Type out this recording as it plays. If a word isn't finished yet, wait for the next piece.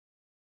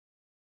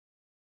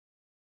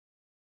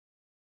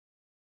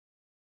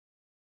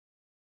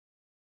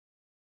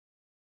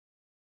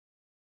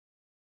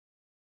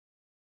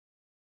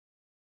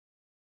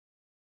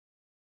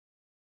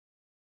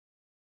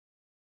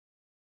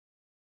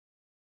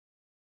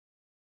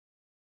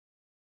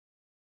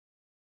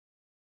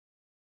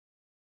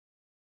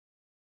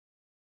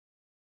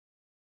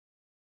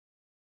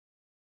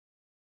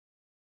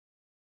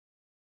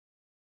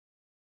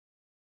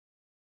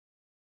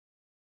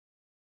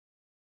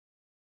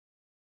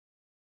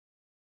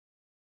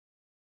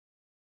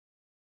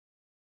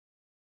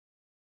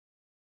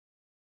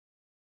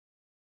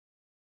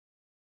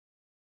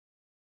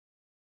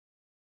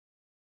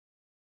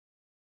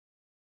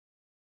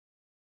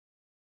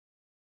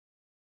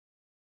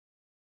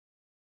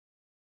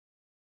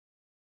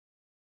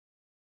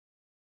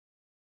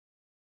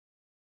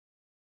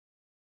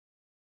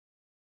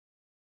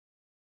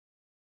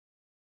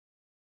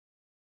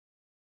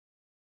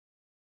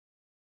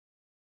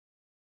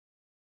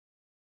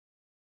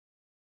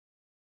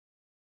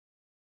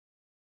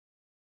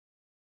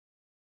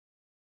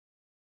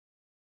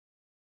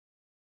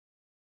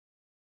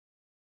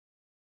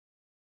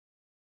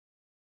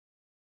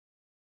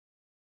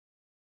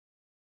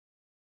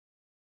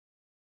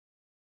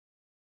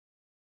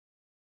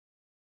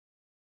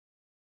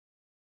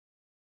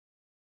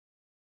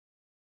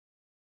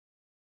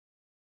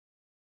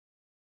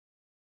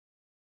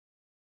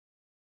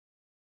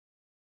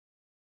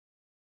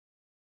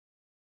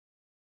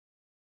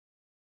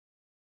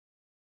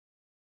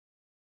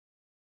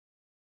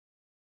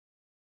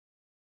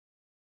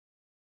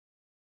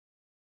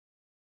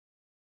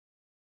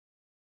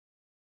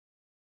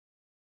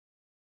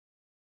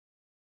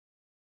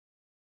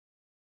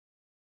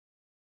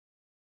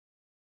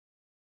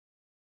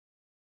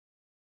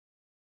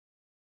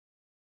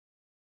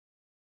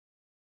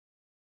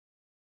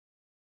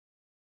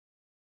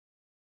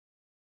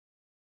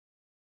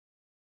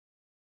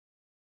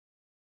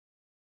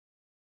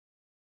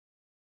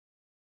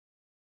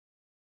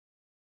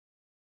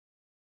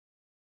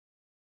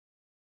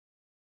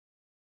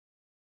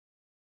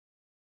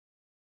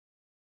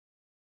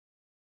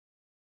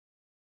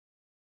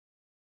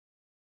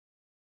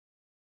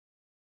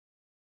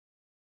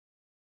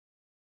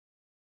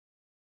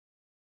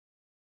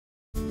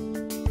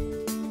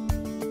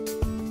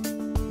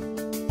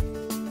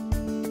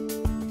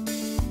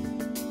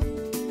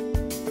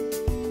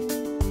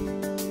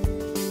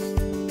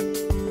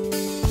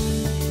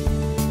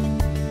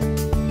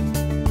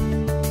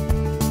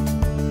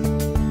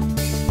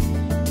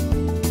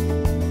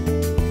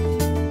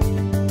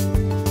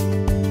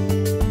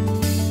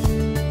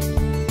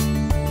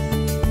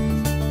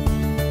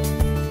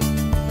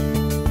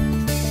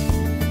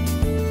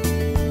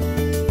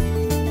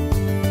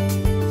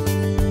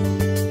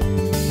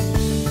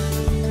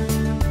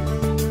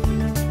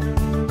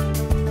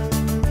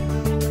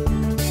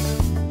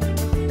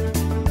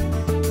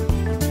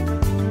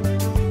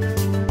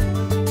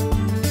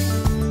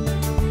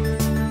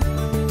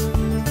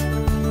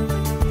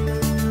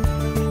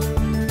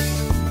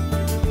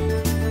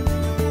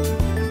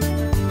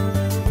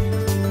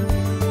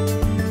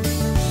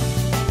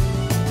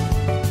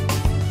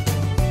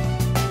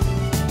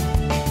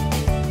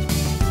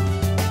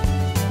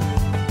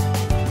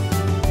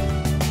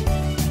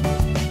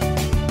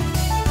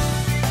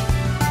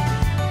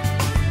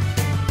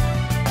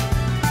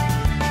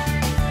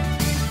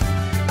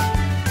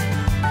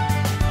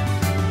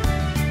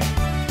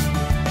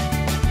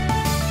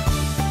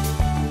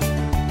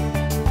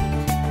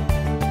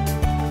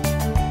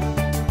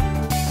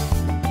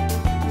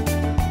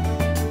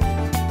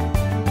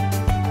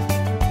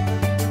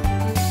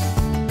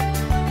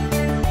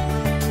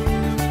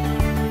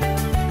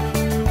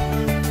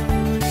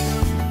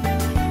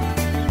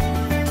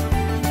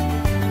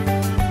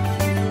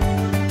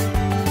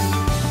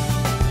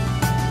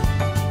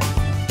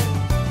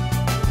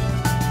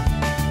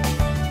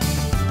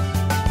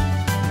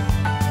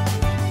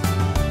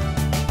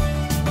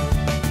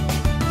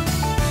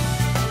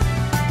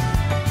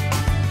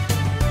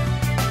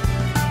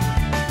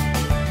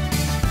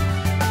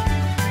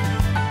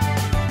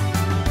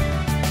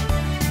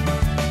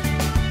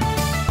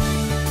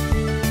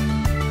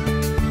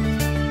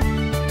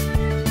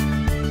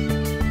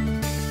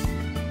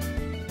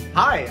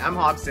I'm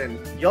Hobson.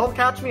 You'll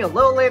catch me a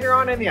little later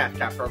on in the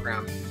FCAT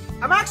program.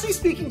 I'm actually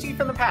speaking to you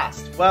from the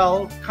past.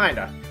 Well,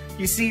 kinda.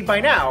 You see,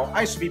 by now,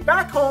 I should be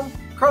back home,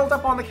 curled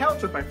up on the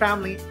couch with my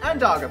family and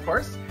dog, of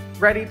course,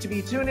 ready to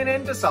be tuning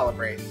in to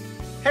celebrate.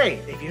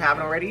 Hey, if you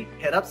haven't already,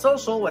 hit up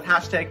social with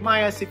hashtag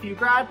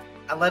MySFUGrad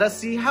and let us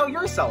see how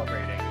you're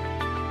celebrating.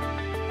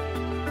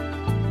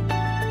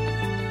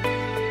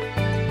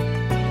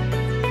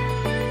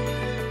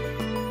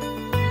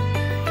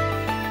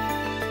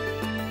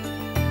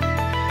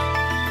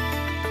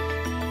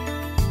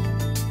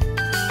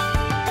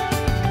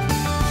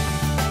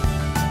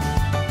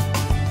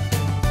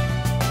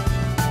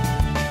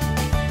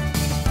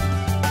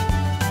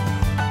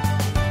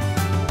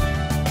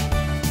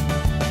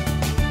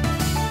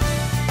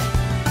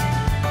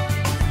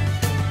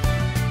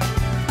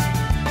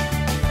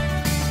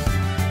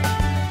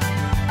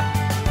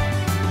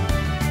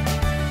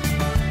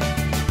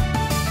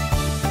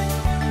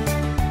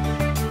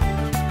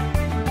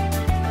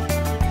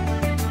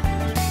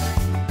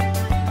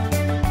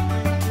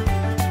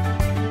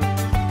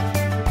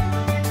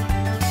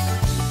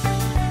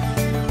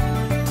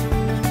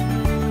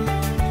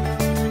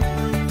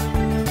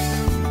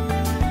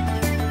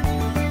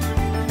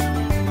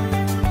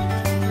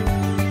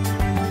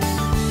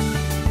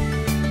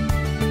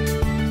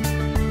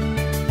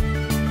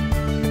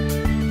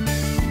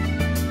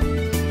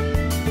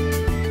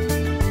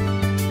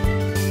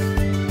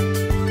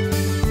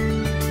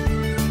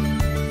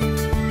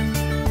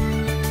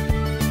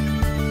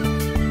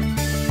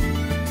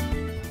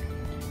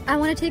 I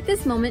want to take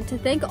this moment to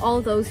thank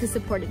all those who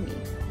supported me.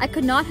 I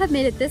could not have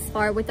made it this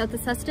far without the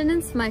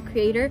sustenance from my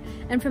creator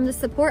and from the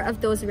support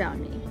of those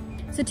around me.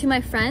 So to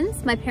my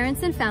friends, my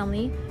parents and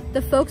family,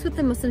 the folks with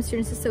the Muslim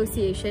Students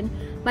Association,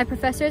 my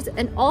professors,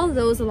 and all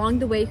those along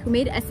the way who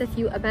made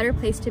SFU a better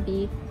place to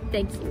be,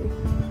 thank you.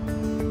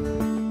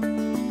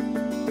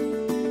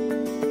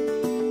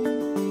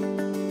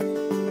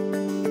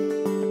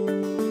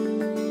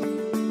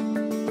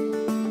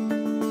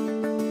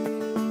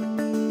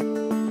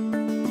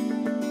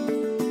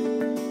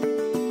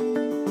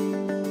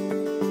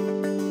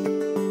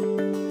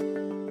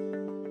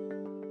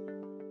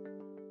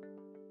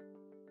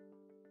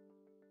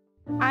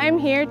 I'm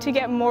here to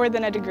get more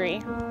than a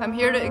degree. I'm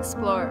here to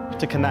explore.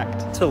 To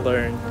connect. To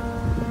learn.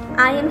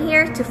 I am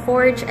here to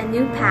forge a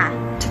new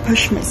path. To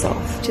push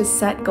myself. To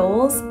set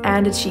goals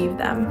and achieve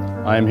them.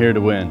 I am here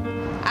to win.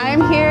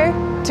 I'm here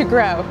to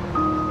grow.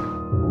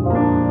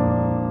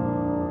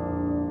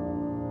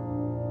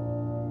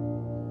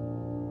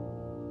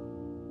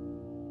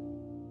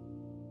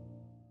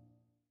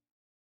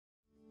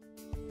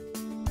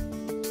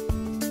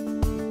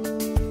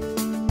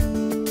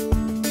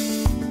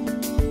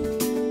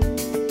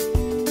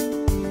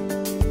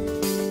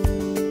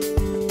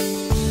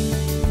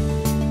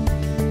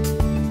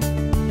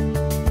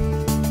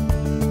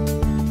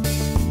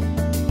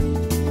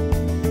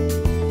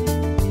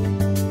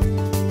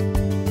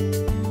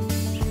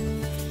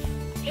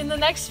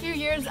 Next few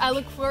years, I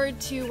look forward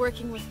to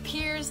working with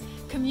peers,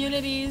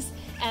 communities,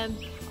 and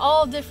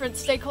all different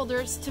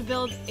stakeholders to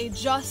build a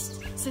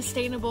just,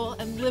 sustainable,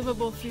 and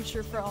livable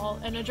future for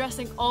all, and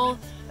addressing all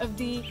of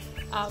the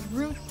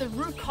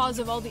root cause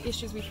of all the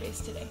issues we face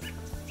today.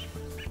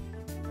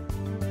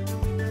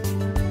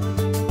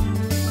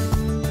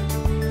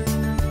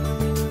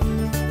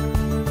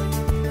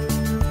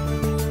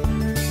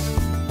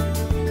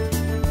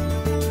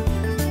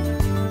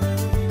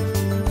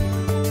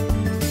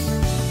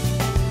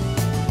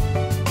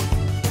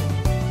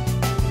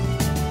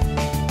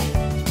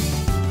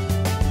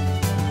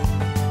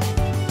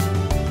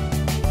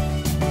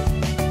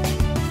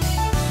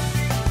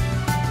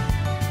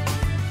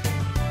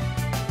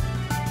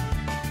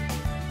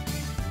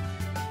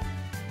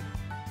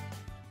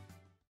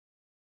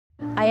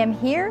 I am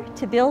here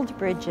to build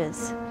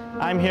bridges.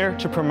 I'm here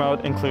to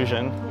promote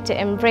inclusion. To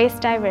embrace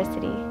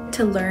diversity.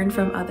 To learn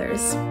from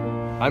others.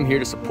 I'm here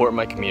to support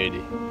my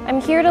community. I'm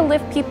here to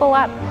lift people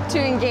up.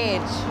 To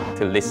engage.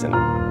 To listen.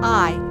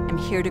 I am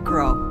here to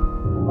grow.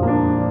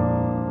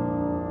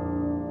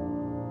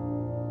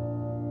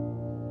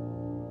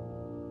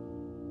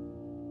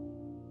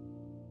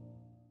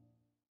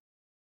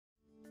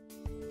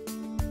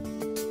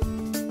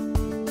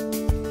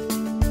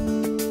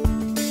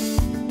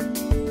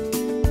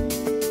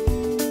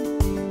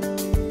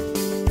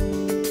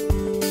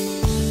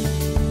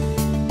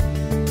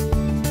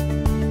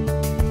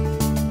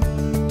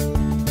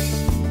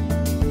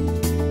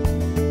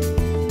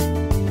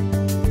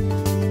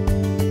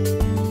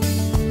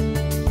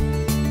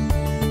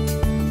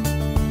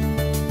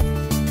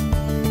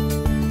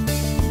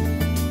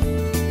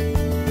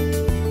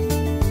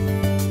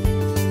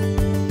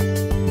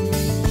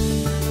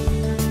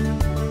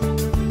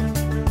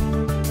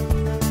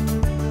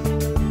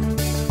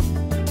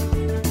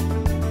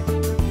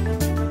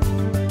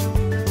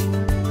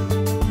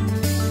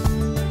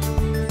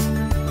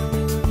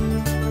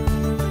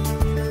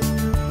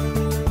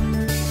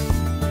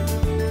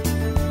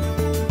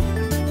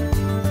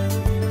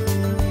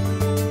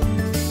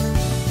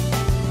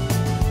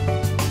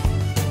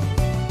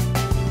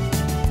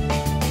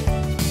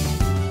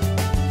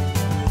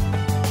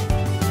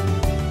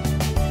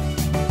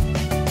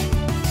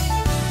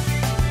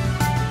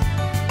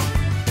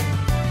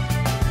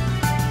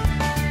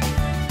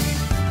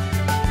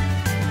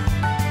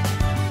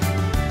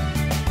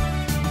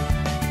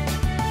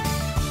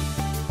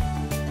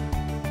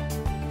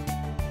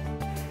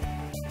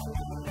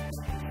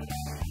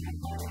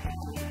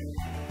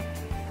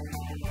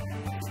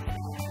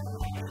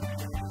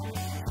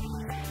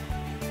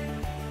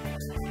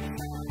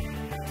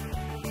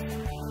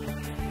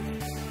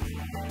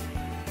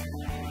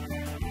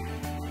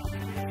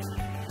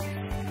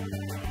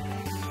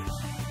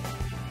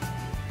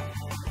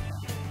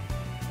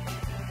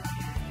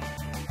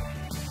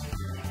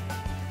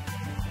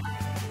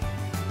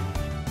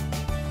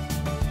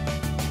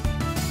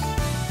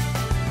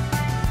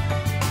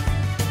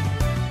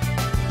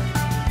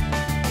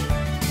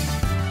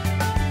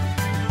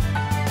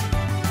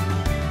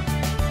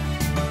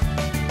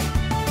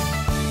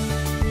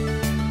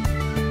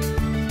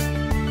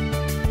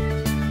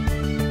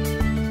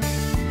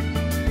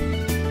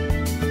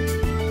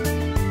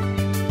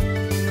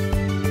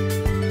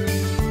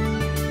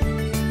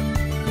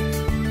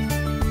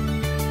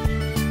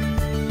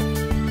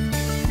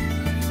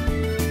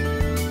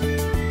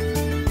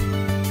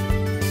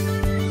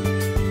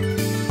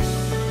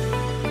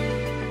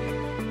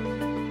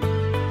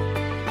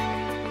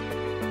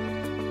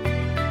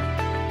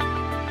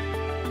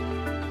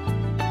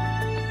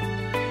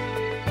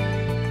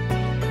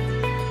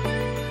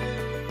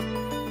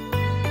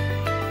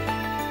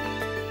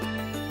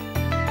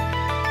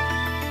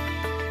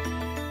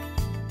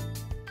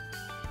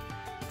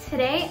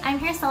 Today, I'm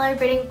here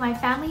celebrating with my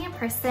family in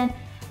person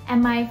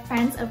and my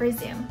friends over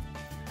Zoom.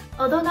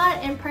 Although not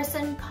an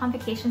in-person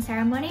convocation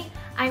ceremony,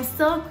 I'm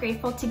still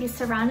grateful to be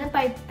surrounded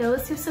by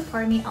those who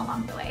support me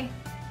along the way.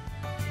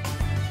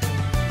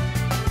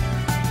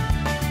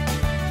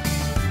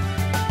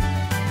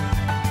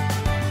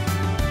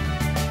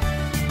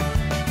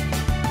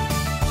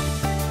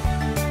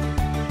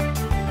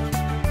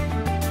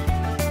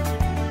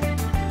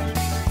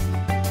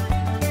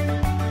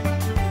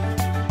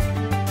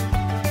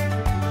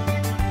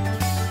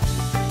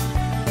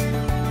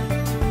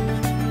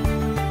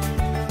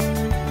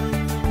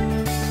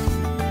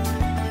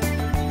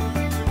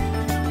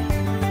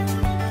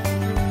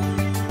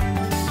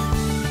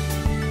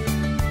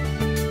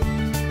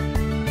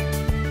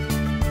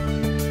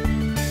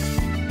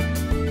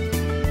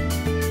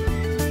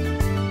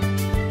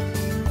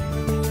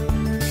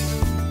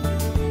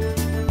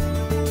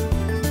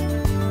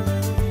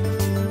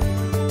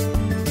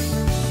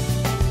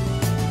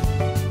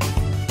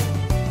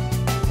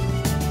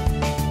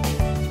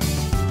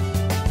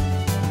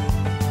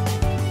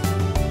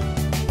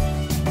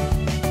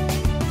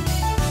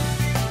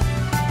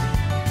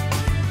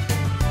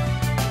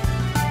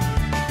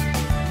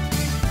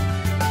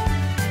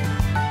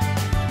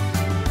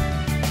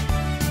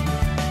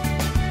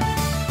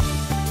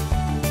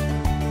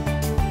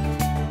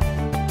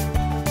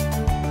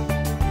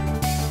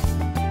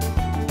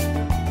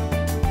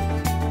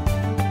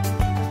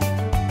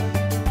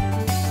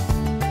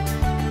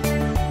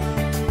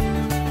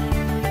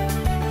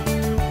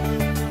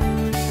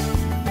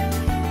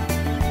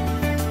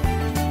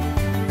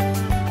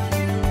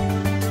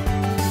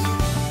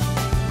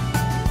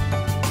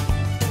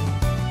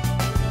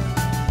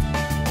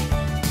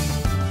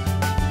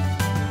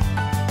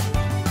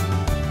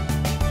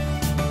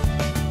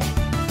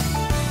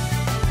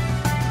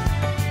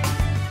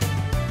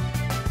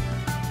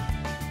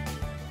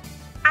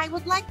 I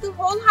would like to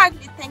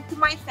wholeheartedly thank to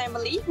my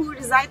family who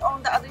reside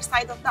on the other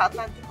side of the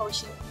Atlantic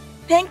Ocean.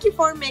 Thank you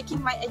for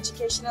making my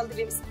educational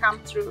dreams come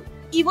true,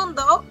 even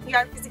though we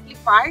are physically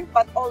far,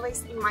 but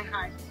always in my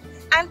heart.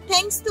 And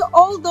thanks to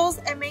all those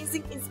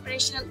amazing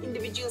inspirational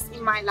individuals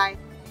in my life.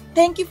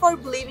 Thank you for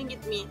believing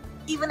in me,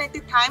 even at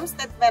the times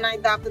that when I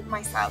doubted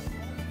myself.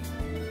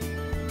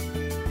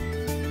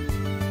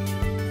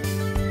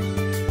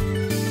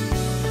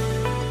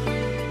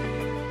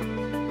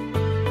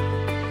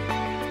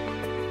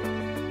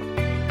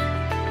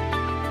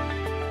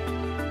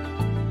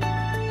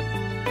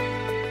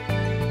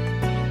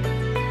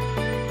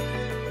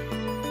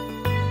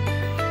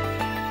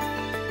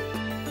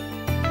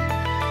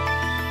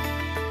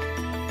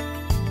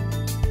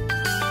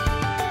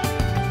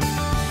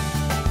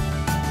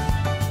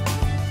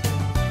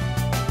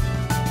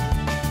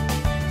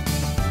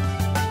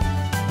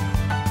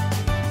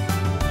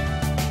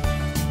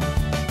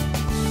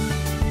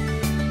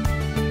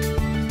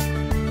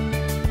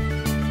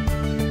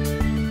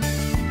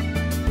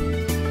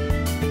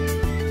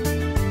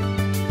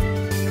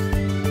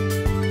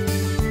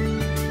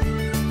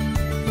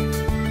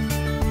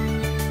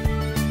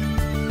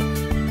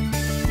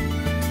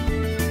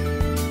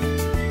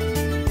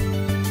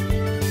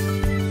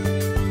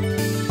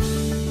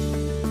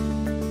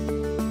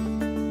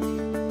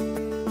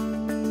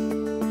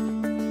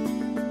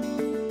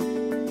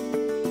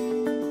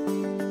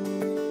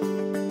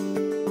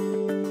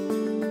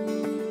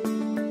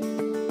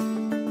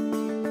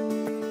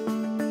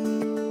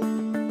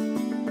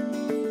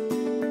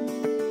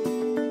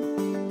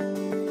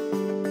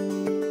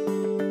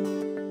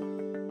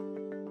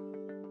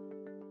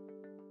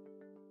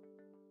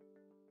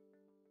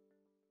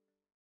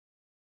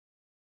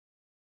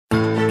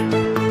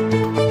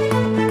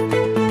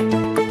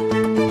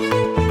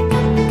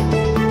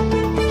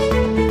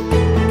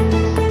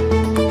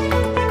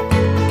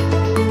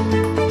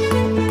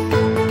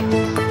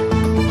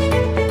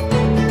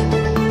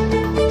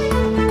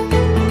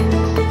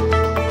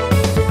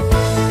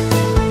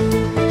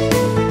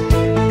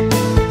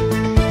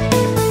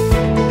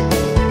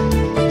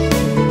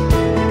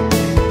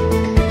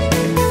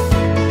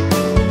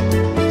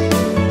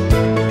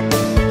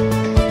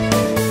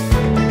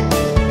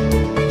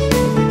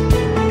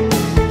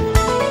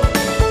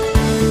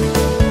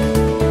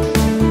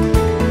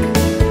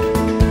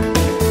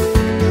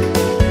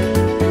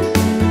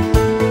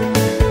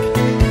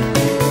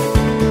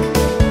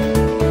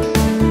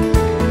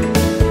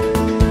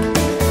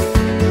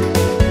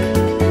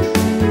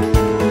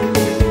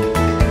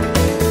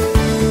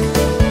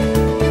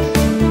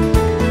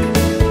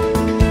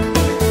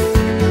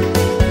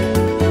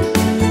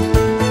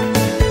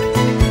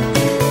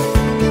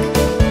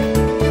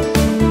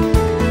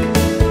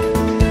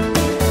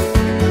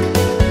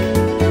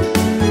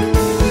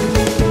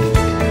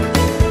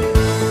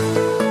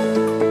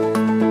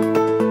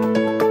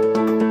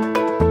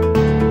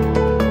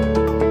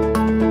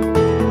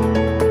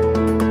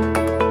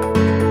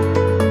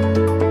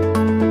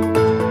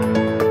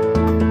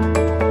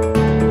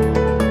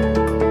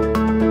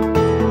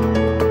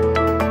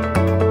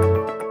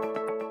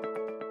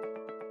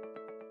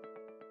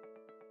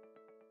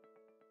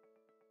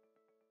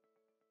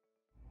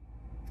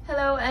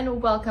 and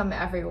welcome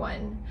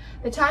everyone.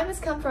 The time has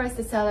come for us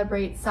to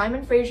celebrate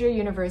Simon Fraser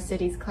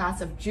University's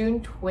class of June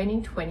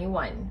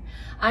 2021.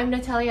 I'm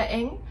Natalia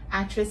Ng,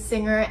 actress,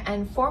 singer,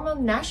 and former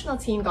national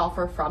team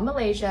golfer from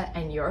Malaysia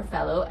and your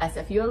fellow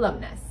SFU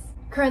alumnus.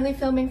 Currently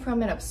filming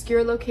from an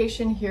obscure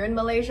location here in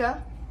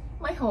Malaysia,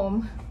 my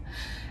home.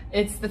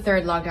 It's the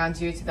third lockdown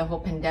due to the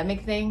whole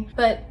pandemic thing,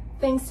 but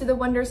thanks to the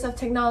wonders of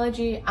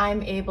technology,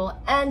 I'm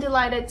able and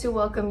delighted to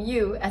welcome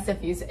you,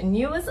 SFU's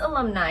newest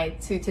alumni,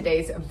 to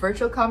today's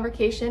virtual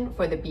convocation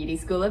for the Beedie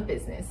School of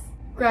Business.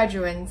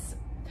 Graduands,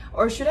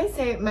 or should I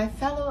say my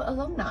fellow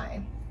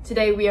alumni.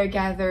 Today we are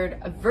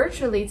gathered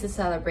virtually to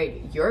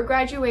celebrate your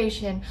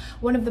graduation,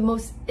 one of the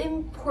most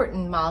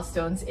important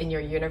milestones in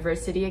your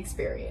university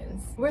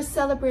experience. We're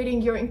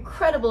celebrating your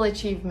incredible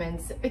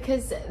achievements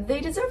because they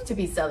deserve to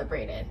be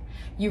celebrated.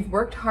 You've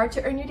worked hard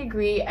to earn your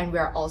degree and we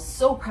are all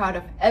so proud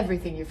of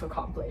everything you've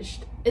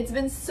accomplished. It's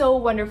been so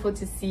wonderful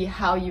to see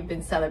how you've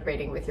been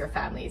celebrating with your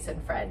families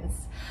and friends.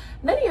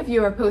 Many of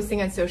you are posting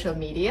on social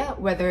media,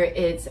 whether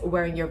it's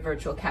wearing your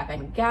virtual cap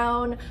and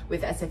gown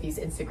with SFU's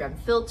Instagram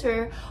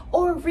filter,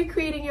 or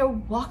recreating your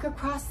walk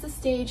across the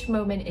stage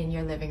moment in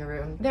your living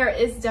room. There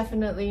is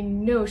definitely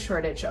no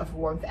shortage of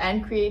warmth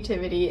and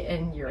creativity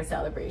in your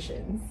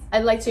celebrations.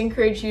 I'd like to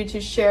encourage you to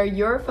share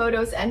your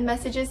photos and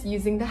messages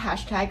using the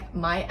hashtag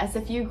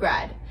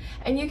MySFUGrad.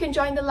 And you can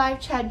join the live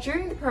chat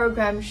during the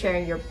program,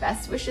 sharing your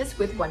best wishes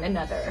with one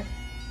another.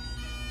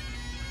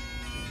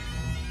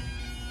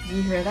 Do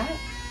you hear that?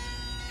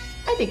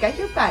 I think I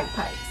hear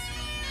bagpipes.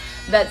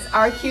 That's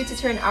our cue to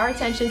turn our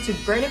attention to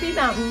Burnaby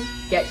Mountain,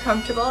 get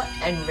comfortable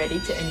and ready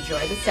to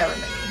enjoy the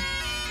ceremony.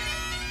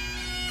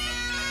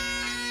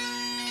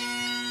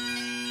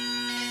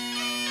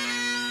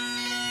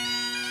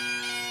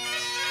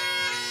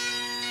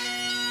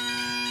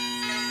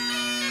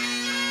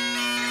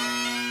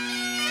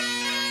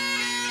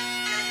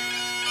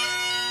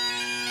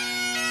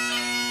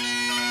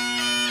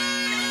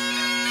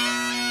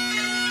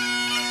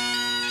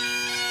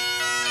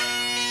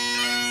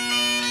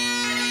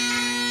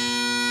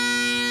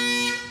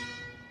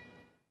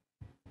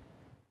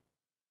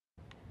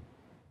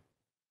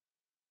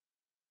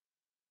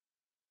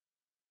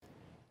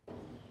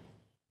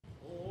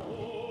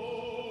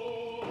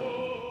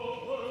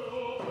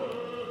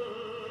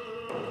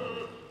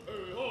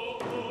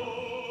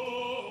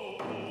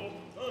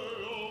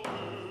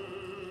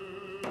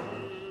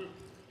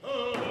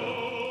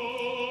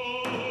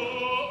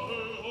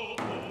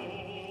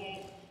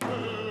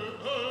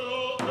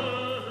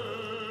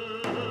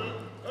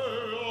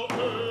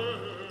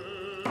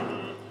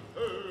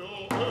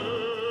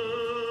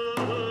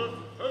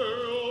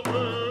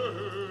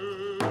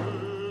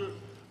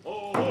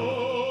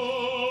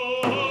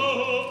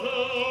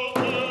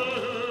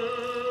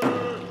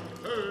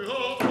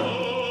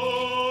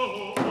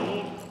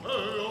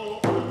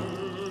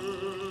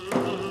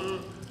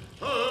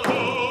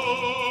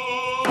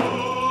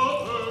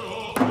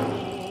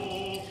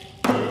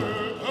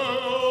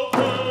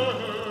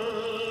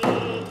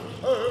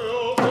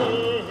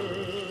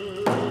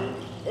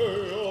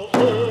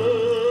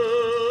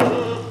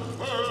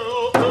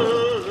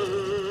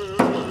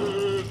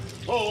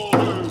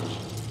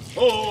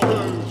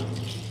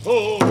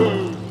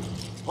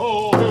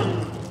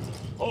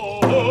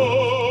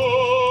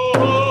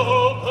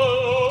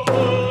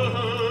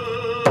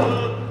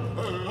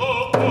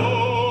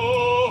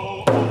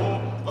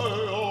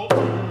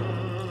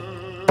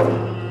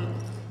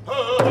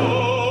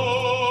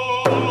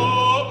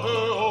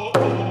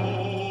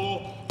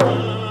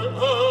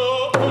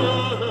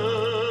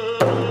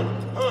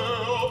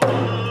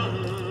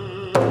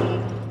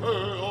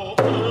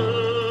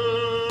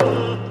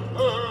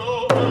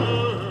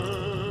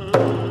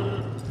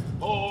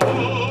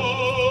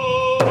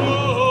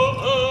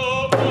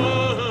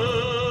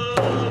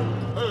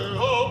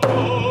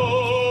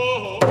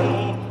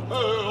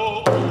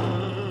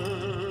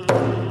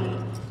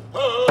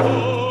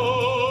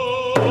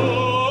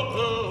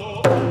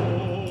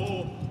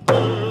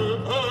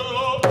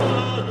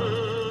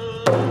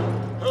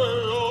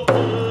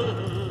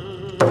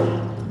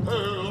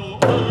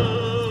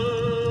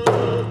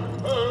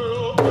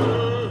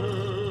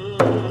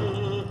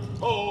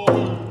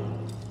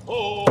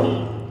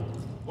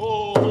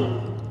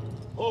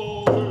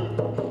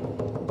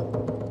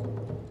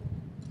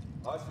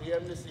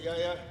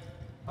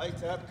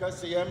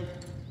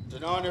 It's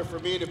an honor for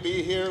me to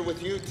be here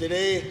with you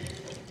today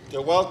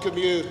to welcome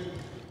you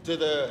to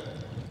the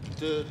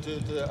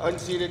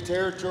unceded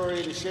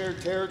territory, the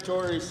shared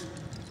territories.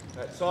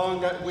 That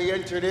song that we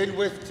entered in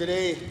with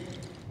today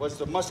was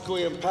the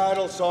Musqueam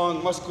paddle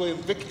song, Musqueam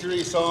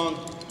victory song,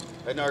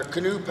 and our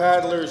canoe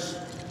paddlers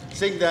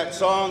sing that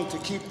song to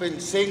keep in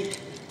sync,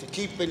 to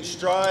keep in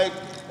stride,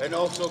 and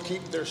also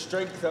keep their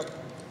strength up.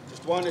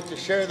 Just wanted to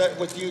share that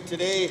with you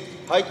today.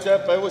 Hiked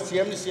up, I was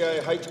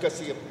hiked.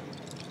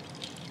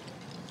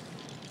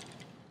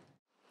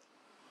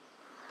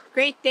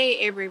 Great day,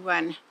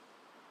 everyone.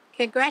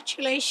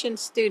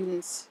 Congratulations,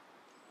 students.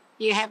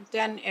 You have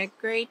done a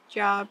great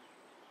job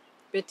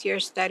with your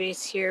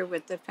studies here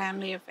with the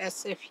family of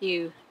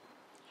SFU.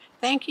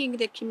 thanking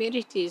the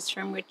communities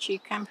from which you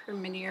come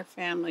from and your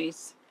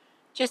families.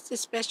 Just a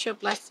special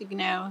blessing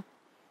now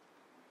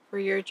for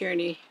your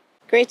journey.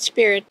 Great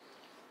Spirit,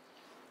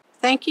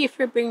 thank you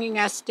for bringing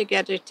us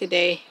together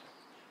today.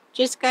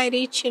 Just guide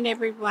each and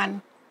every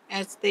one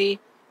as they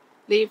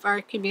leave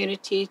our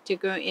community to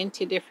go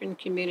into different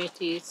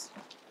communities.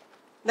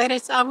 Let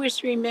us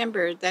always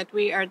remember that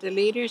we are the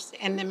leaders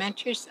and the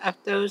mentors of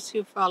those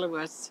who follow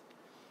us,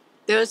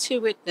 those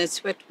who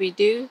witness what we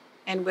do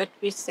and what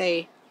we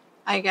say.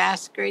 I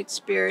ask, Great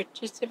Spirit,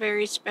 just a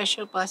very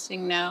special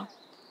blessing now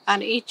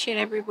on each and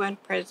every one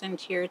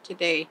present here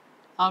today,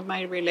 all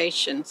my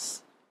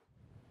relations.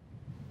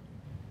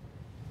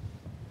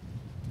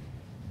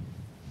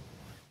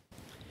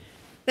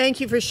 Thank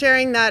you for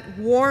sharing that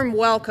warm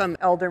welcome,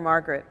 Elder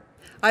Margaret.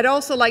 I'd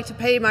also like to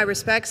pay my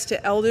respects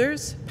to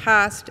elders,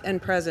 past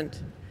and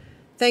present.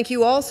 Thank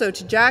you also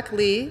to Jack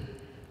Lee,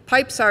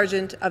 Pipe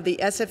Sergeant of the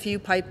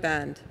SFU Pipe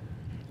Band,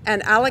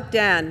 and Alec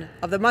Dan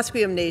of the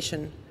Musqueam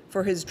Nation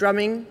for his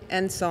drumming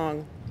and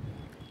song.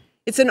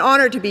 It's an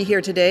honor to be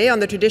here today on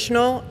the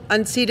traditional,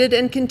 unceded,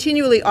 and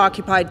continually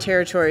occupied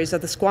territories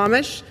of the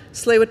Squamish,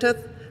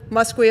 Tsleil-Waututh,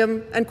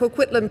 Musqueam, and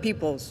Coquitlam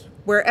peoples,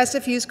 where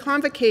SFU's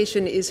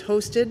Convocation is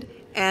hosted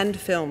and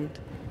filmed.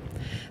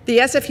 The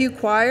SFU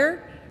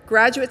Choir,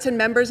 graduates and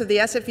members of the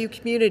SFU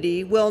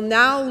community will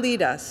now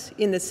lead us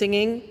in the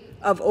singing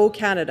of O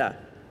Canada.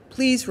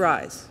 Please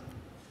rise.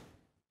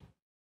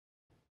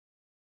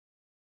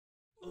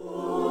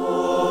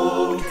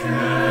 O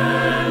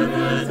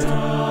Canada,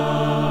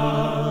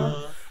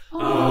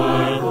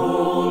 our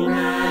home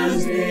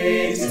and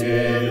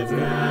native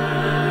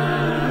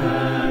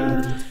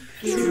land,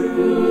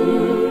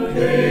 true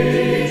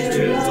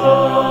patriot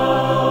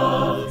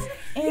of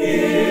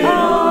in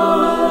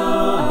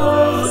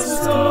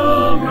us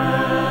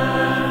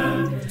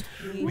command,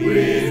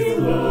 with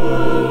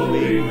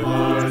glowing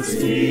hearts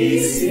we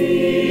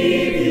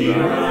see the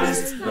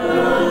rise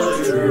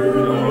of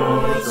true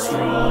north,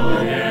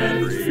 strong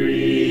and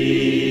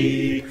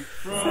free.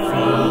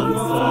 From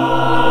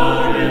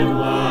far and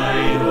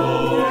wide,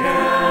 O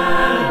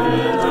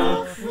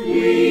Canada,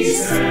 we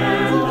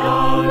stand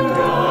on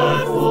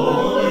guard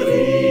for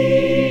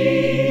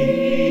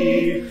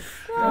thee.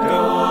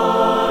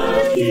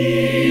 God,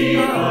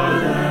 keep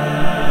our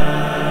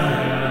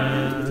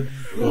land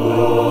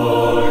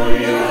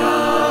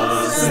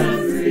glorious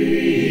and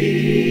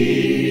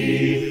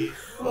free.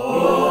 O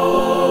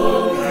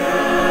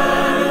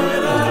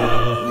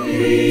Canada,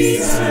 we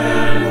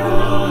stand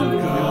on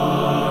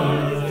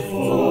guard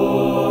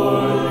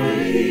for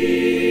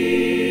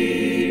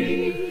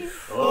thee.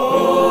 O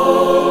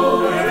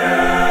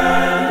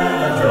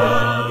Canada,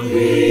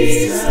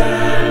 we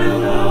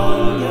stand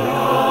on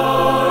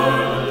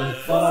guard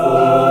for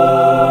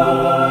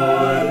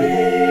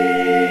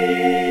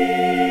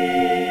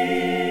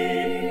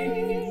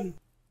thee.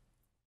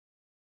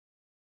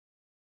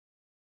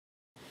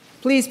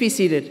 Please be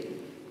seated.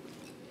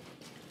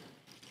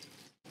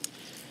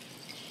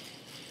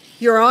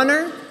 Your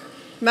Honor,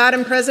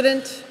 Madam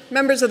President,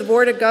 members of the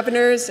Board of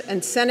Governors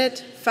and Senate,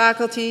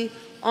 faculty,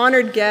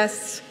 honored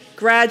guests,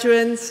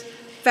 graduands,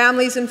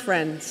 families and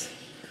friends,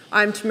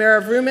 I'm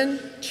Tamara Vrooman,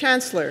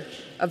 Chancellor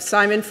of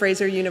Simon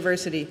Fraser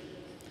University.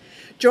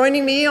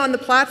 Joining me on the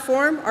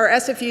platform are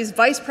SFU's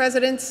Vice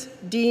Presidents,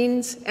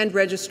 Deans, and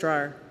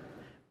Registrar.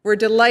 We're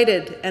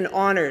delighted and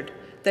honored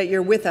that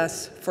you're with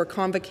us for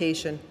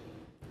Convocation.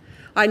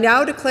 I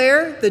now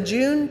declare the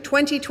June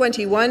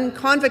 2021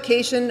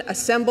 Convocation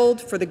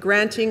assembled for the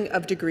granting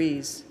of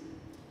degrees.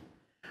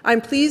 I'm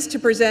pleased to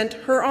present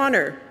Her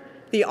Honor,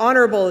 the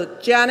Honorable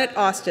Janet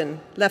Austin,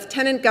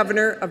 Lieutenant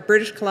Governor of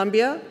British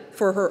Columbia,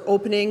 for her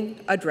opening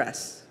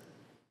address.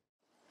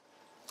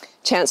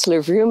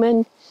 Chancellor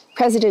Vrooman,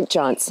 President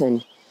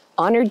Johnson,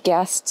 honored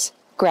guests,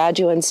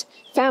 graduands,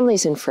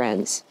 families and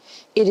friends,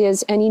 it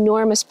is an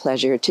enormous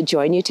pleasure to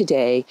join you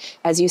today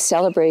as you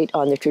celebrate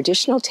on the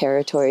traditional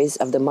territories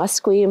of the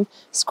Musqueam,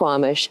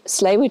 Squamish,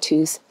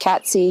 Tsleil-Waututh,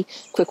 Katzie,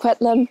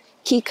 Coquitlam,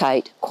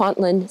 Kikite,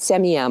 Kwantlen,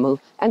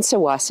 Semiahmoo, and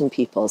Tsawwassen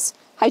peoples.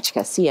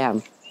 Haichka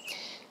Siam.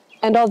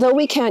 And although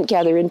we can't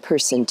gather in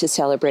person to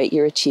celebrate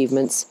your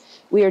achievements,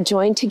 we are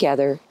joined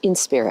together in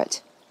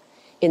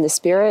the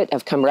spirit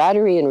of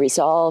camaraderie and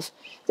resolve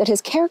that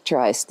has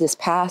characterized this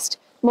past,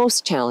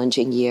 most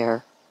challenging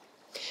year.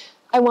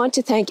 I want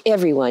to thank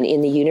everyone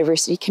in the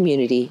university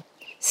community,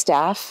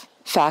 staff,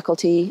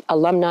 faculty,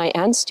 alumni,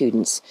 and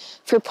students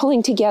for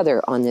pulling together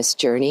on this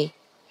journey.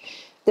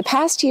 The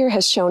past year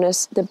has shown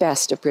us the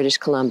best of British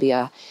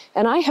Columbia,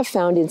 and I have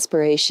found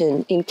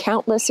inspiration in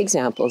countless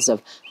examples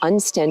of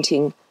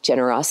unstinting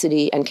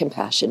generosity and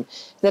compassion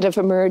that have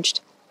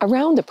emerged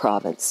around the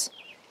province.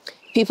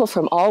 People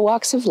from all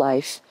walks of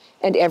life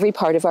and every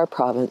part of our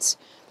province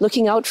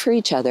looking out for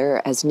each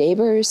other as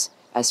neighbors,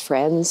 as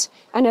friends,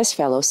 and as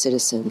fellow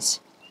citizens.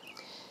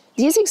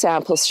 These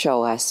examples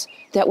show us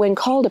that when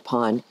called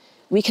upon,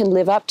 we can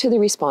live up to the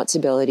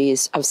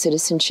responsibilities of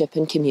citizenship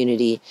and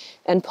community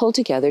and pull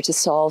together to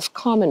solve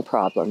common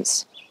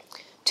problems.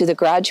 To the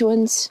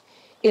graduands,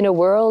 in a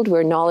world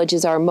where knowledge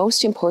is our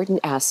most important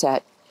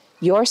asset,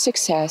 Your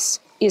success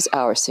is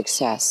our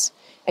success,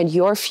 and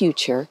your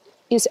future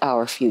is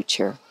our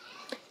future.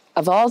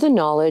 Of all the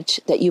knowledge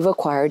that you've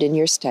acquired in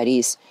your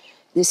studies,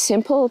 this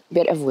simple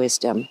bit of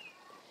wisdom,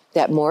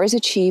 that more is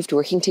achieved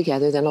working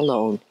together than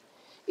alone,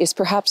 is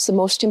perhaps the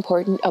most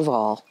important of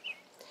all.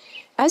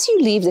 As you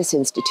leave this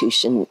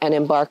institution and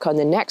embark on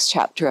the next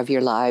chapter of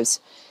your lives,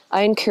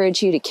 I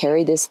encourage you to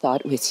carry this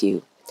thought with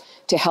you,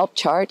 to help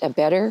chart a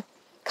better,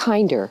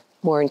 kinder,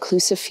 more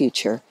inclusive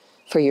future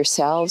for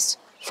yourselves,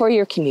 for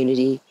your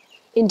community,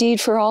 indeed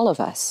for all of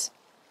us.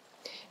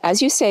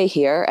 As you say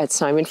here at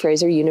Simon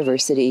Fraser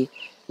University,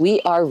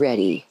 we are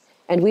ready,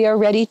 and we are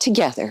ready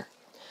together.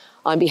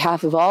 On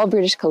behalf of all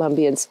British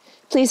Columbians,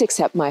 please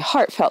accept my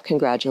heartfelt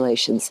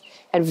congratulations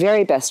and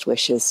very best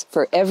wishes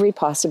for every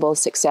possible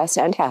success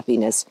and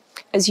happiness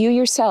as you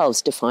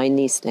yourselves define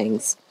these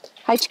things.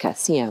 Haichka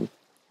Siem.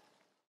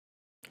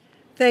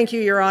 Thank you,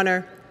 Your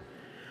Honor.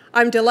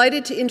 I'm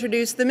delighted to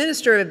introduce the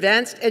Minister of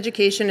Advanced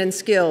Education and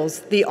Skills,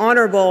 the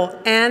Honourable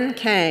Anne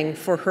Kang,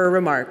 for her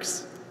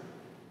remarks.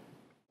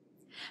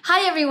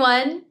 Hi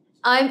everyone,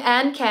 I'm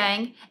Anne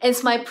Kang, and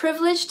it's my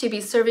privilege to be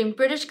serving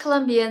British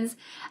Columbians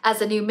as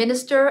the new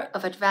Minister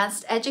of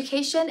Advanced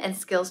Education and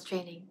Skills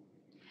Training.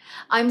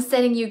 I'm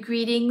sending you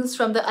greetings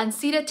from the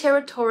unceded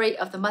territory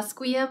of the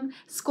Musqueam,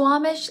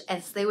 Squamish,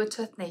 and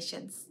Tsleil-Waututh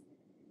nations.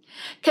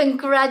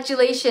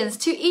 Congratulations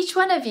to each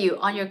one of you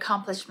on your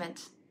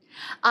accomplishment.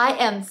 I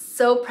am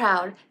so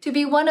proud to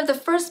be one of the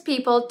first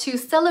people to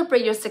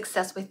celebrate your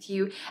success with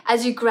you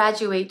as you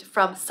graduate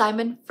from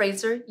Simon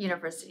Fraser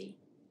University.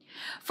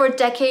 For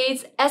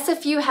decades,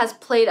 SFU has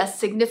played a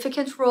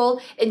significant role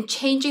in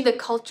changing the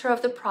culture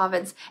of the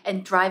province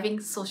and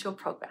driving social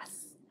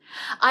progress.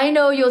 I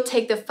know you'll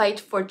take the fight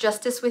for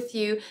justice with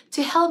you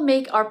to help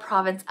make our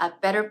province a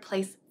better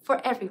place for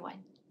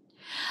everyone.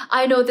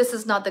 I know this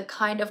is not the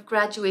kind of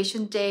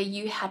graduation day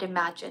you had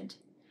imagined.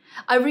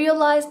 I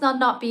realize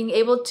not being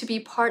able to be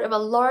part of a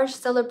large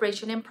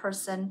celebration in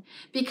person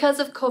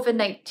because of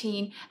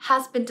COVID-19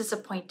 has been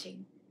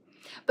disappointing.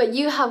 But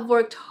you have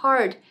worked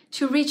hard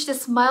to reach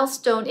this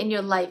milestone in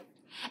your life,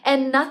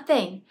 and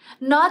nothing,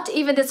 not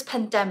even this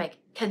pandemic,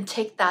 can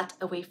take that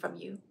away from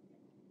you.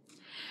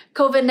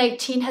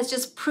 COVID-19 has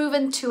just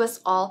proven to us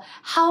all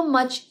how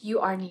much you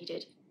are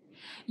needed.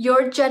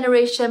 Your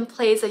generation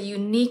plays a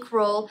unique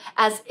role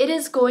as it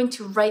is going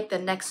to write the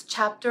next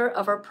chapter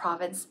of our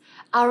province,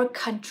 our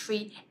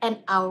country, and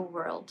our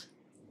world.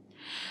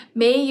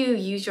 May you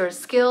use your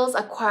skills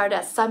acquired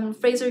at Simon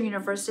Fraser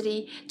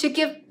University to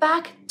give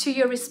back to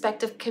your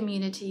respective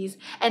communities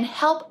and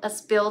help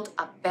us build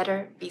a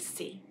better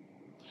BC.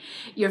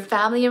 Your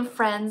family and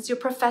friends, your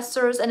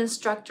professors and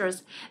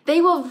instructors,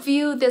 they will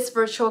view this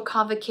virtual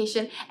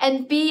convocation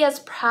and be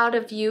as proud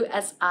of you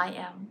as I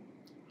am.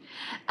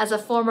 As a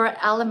former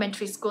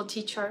elementary school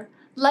teacher,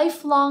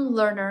 lifelong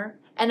learner,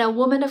 and a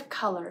woman of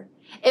color,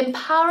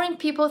 empowering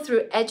people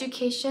through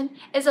education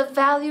is a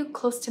value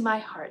close to my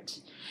heart.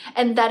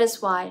 And that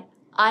is why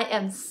I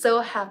am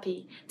so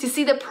happy to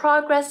see the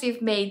progress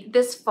you've made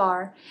this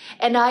far,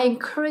 and I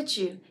encourage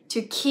you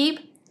to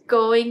keep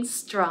going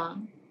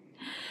strong.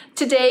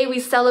 Today, we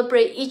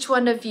celebrate each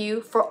one of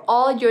you for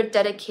all your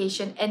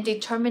dedication and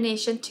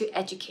determination to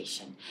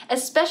education,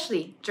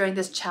 especially during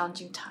this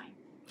challenging time.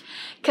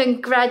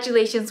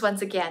 Congratulations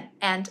once again,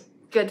 and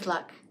good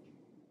luck.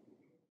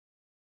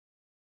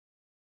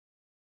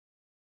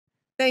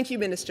 Thank you,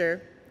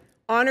 Minister.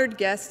 Honored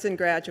guests and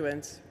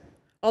graduates.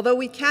 Although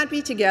we can't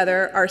be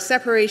together, our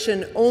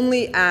separation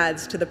only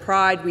adds to the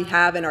pride we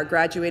have in our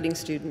graduating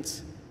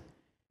students.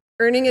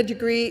 Earning a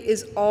degree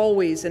is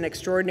always an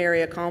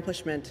extraordinary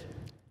accomplishment.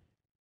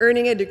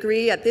 Earning a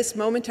degree at this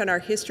moment in our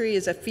history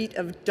is a feat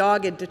of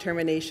dogged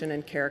determination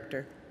and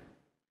character.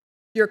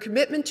 Your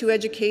commitment to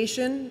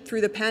education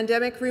through the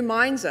pandemic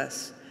reminds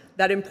us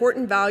that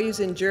important values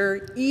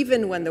endure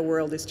even when the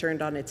world is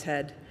turned on its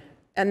head,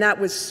 and that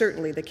was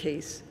certainly the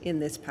case in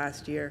this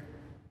past year.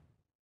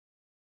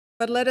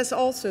 But let us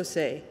also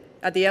say,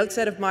 at the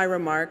outset of my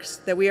remarks,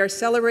 that we are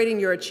celebrating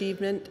your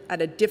achievement at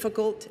a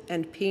difficult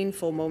and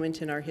painful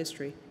moment in our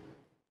history.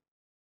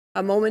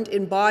 A moment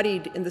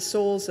embodied in the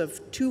souls of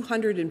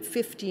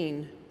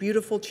 215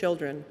 beautiful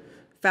children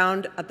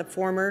found at the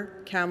former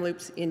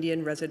Kamloops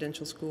Indian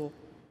Residential School.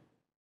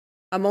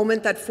 A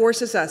moment that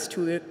forces us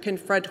to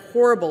confront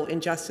horrible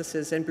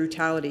injustices and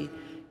brutality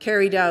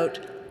carried out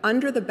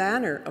under the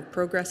banner of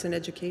progress in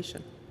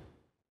education.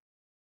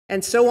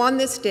 And so on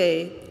this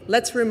day,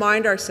 let's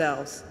remind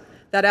ourselves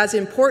that as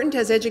important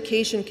as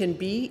education can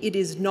be, it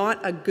is not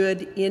a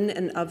good in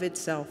and of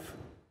itself.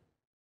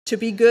 To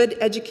be good,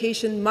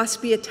 education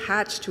must be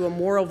attached to a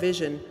moral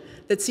vision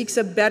that seeks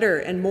a better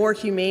and more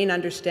humane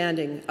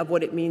understanding of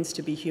what it means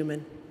to be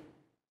human.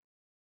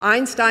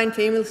 Einstein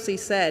famously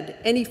said,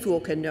 "Any fool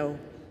can know.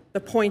 The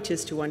point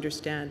is to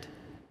understand."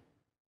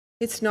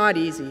 It's not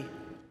easy.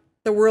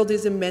 The world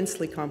is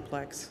immensely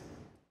complex.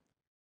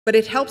 But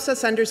it helps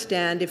us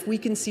understand if we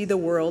can see the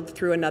world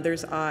through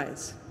another's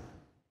eyes,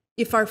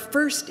 if our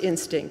first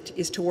instinct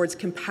is towards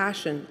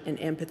compassion and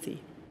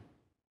empathy.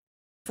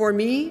 For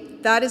me,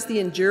 that is the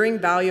enduring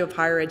value of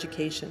higher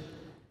education.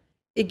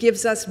 It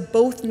gives us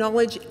both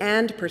knowledge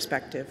and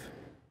perspective,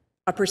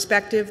 a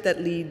perspective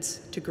that leads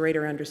to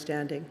greater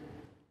understanding.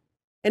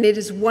 And it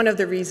is one of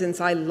the reasons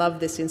I love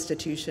this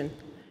institution.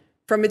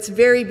 From its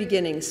very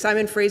beginning,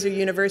 Simon Fraser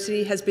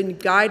University has been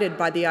guided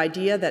by the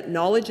idea that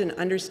knowledge and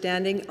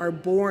understanding are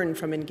born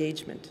from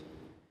engagement,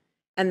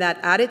 and that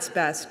at its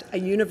best, a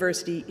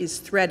university is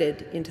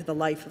threaded into the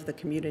life of the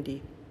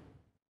community.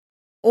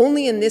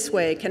 Only in this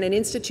way can an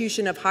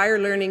institution of higher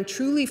learning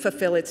truly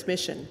fulfill its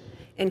mission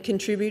and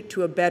contribute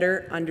to a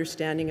better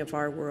understanding of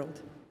our world.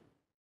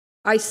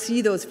 I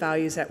see those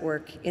values at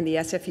work in the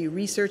SFU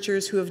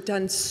researchers who have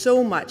done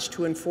so much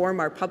to inform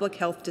our public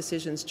health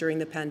decisions during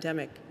the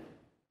pandemic.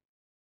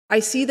 I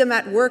see them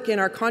at work in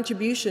our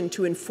contribution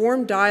to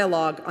informed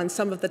dialogue on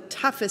some of the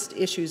toughest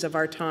issues of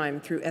our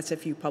time through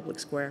SFU Public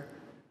Square.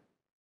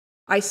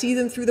 I see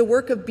them through the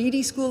work of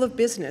Beedie School of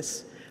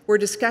Business, where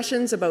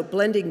discussions about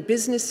blending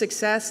business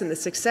success and the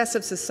success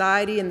of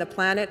society and the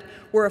planet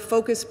were a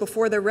focus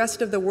before the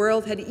rest of the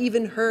world had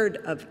even heard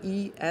of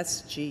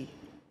ESG.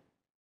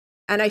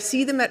 And I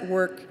see them at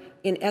work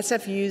in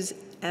SFU's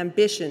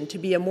ambition to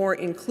be a more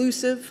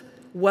inclusive,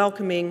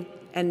 welcoming,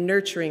 and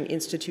nurturing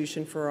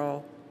institution for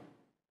all.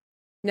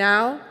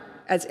 Now,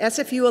 as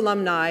SFU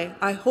alumni,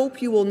 I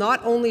hope you will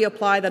not only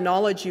apply the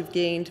knowledge you've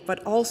gained,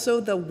 but also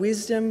the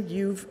wisdom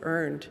you've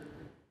earned.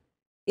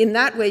 In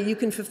that way, you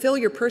can fulfill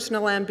your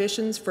personal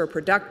ambitions for a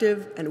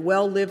productive and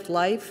well-lived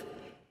life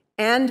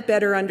and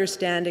better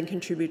understand and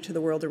contribute to the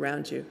world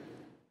around you.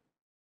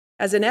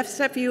 As an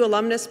SFU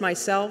alumnus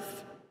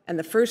myself, and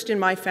the first in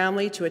my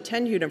family to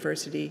attend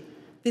university,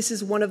 this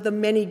is one of the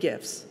many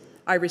gifts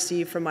I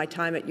received from my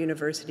time at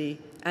university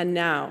and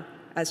now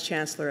as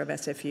Chancellor of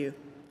SFU.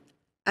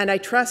 And I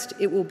trust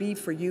it will be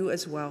for you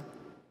as well.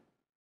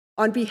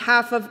 On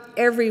behalf of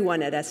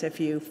everyone at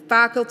SFU,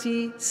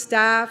 faculty,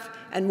 staff,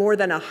 and more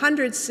than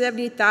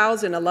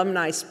 170,000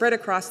 alumni spread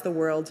across the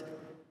world,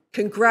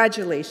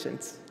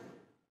 congratulations.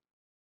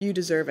 You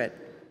deserve it.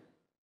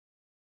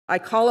 I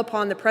call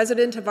upon the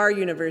president of our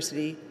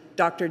university,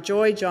 Dr.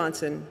 Joy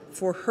Johnson,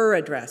 for her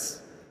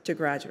address to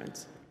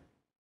graduates.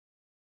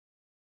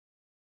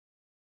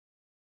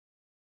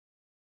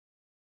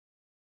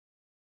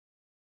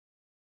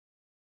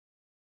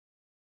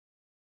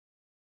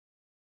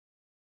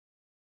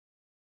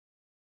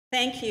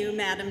 Thank you,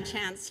 Madam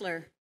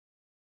Chancellor.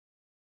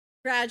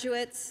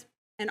 Graduates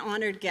and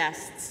honored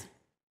guests,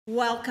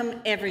 welcome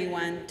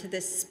everyone to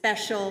this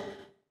special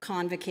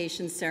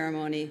convocation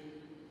ceremony.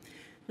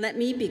 Let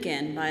me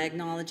begin by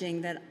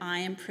acknowledging that I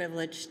am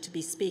privileged to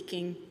be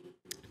speaking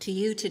to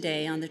you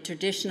today on the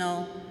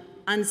traditional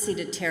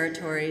unceded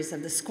territories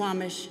of the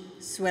Squamish,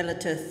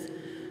 Tsleil-Waututh,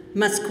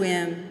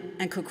 Musqueam,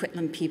 and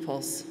Coquitlam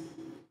peoples.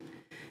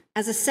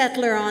 As a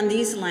settler on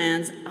these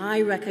lands,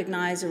 I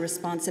recognize a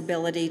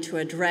responsibility to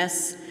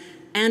address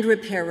and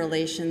repair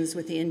relations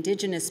with the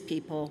Indigenous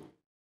people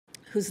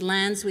whose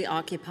lands we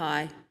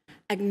occupy.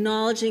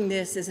 Acknowledging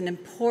this is an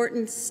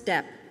important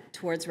step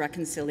towards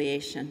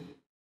reconciliation.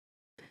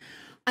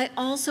 I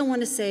also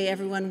want to say,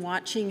 everyone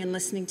watching and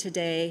listening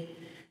today,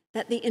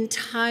 that the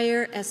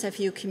entire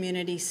SFU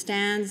community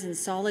stands in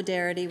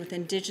solidarity with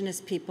Indigenous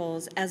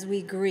peoples as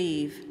we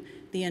grieve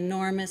the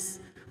enormous,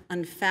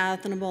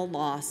 unfathomable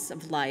loss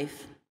of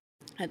life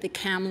at the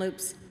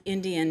Kamloops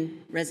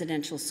Indian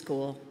Residential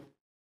School.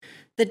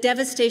 The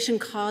devastation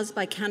caused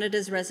by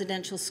Canada's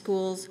residential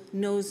schools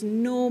knows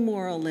no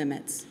moral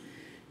limits.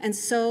 And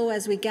so,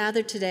 as we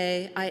gather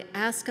today, I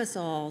ask us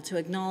all to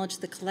acknowledge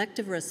the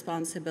collective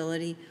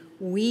responsibility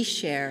we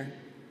share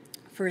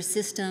for a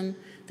system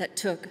that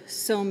took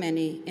so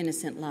many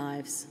innocent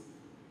lives.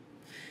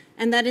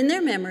 And that in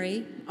their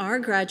memory, our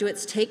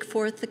graduates take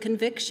forth the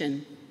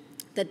conviction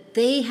that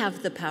they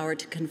have the power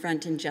to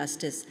confront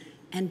injustice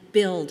and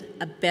build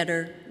a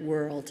better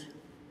world.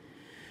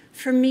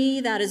 For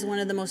me, that is one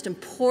of the most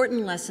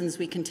important lessons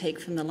we can take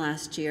from the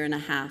last year and a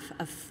half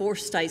of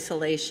forced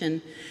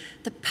isolation,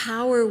 the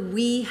power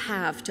we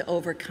have to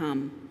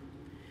overcome.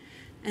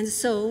 And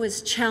so,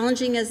 as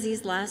challenging as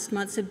these last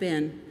months have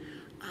been,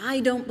 I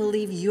don't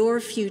believe your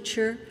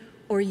future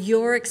or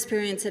your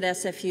experience at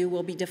SFU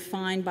will be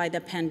defined by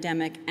the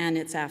pandemic and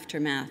its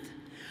aftermath.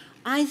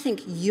 I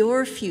think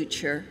your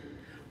future,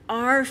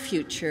 our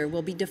future,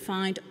 will be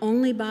defined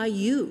only by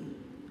you,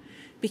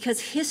 because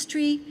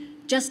history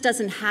just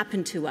doesn't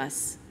happen to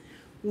us.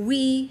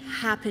 We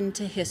happen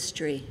to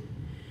history.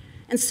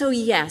 And so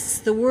yes,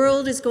 the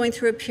world is going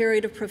through a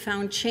period of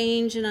profound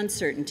change and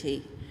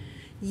uncertainty.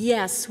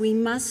 Yes, we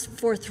must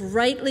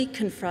forthrightly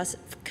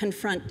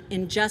confront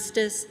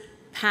injustice,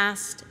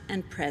 past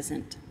and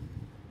present.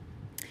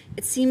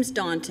 It seems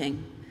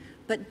daunting,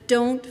 but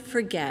don't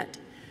forget,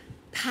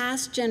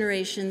 past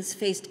generations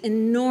faced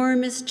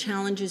enormous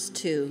challenges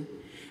too,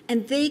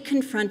 and they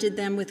confronted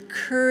them with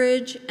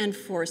courage and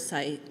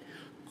foresight,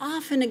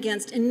 often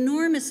against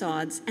enormous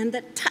odds and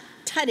the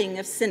tut-tutting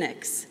of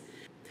cynics.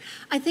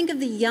 I think of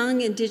the young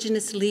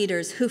Indigenous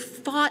leaders who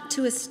fought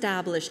to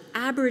establish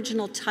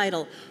Aboriginal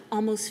title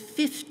almost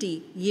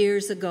 50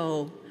 years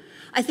ago.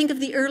 I think of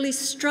the early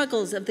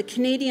struggles of the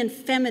Canadian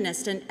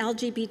feminist and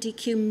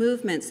LGBTQ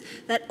movements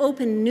that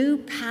opened new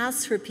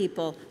paths for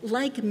people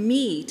like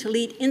me to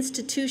lead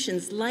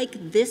institutions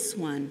like this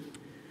one.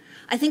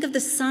 I think of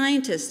the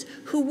scientists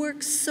who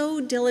worked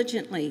so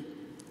diligently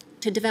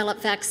to develop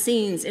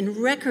vaccines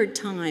in record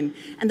time,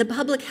 and the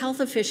public health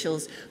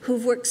officials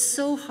who've worked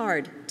so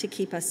hard to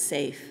keep us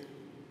safe.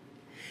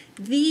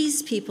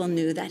 These people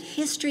knew that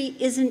history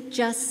isn't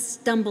just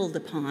stumbled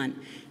upon,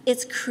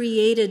 it's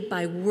created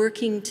by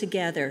working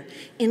together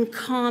in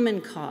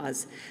common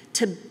cause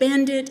to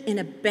bend it in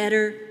a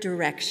better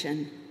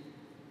direction.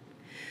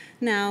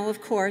 Now,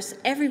 of course,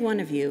 every one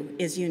of you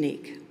is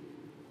unique.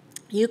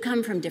 You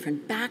come from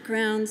different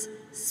backgrounds,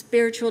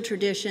 spiritual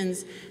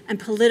traditions, and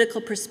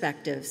political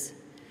perspectives.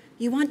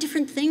 You want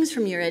different things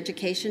from your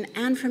education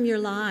and from your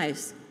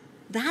lives.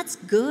 That's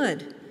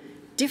good.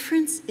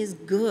 Difference is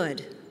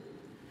good.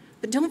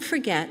 But don't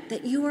forget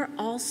that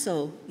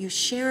you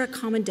share a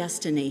common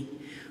destiny.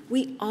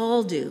 We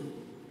all do.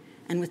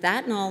 And with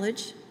that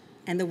knowledge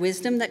and the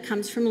wisdom that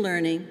comes from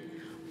learning,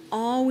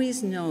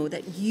 always know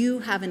that you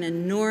have an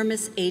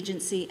enormous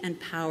agency and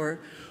power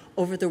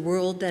over the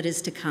world that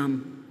is to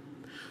come.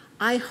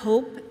 I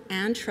hope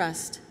and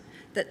trust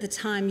that the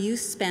time you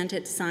spent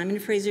at Simon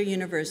Fraser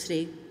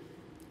University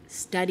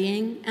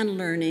studying and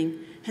learning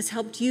has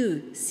helped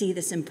you see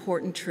this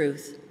important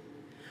truth.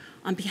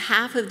 On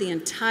behalf of the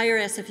entire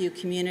SFU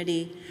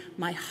community,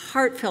 my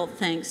heartfelt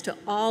thanks to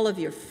all of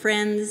your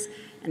friends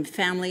and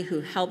family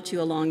who helped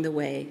you along the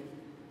way.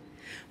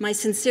 My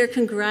sincere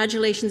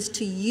congratulations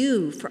to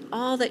you for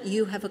all that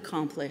you have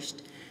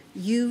accomplished.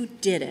 You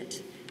did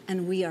it,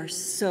 and we are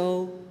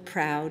so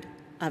proud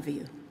of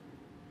you.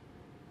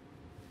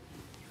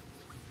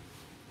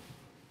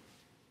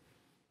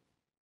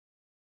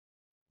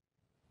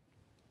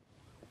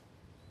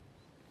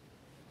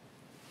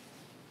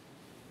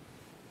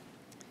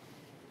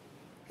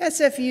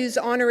 SFU's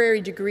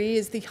honorary degree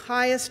is the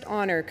highest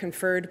honor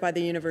conferred by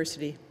the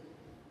university.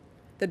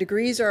 The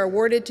degrees are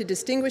awarded to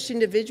distinguished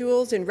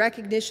individuals in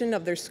recognition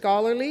of their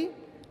scholarly,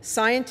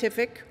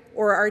 scientific,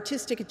 or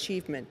artistic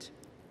achievement,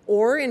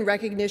 or in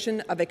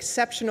recognition of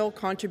exceptional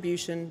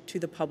contribution to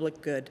the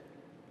public good.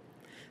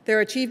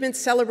 Their achievements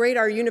celebrate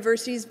our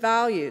university's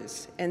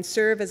values and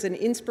serve as an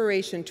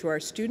inspiration to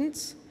our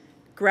students,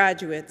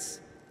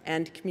 graduates,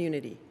 and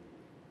community.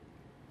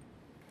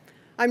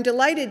 I'm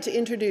delighted to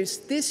introduce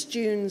this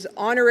June's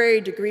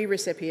honorary degree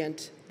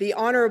recipient, the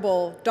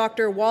Honorable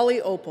Dr. Wally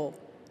Opal,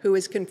 who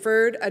is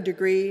conferred a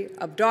degree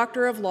of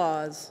Doctor of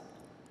Laws,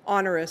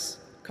 honoris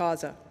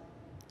causa.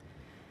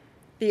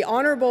 The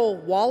Honorable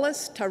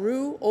Wallace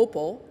Taru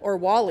Opal, or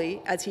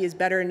Wally as he is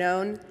better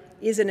known,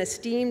 is an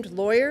esteemed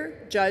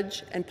lawyer,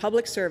 judge, and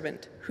public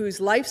servant whose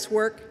life's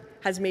work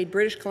has made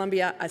British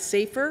Columbia a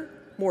safer,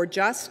 more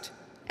just,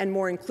 and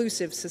more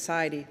inclusive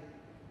society.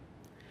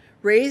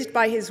 Raised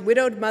by his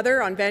widowed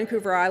mother on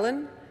Vancouver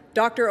Island,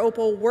 Dr.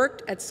 Opal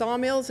worked at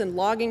sawmills and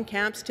logging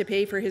camps to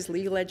pay for his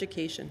legal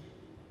education.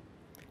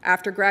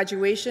 After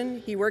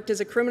graduation, he worked as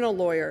a criminal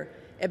lawyer,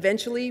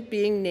 eventually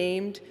being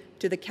named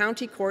to the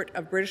County Court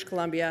of British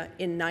Columbia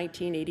in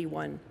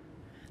 1981,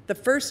 the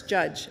first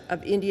judge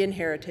of Indian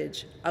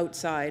heritage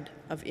outside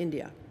of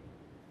India.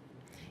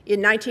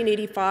 In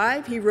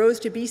 1985, he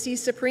rose to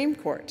BC's Supreme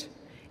Court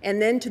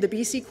and then to the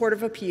BC Court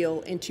of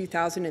Appeal in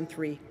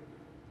 2003.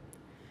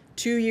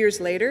 2 years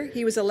later,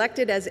 he was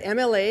elected as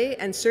MLA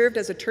and served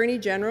as Attorney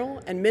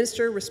General and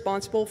Minister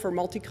responsible for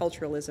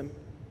multiculturalism.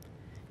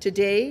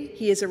 Today,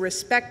 he is a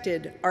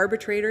respected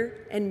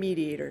arbitrator and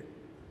mediator.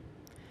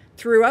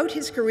 Throughout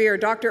his career,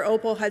 Dr.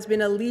 Opal has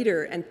been a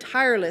leader and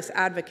tireless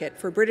advocate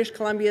for British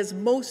Columbia's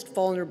most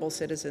vulnerable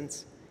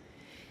citizens.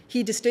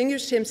 He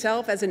distinguished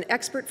himself as an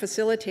expert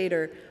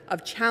facilitator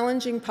of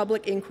challenging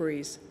public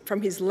inquiries,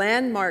 from his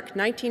landmark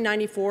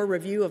 1994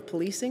 review of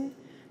policing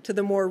to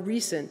the more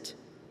recent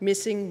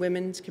Missing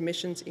Women's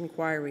Commission's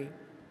inquiry,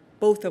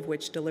 both of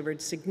which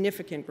delivered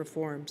significant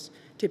reforms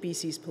to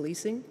BC's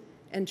policing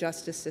and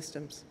justice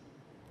systems.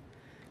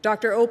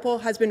 Dr. Opal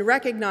has been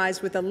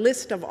recognized with a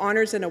list of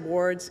honors and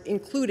awards,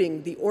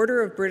 including the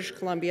Order of British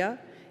Columbia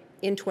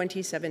in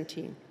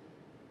 2017.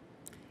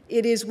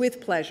 It is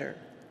with pleasure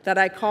that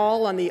I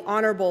call on the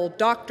Honorable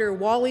Dr.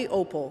 Wally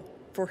Opal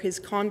for his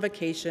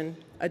convocation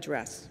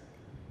address.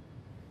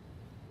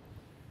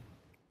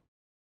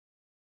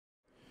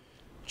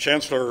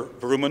 Chancellor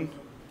Vrooman,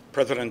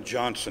 President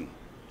Johnson,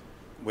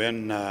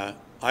 when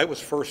I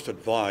was first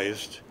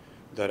advised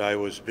that I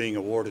was being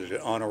awarded an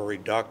honorary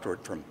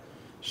doctorate from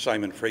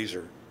Simon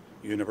Fraser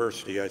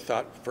University, I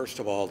thought, first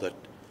of all, that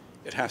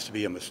it has to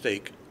be a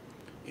mistake.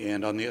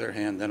 And on the other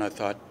hand, then I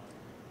thought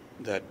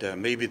that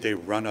maybe they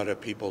run out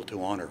of people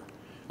to honor.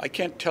 I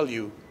can't tell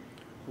you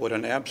what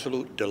an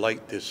absolute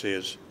delight this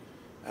is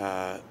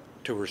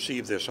to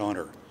receive this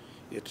honor.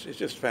 It's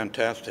just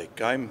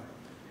fantastic. I'm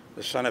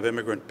the son of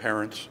immigrant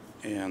parents,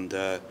 and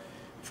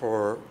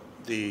for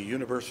the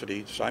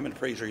university, Simon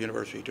Fraser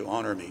University, to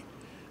honor me,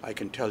 I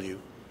can tell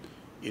you,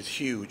 is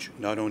huge,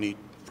 not only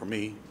for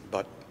me,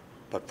 but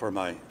for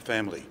my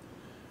family.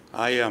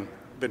 I have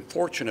been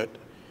fortunate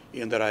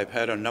in that I've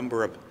had a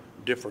number of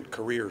different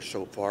careers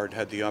so far and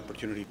had the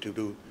opportunity to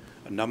do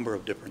a number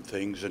of different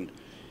things.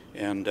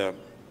 And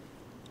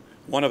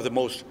one of the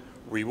most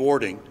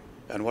rewarding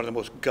and one of the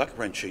most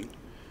gut-wrenching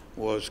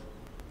was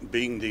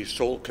being the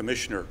sole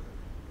commissioner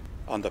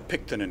on the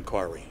Picton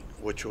inquiry,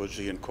 which was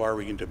the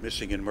inquiry into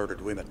missing and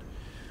murdered women.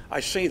 I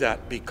say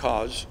that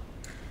because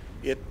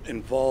it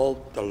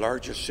involved the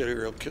largest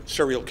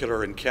serial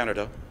killer in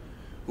Canada,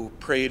 who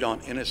preyed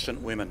on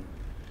innocent women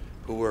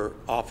who were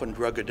often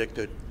drug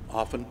addicted,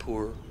 often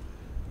poor,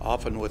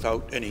 often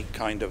without any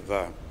kind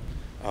of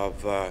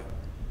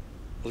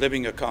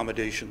living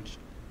accommodations,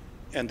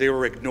 and they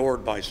were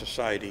ignored by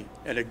society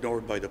and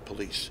ignored by the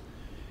police.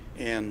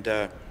 And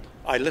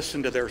I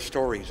listened to their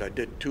stories.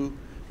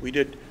 We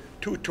did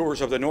two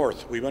tours of the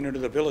North. We went into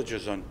the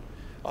villages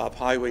of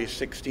Highway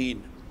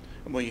 16,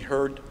 and we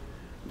heard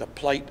the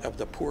plight of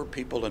the poor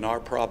people in our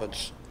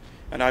province.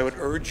 And I would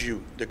urge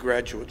you, the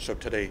graduates of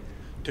today,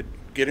 to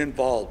get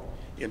involved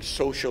in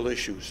social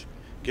issues,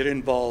 get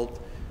involved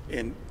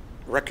and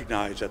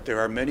recognize that there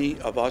are many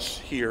of us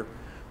here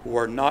who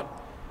are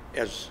not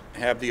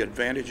have the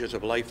advantages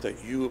of life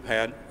that you have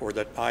had or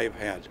that I've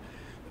had.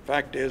 The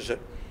fact is that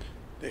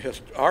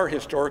our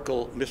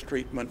historical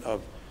mistreatment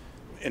of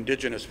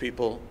Indigenous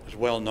people is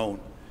well known.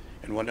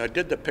 And when I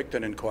did the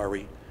Picton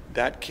inquiry,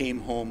 that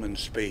came home in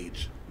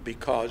spades,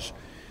 because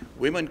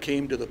women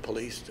came to the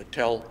police to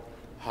tell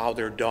how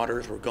their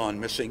daughters were gone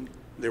missing,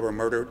 they were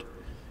murdered,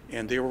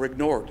 and they were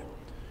ignored.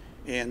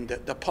 And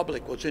the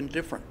public was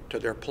indifferent to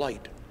their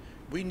plight.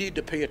 We need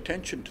to pay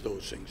attention to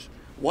those things.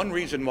 One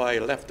reason why I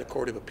left the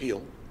Court of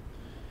Appeal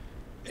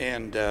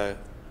and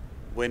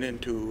went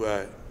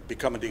into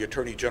becoming the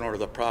Attorney General of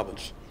the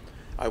province,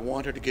 I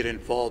wanted to get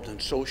involved in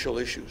social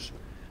issues,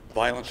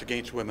 violence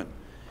against women,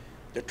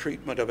 the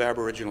treatment of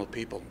Aboriginal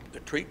people,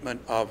 the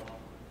treatment of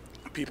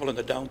people in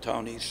the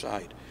downtown east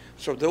side.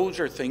 So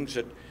those are things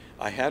that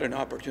I had an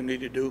opportunity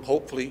to do.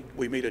 Hopefully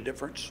we made a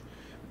difference,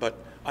 but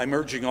I'm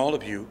urging all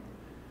of you,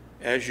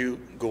 as you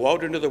go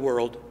out into the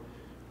world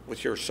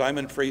with your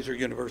Simon Fraser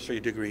University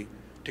degree,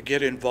 to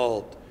get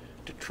involved,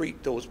 to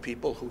treat those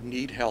people who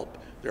need help.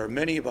 There are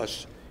many of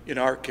us in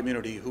our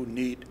community who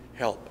need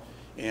help,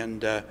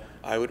 and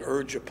I would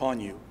urge upon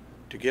you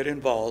to get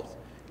involved,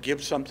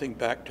 give something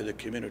back to the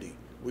community.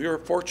 We are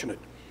fortunate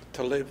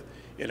to live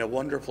in a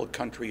wonderful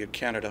country in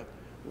Canada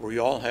where we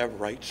all have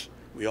rights,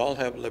 we all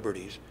have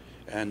liberties,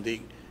 and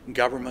the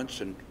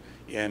governments and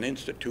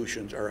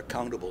institutions are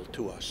accountable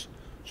to us.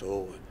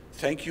 So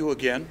thank you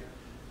again.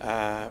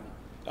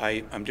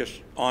 I'm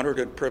just honored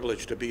and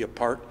privileged to be a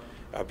part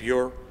of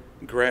your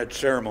grad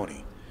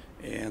ceremony.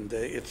 And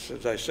it's,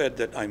 as I said,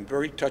 that I'm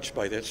very touched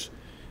by this,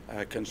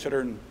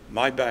 considering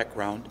my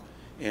background.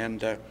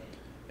 And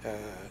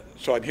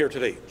so I'm here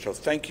today. So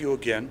thank you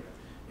again.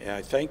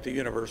 I thank the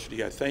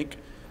university. I thank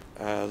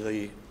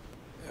the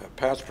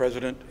past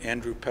president,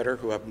 Andrew Petter,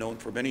 who I've known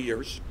for many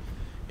years.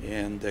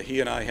 And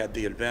he and I had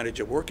the advantage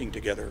of working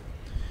together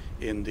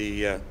in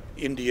the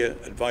India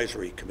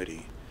Advisory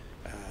Committee.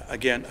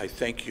 Again, I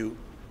thank you.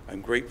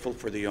 I'm grateful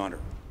for the honor.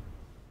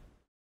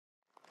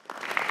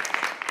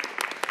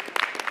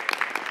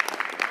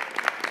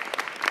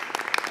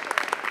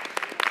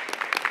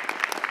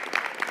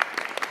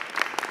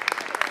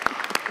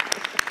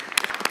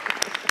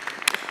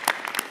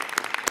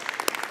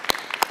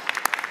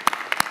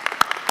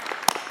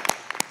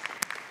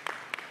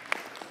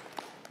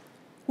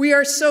 We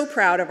are so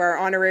proud of our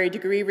honorary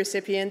degree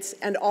recipients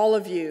and all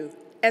of you,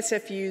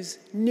 SFU's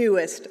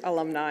newest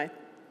alumni.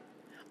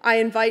 I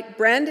invite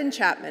Brandon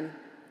Chapman,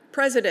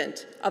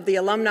 President of the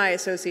Alumni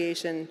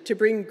Association, to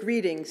bring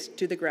greetings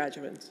to the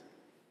graduates.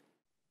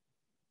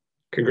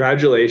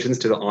 Congratulations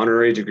to the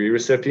honorary degree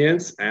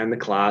recipients and the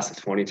class of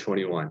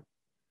 2021.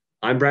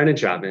 I'm Brandon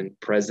Chapman,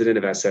 President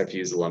of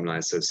SFU's Alumni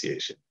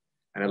Association,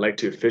 and I'd like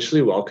to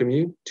officially welcome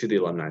you to the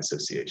Alumni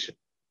Association.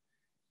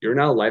 You're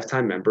now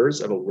lifetime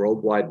members of a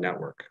worldwide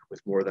network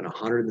with more than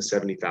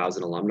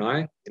 170,000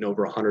 alumni in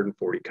over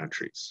 140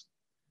 countries.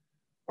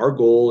 Our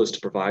goal is to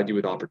provide you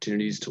with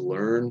opportunities to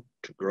learn,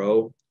 to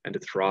grow, and to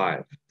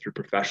thrive through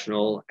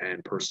professional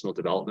and personal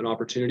development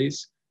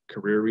opportunities,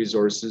 career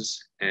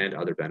resources, and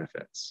other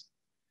benefits.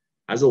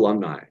 As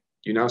alumni,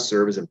 you now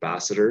serve as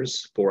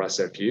ambassadors for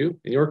SFU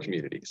in your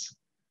communities.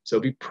 So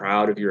be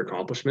proud of your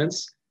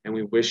accomplishments, and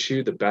we wish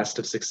you the best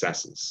of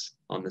successes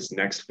on this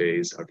next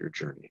phase of your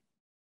journey.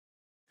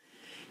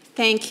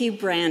 Thank you,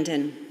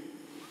 Brandon.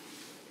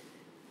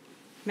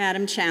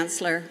 Madam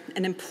Chancellor,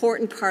 an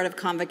important part of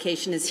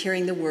convocation is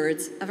hearing the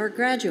words of our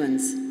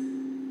graduands.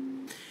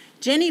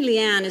 Jenny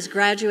Leanne is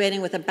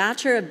graduating with a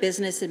Bachelor of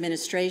Business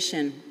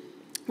Administration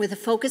with a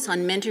focus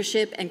on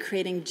mentorship and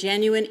creating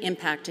genuine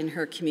impact in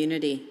her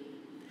community.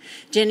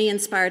 Jenny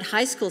inspired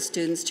high school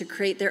students to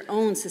create their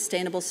own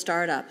sustainable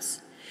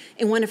startups.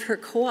 In one of her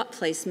co-op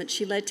placements,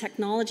 she led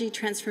technology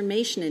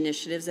transformation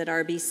initiatives at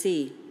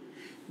RBC.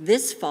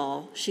 This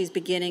fall, she's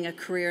beginning a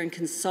career in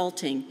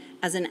consulting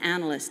as an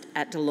analyst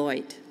at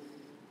Deloitte.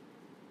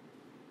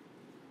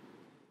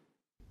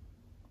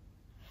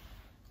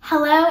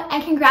 Hello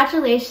and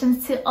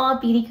congratulations to all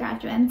Beedie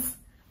graduates.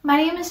 My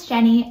name is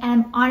Jenny and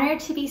I'm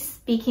honored to be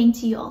speaking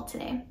to you all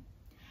today.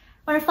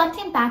 When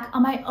reflecting back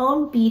on my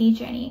own Beedie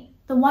journey,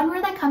 the one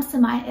word that comes to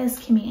mind is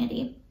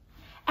community.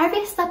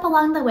 Every step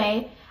along the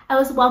way, I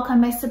was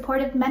welcomed by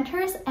supportive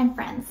mentors and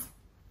friends.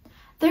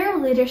 Their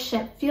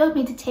leadership fueled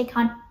me to take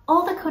on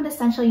all the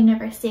quintessential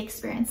university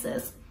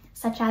experiences,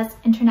 such as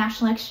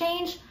international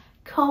exchange,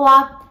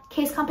 co-op,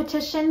 case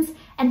competitions,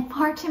 and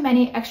far too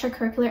many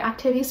extracurricular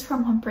activities for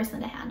one person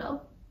to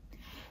handle.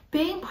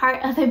 Being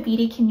part of the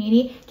Beedie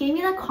community gave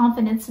me the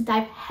confidence to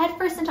dive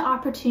headfirst into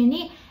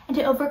opportunity and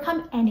to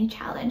overcome any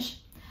challenge.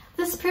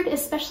 This proved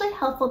especially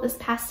helpful this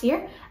past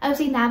year as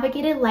we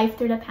navigated life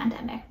through the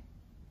pandemic.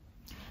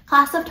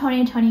 Class of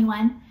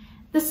 2021,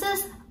 this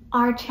is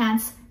our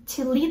chance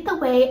to lead the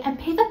way and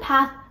pave the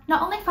path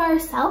not only for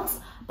ourselves,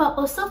 but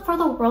also for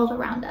the world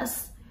around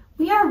us.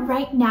 We are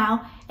right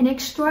now in an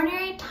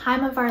extraordinary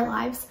time of our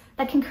lives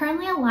that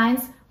concurrently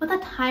aligns with a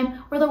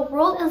time where the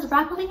world is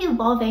rapidly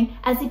evolving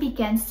as it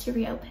begins to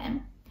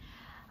reopen.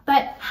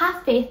 But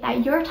have faith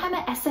that your time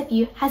at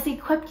SFU has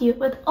equipped you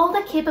with all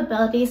the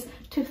capabilities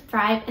to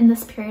thrive in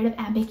this period of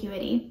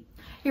ambiguity.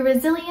 Your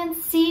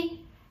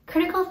resiliency,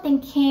 critical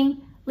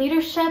thinking,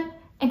 leadership,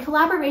 and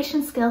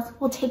collaboration skills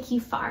will take you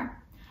far.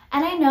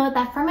 And I know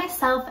that for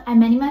myself and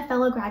many of my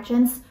fellow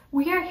graduates,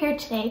 we are here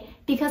today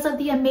because of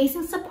the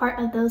amazing support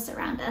of those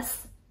around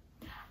us.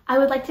 I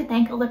would like to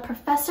thank all the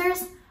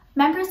professors,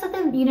 members of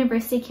the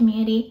university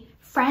community,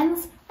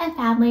 friends, and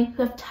family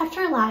who have touched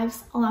our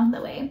lives along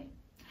the way.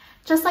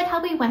 Just like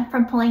how we went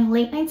from pulling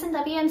late nights in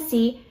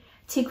WMC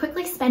to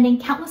quickly spending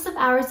countless of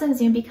hours on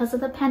Zoom because of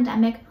the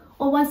pandemic,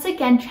 we'll once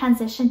again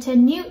transition to a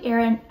new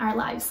era in our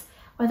lives,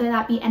 whether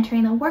that be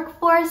entering the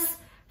workforce,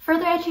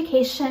 further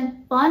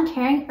education,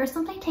 volunteering, or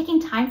simply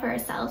taking time for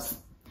ourselves.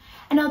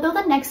 And although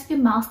the next few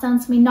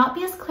milestones may not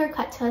be as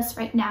clear-cut to us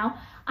right now,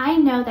 I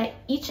know that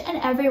each and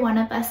every one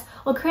of us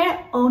will create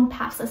our own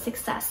paths of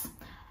success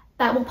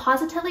that will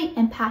positively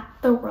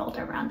impact the world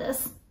around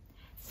us.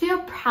 Feel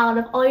proud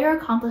of all your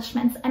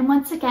accomplishments, and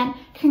once again,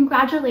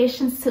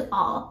 congratulations to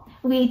all.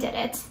 We did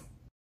it.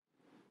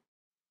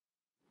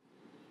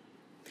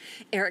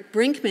 Eric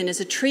Brinkman is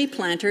a tree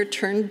planter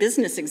turned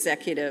business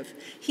executive.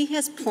 He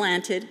has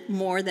planted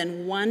more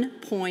than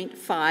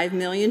 1.5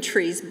 million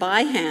trees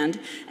by hand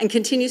and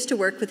continues to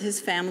work with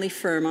his family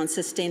firm on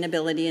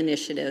sustainability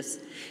initiatives.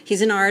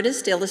 He's an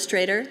artist,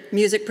 illustrator,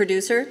 music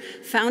producer,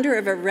 founder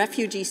of a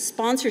refugee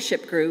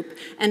sponsorship group,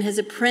 and has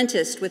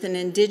apprenticed with an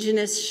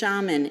indigenous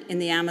shaman in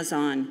the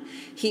Amazon.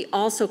 He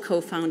also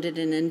co-founded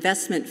an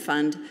investment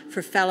fund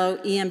for fellow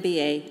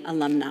EMBA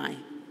alumni.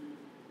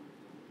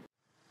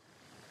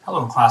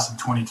 Hello, class of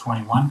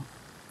 2021.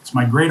 It's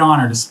my great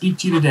honor to speak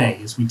to you today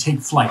as we take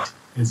flight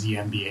as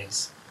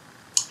EMBAs.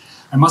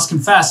 I must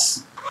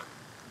confess,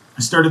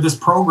 I started this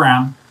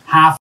program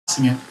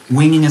half-assing it,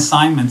 winging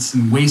assignments,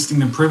 and wasting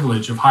the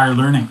privilege of higher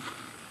learning.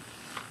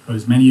 But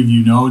as many of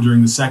you know,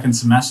 during the second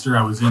semester,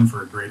 I was in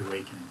for a great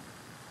awakening.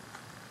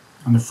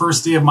 On the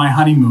first day of my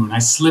honeymoon, I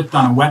slipped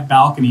on a wet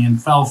balcony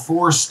and fell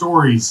 4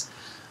 stories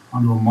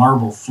onto a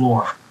marble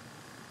floor.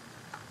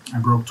 I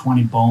broke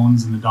 20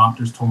 bones, and the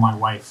doctors told my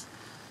wife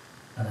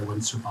that I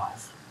wouldn't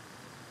survive.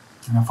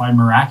 And if I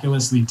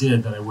miraculously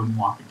did, that I wouldn't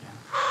walk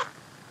again.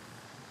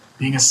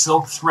 Being a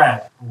silk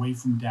thread away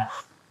from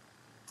death,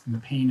 and the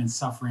pain and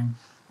suffering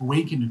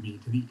awakened me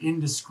to the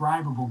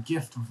indescribable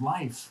gift of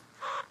life.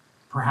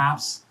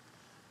 Perhaps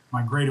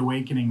my great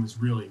awakening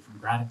was really from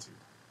gratitude.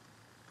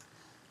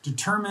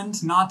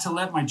 Determined not to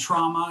let my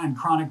trauma and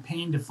chronic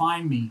pain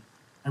define me,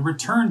 I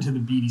returned to the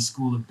Beedie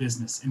School of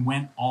Business and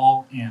went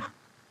all in.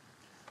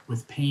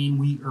 With pain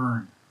we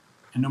earn.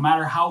 And no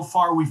matter how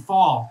far we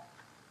fall,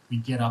 we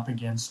get up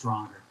again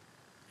stronger.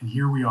 And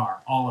here we are,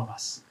 all of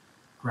us,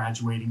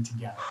 graduating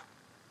together.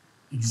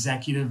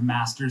 Executive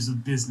Masters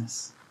of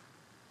Business.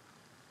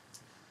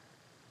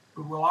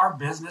 But will our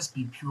business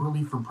be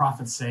purely for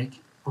profit's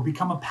sake, or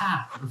become a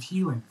path of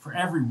healing for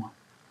everyone?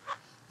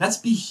 Let's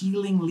be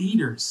healing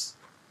leaders,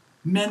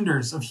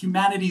 menders of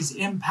humanity's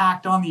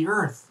impact on the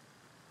earth,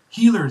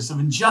 healers of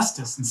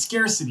injustice and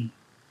scarcity.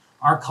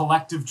 Our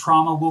collective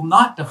trauma will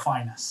not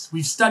define us.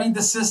 We've studied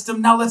the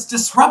system, now let's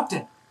disrupt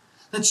it.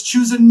 Let's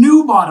choose a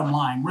new bottom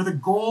line where the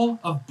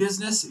goal of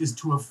business is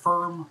to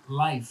affirm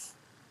life.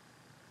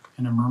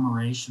 In a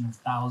murmuration of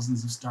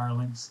thousands of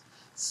starlings,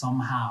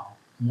 somehow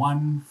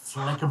one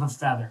flick of a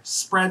feather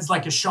spreads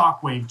like a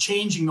shockwave,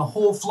 changing the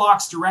whole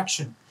flock's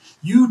direction.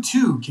 You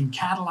too can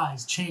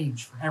catalyze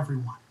change for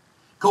everyone.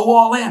 Go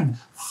all in,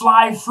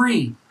 fly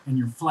free, and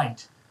your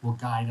flight will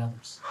guide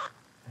others.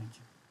 Thank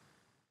you.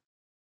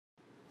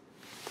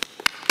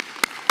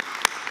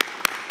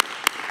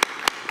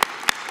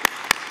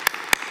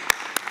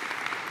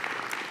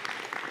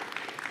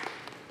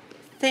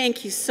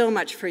 Thank you so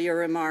much for your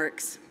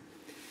remarks.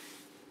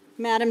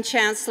 Madam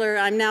Chancellor,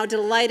 I'm now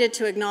delighted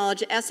to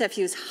acknowledge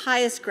SFU's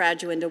highest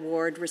Graduand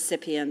Award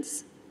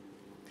recipients.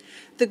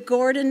 The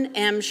Gordon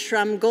M.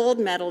 Shrum Gold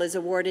Medal is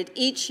awarded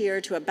each year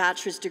to a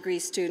bachelor's degree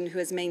student who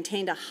has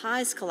maintained a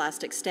high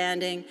scholastic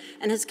standing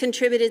and has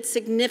contributed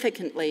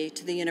significantly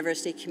to the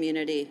university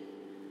community.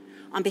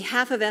 On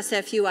behalf of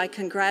SFU, I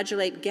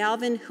congratulate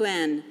Galvin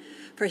Huen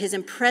for his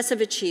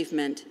impressive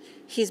achievement.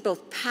 He's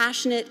both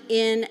passionate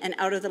in and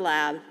out of the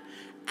lab,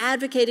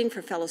 advocating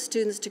for fellow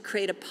students to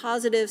create a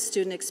positive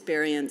student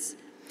experience.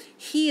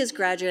 He is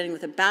graduating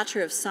with a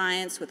Bachelor of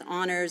Science with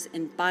honors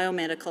in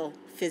biomedical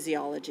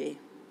physiology.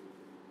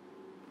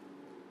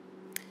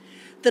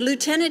 The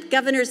Lieutenant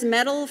Governor's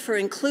Medal for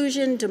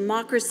Inclusion,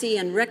 Democracy,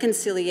 and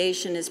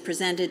Reconciliation is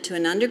presented to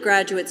an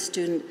undergraduate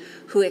student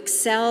who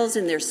excels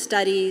in their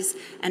studies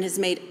and has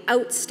made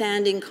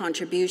outstanding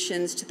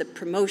contributions to the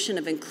promotion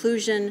of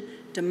inclusion,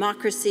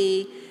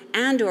 democracy,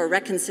 and/or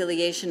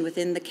reconciliation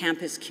within the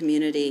campus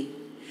community.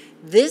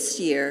 This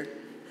year,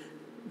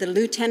 the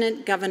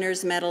Lieutenant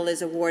Governor's Medal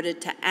is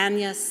awarded to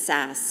Anya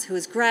Sass, who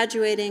is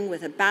graduating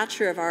with a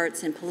Bachelor of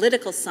Arts in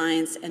Political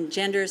Science and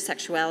Gender,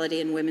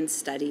 Sexuality, and Women's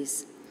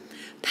Studies.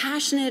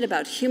 Passionate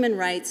about human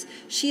rights,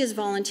 she has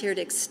volunteered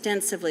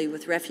extensively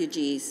with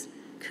refugees.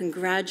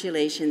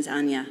 Congratulations,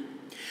 Anya.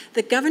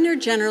 The Governor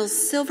General's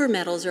Silver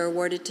Medals are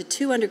awarded to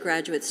 2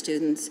 undergraduate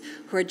students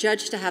who are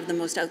judged to have the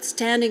most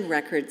outstanding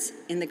records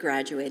in the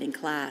graduating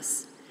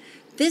class.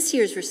 This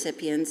year's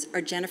recipients are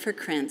Jennifer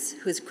Krentz,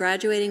 who is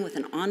graduating with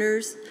an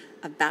honors,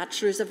 a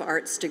Bachelor's of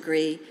Arts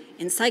degree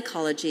in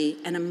psychology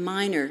and a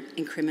minor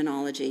in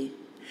criminology.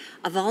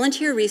 A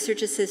volunteer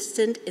research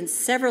assistant in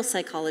several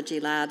psychology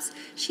labs,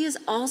 she has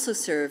also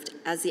served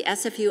as the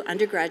SFU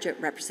undergraduate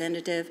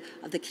representative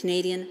of the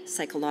Canadian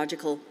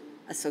Psychological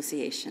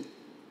Association.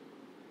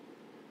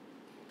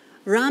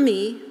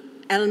 Rami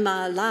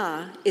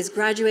Elmala is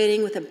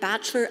graduating with a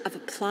Bachelor of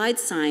Applied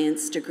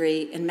Science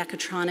degree in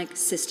Mechatronic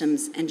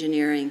Systems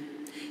Engineering.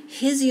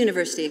 His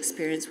university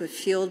experience was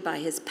fueled by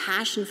his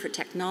passion for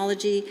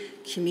technology,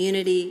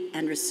 community,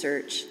 and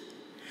research.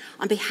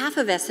 On behalf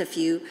of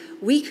SFU,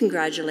 we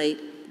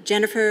congratulate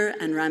Jennifer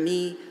and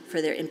Rami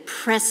for their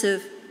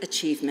impressive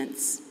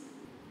achievements.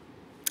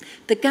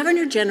 The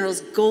Governor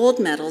General's Gold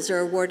Medals are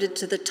awarded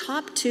to the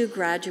top 2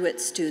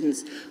 graduate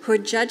students who are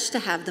judged to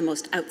have the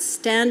most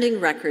outstanding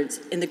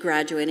records in the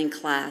graduating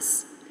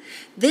class.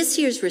 This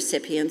year's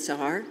recipients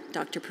are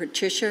Dr.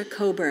 Patricia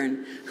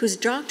Coburn, whose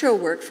doctoral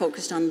work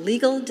focused on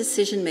legal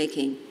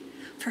decision-making.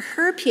 For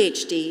her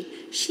PhD,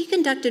 she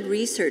conducted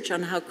research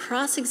on how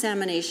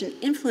cross-examination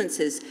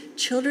influences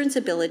children's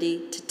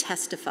ability to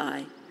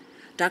testify.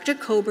 Dr.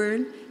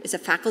 Coburn is a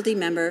faculty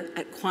member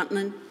at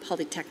Kwantlen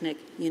Polytechnic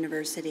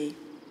University.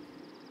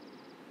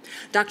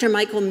 Dr.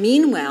 Michael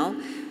Meanwell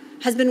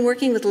has been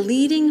working with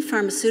leading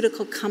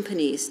pharmaceutical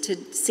companies to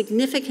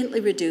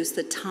significantly reduce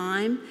the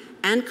time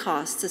and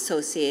costs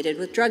associated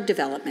with drug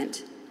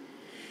development.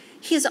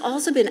 He has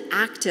also been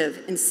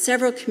active in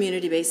several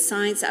community-based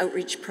science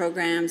outreach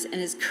programs and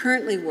is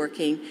currently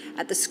working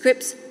at the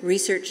Scripps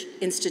Research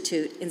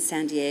Institute in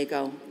San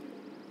Diego.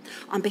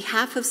 On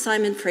behalf of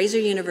Simon Fraser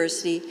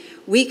University,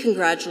 we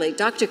congratulate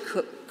Dr.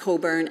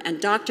 Coburn and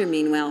Dr.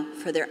 Meanwell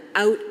for their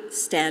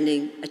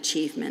outstanding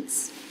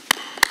achievements.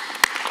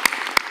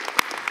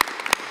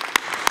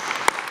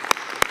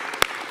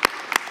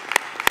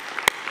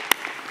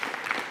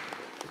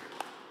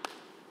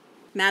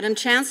 Madam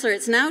Chancellor,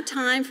 it's now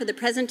time for the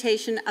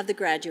presentation of the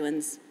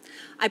graduands.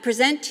 I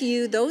present to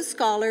you those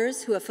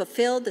scholars who have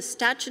fulfilled the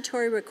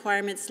statutory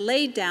requirements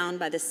laid down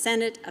by the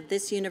Senate of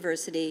this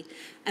university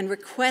and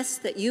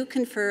request that you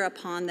confer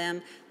upon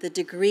them the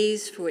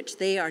degrees for which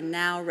they are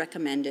now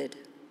recommended.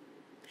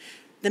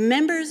 The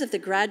members of the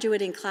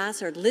graduating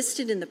class are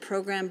listed in the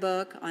program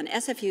book on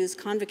SFU's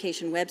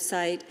Convocation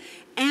website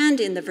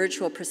and in the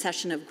virtual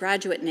procession of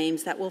graduate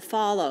names that will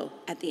follow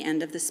at the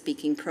end of the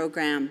speaking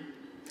program.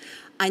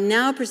 I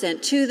now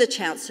present to the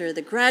Chancellor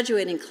the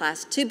graduating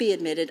class to be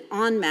admitted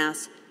en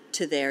masse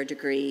to their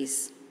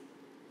degrees.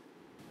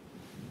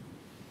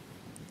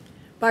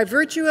 By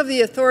virtue of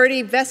the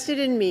authority vested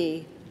in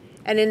me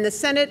and in the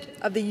Senate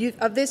of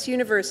this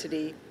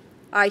university,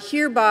 I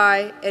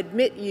hereby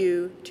admit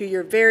you to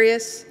your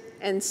various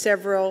and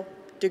several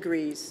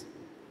degrees.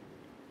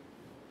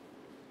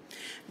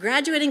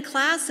 Graduating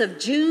class of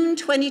June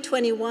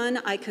 2021,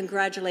 I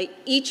congratulate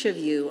each of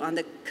you on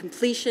the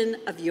completion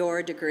of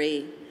your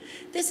degree.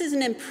 This is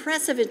an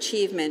impressive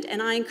achievement,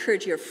 and I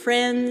encourage your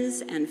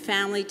friends and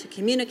family to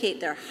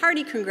communicate their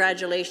hearty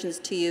congratulations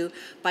to you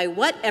by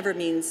whatever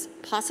means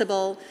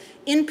possible,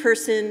 in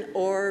person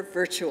or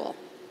virtual.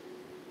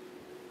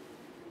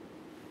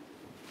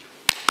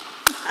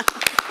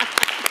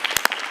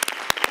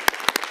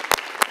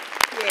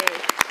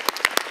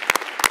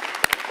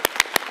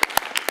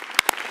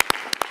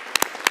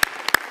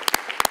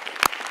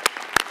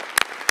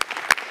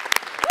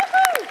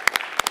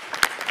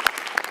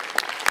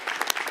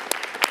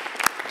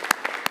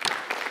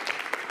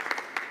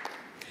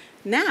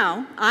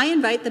 Now, I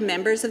invite the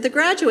members of the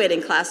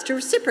graduating class to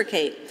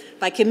reciprocate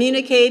by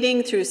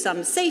communicating through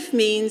some safe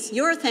means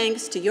your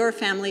thanks to your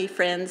family,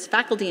 friends,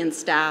 faculty, and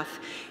staff,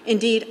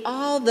 indeed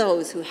all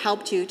those who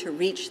helped you to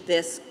reach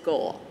this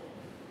goal.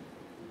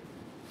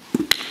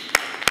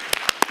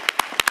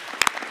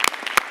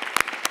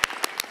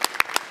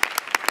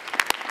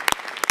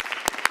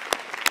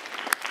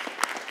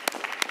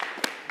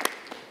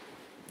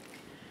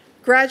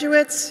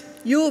 Graduates,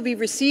 you will be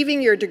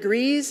receiving your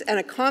degrees and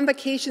a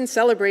convocation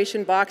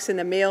celebration box in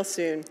the mail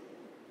soon.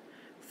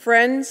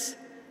 Friends,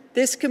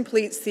 this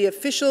completes the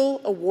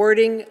official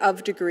awarding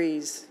of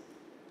degrees.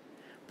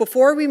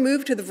 Before we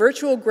move to the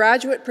virtual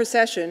graduate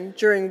procession,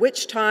 during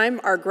which time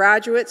our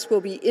graduates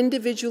will be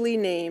individually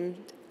named,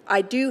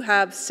 I do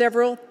have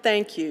several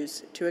thank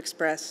yous to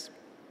express.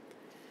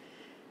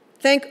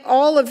 Thank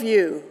all of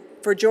you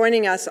for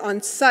joining us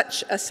on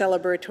such a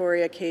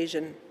celebratory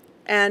occasion,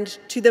 and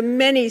to the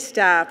many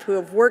staff who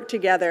have worked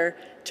together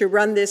to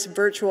run this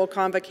virtual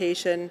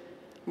convocation,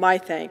 my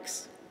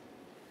thanks.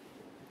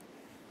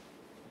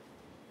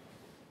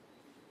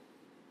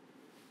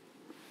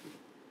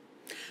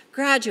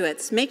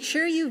 Graduates, make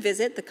sure you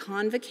visit the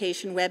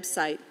Convocation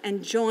website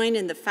and join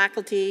in the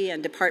faculty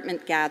and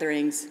department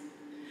gatherings.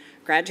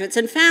 Graduates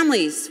and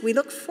families, we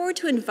look forward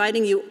to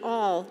inviting you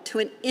all to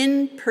an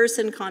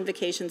in-person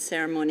convocation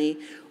ceremony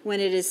when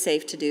it is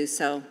safe to do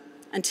so.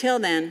 Until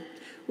then,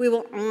 we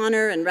will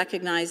honor and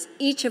recognize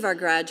each of our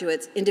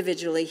graduates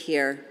individually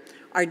here.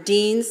 Our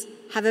deans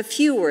have a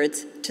few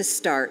words to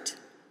start.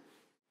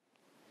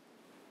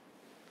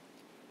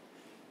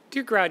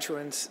 Dear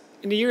graduands,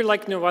 in a year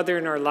like no other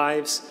in our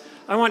lives,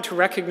 I want to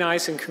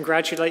recognize and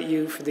congratulate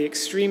you for the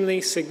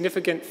extremely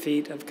significant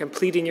feat of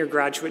completing your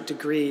graduate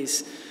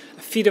degrees,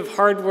 a feat of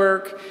hard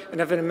work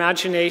and of an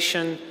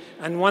imagination,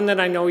 and one that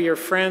I know your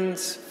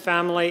friends,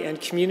 family,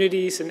 and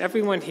communities and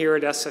everyone here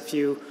at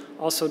SFU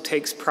also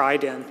takes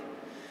pride in.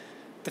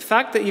 The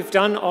fact that you've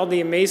done all the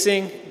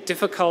amazing,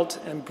 difficult,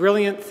 and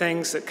brilliant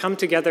things that come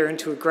together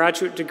into a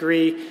graduate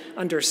degree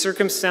under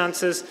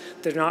circumstances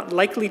that are not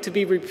likely to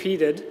be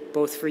repeated,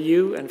 both for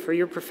you and for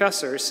your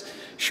professors,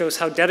 shows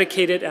how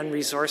dedicated and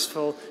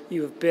resourceful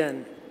you have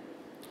been.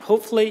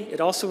 Hopefully,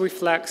 it also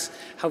reflects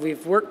how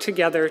we've worked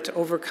together to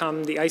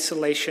overcome the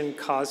isolation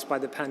caused by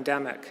the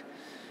pandemic.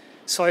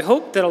 So I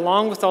hope that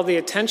along with all the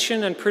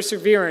attention and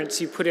perseverance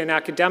you put in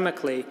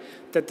academically,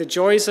 that the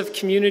joys of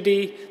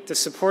community, the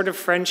support of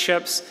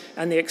friendships,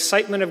 and the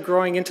excitement of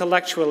growing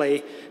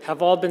intellectually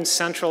have all been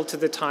central to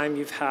the time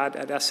you've had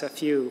at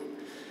SFU.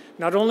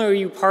 Not only are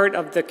you part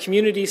of the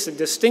communities that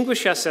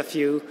distinguish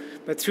SFU,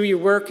 but through your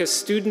work as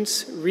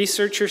students,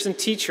 researchers, and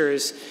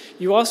teachers,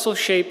 you also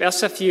shape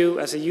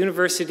SFU as a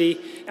university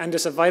and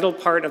as a vital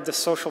part of the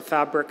social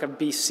fabric of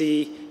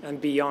BC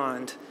and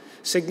beyond.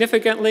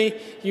 Significantly,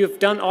 you have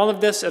done all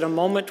of this at a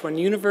moment when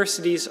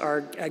universities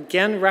are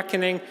again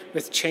reckoning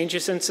with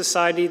changes in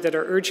society that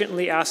are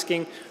urgently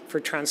asking for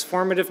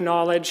transformative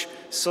knowledge,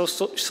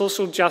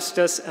 social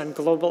justice, and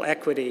global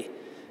equity.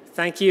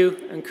 Thank you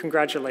and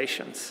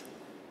congratulations.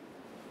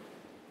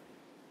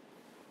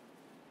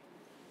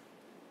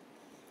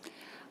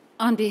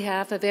 On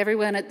behalf of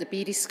everyone at the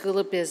Beedie School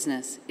of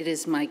Business, it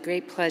is my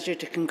great pleasure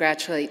to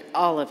congratulate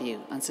all of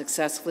you on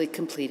successfully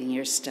completing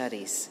your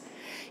studies.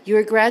 You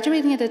are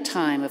graduating at a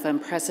time of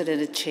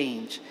unprecedented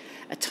change,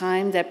 a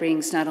time that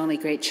brings not only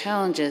great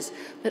challenges,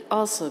 but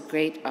also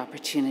great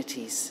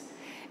opportunities.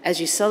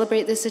 As you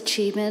celebrate this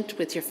achievement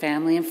with your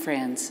family and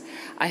friends,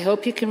 I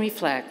hope you can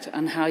reflect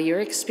on how your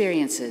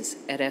experiences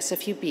at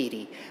SFU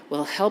Beedie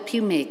will help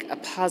you make a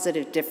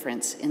positive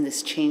difference in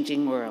this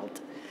changing world.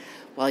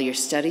 While your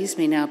studies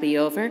may now be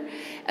over,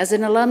 as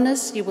an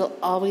alumnus, you will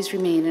always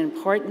remain an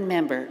important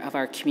member of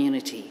our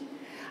community.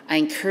 I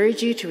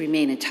encourage you to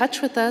remain in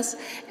touch with us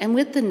and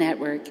with the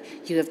network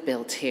you have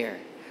built here.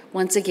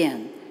 Once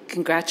again,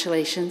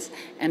 congratulations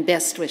and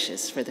best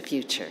wishes for the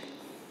future.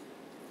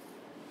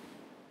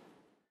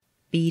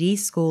 Beedie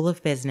School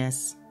of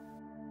Business.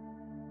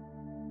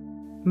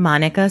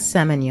 Monica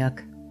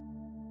Semenyuk.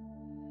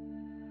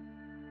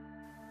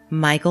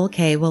 Michael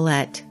K.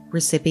 Willett,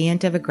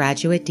 recipient of a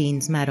Graduate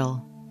Dean's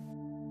Medal.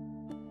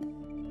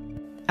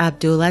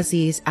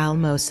 Abdulaziz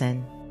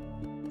Al-Mohsen.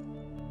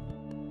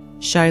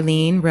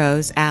 Charlene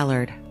Rose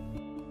Allard.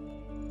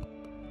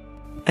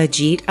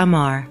 Ajit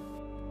Amar.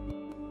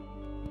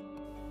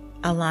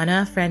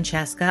 Alana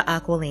Francesca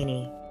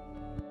Aquilini.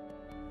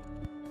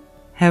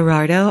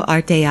 Gerardo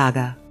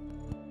Arteaga.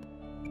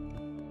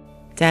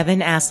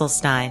 Devin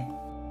Asselstein.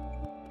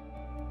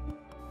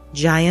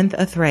 Jayanth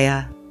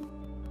Athreya.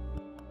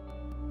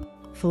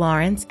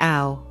 Florence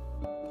Au.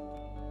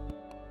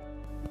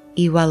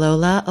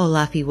 Iwalola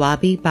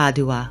Olafiwabi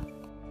Badua.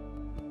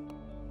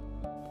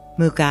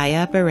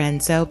 Mugaya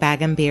Berenzo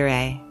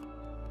Bagambire.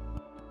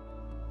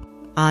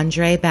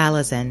 Andre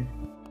Balazan.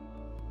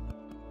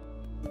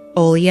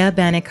 Olya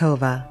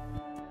Banikova.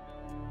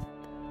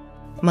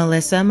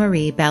 Melissa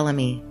Marie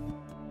Bellamy.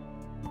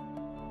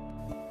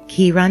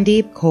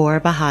 Kirandeep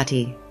Kaur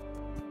Bahati.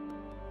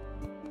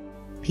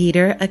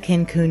 Peter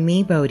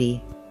Akinkunmi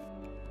Bodhi.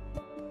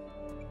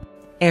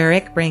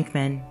 Eric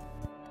Brinkman.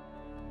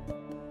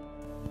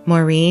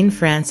 Maureen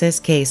Frances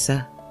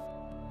Kesa.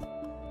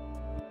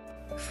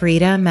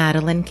 Frida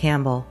Madeline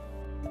Campbell.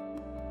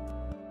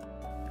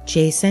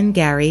 Jason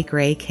Gary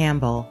Gray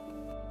Campbell.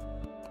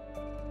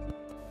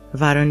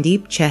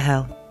 Varundeep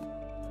Chehel.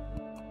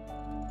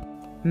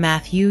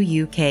 Matthew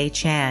U.K.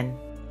 Chan.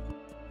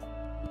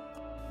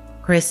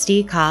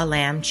 Christy Ka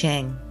Lam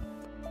Cheng.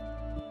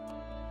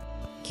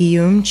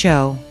 Kyum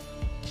Cho,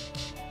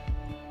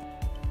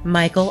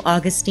 Michael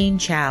Augustine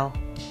Chow,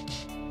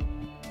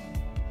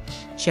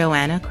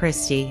 Joanna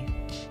Christie,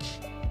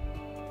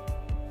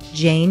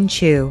 Jane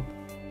Chu,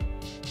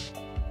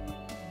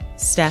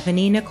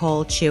 Stephanie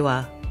Nicole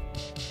Chua,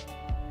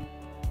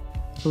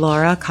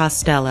 Laura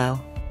Costello,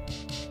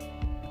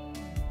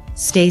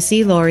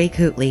 Stacy Lori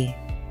Cootley,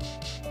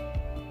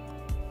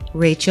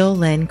 Rachel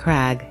Lynn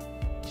Cragg,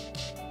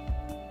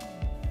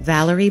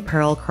 Valerie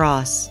Pearl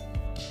Cross,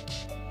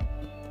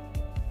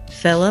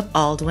 Philip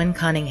Aldwin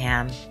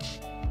Cunningham,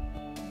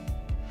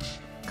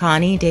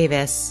 Connie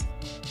Davis,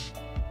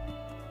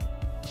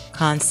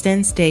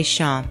 Constance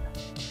Deschamps,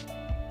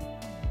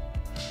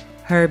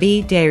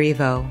 Herbie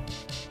Derivo,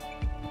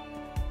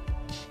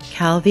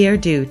 Calvier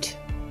Dute,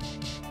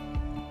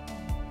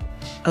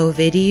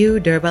 Ovidiu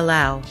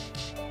Durbalau,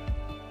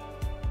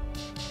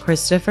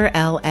 Christopher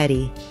L.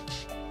 Eddy,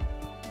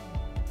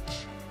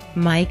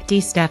 Mike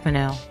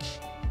DiStefano,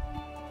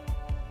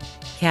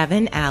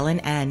 Kevin Allen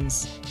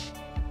Enns,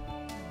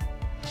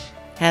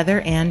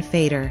 Heather Ann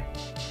Fader,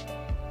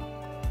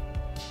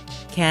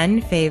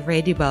 Ken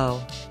Favre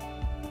Dubois,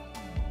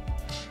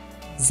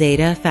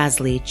 Zeta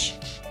Fazlich,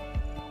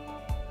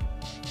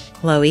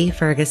 Chloe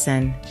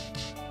Ferguson,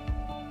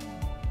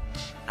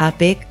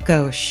 Apik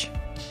Ghosh,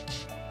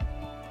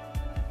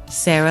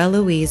 Sarah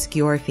Louise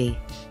Giorfi,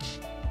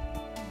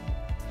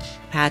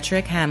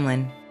 Patrick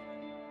Hamlin,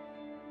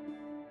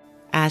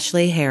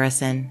 Ashley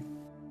Harrison,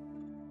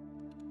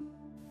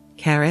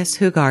 Karis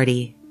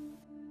Hugarty,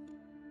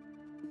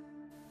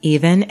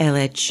 Ivan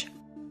Illich,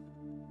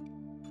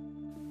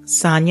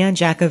 Sonia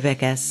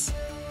Jakovickas,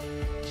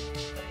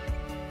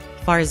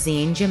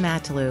 Farzine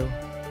Jamatlu,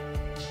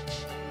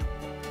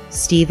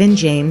 Stephen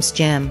James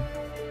Jim,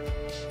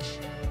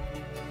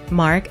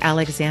 Mark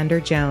Alexander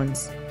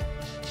Jones,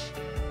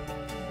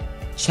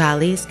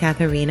 Chalice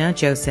Katharina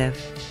Joseph,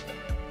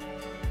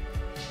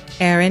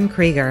 Aaron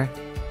Krieger,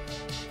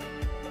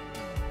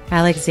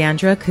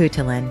 Alexandra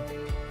Kutelin,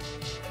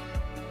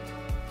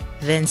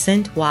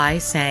 Vincent Y.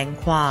 Sang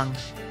Kwong,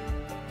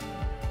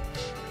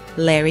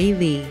 Larry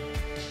Lee,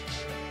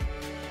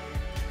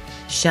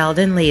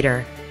 Sheldon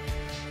Leader,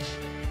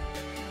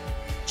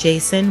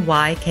 Jason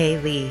Y. K.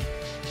 Lee,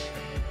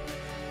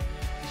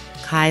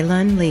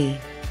 Kylan Lee,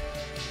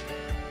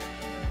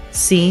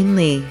 Sean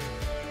Lee,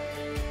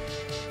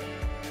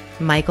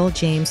 Michael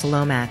James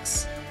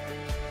Lomax,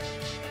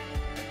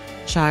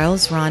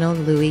 Charles Ronald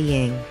Louis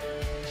Ying,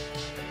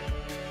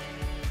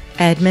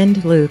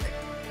 Edmund Luke,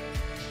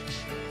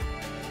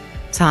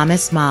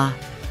 Thomas Ma,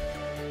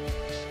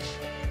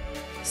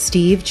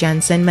 Steve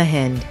Jensen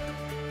Mahind,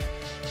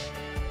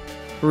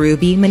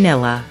 Ruby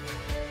Manila,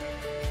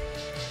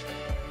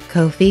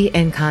 Kofi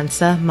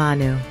Nkansa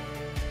Manu,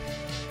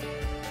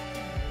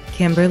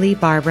 Kimberly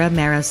Barbara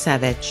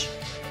Marosevich,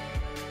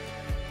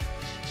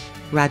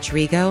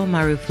 Rodrigo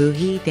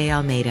Marufuhi de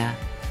Almeida,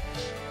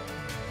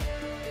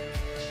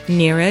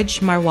 Neeraj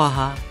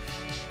Marwaha,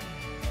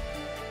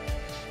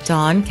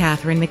 Dawn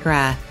Catherine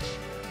McGrath,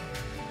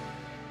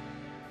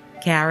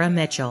 Kara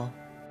Mitchell,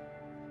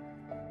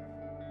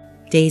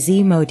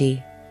 Daisy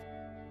Modi,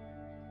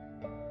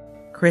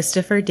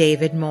 Christopher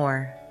David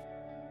Moore,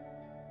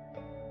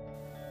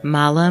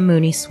 Mala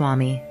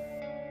Muniswamy,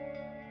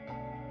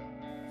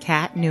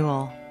 Kat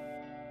Newell,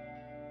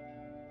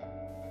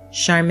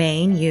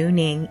 Charmaine Yu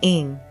Ning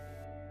Ing,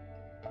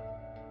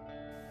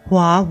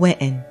 Hua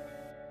Witten,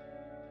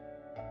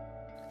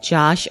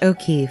 Josh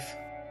O'Keefe,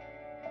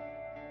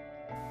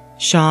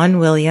 Sean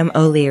William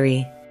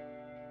O'Leary,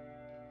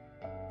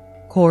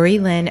 Corey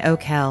Lynn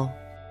O'Kell,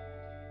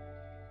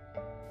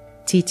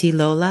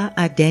 Titilola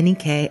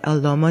Adenike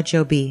Olomo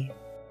Jobi,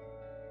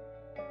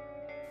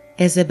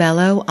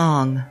 Isabello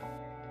Ong,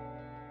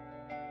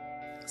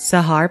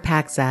 Sahar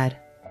Pakzad,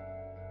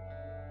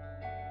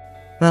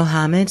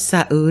 Mohammed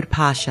Saud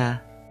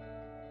Pasha,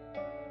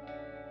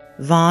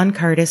 Vaughn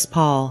Curtis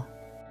Paul,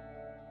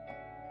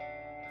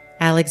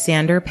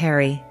 Alexander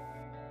Perry,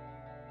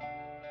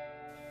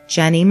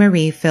 Jenny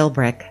Marie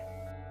Philbrick,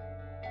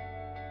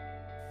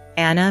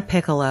 Anna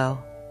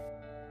Piccolo,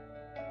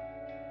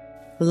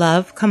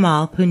 Love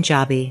Kamal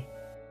Punjabi,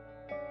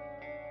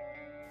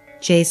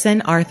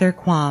 Jason Arthur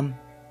Kwam,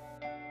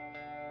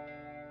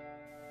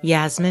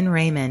 Yasmin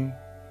Raymond,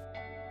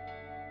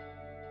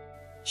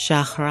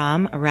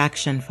 Shahram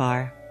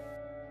Rakshanfar,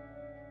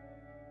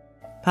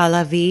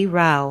 Pallavi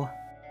Rao,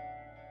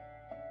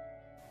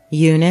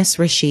 Yunus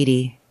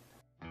Rashidi,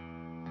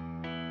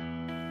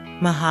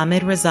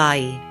 Muhammad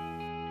Razai,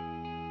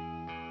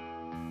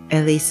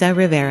 Elisa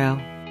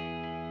Rivero,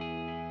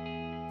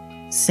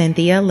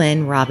 Cynthia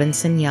Lynn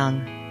Robinson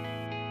Young,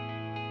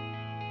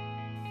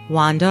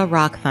 Wanda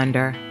Rock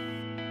Thunder,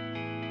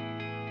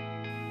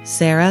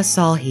 Sarah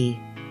Salhi,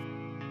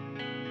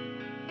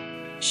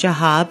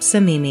 Shahab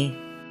Samimi,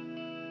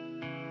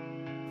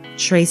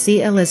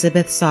 Tracy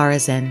Elizabeth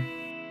Sarazin,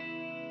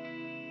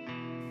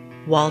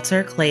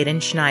 Walter Clayton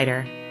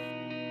Schneider,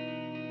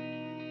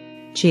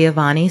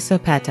 Giovanni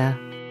Sopetta,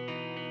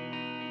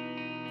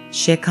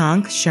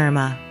 Shikank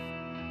Sharma,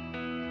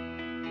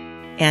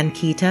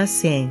 Ankita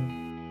Singh,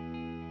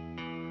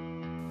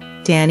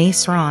 Danny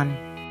Sron,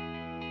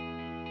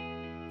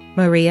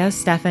 Maria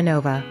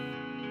Stefanova,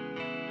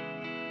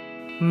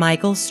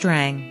 Michael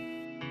Strang,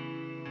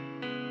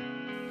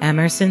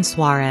 Emerson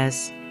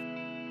Suarez,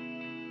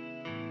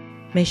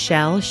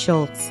 Michelle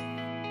Schultz,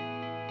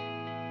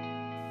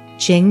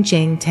 Jing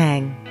Jing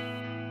Tang,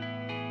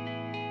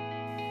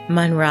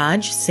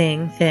 Manraj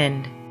Singh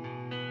Thind,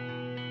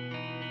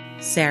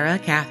 Sarah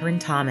Catherine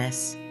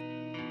Thomas,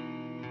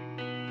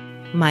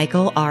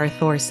 Michael R.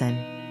 Thorson,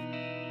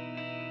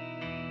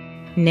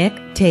 Nick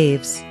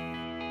Taves,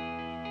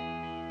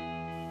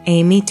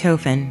 Amy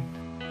Tofin,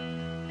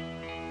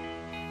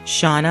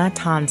 Shauna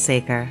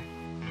Tonsaker,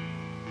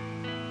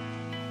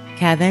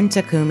 Kevin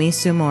Takumi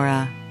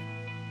Sumura,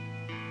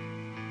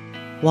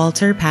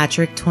 Walter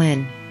Patrick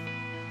Twin,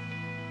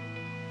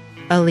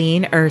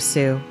 Aline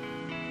Ursu,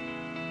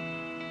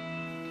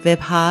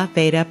 Vibha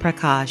Veda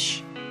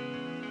Prakash,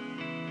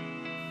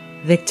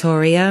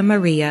 Victoria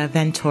Maria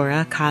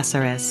Ventura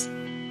Casares,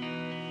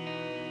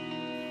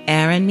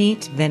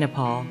 Aranmeet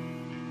Vinipal,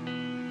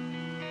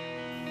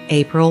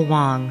 April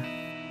Wong,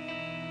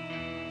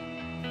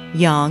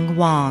 Yang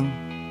Wang,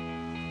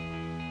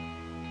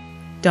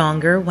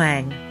 Donger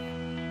Wang,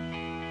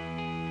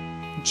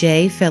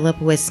 J. Philip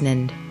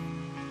Wisnand,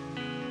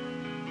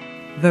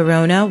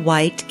 Verona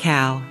White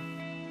Cow,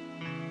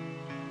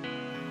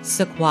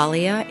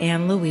 Sequalia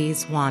Ann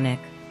Louise Wanick,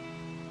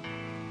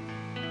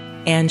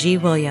 Angie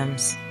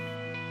Williams,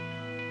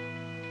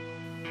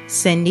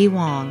 Cindy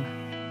Wong,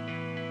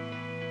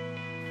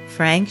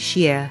 Frank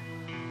Xie,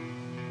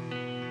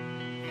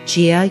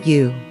 Jia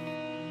Yu,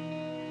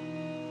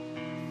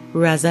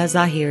 Reza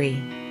Zahiri,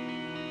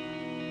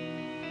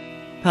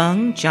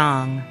 Peng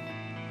Zhang,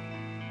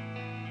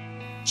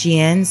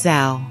 Jian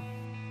Zhao,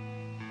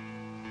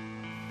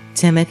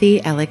 Timothy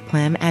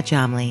Elikplim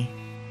Ajamli,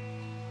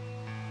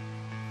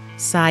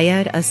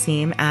 Syed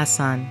Asim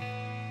Asan,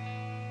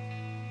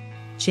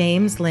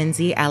 James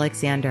Lindsay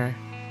Alexander,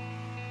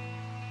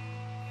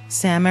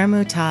 Samir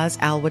Mutaz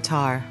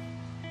Alwatar,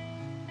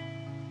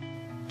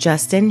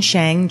 Justin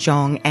Shang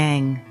Zhong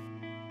Ang,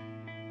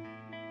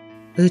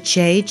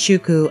 Uche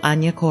Chuku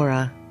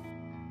Anyakora,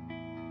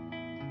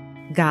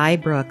 Guy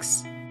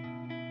Brooks,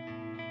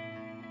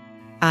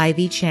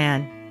 Ivy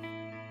Chan,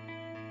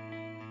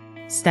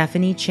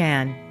 Stephanie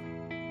Chan,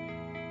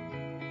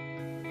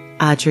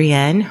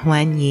 Adrienne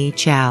Huan-Yi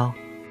Chow,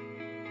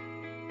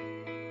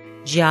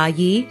 Jia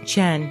Yi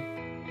Chen,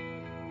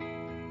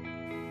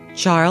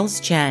 Charles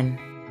Chen,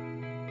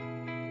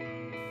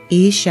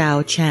 Yi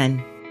Xiao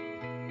Chen,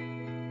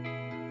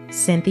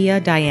 Cynthia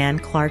Diane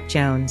Clark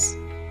Jones,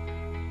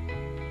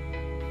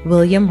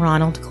 William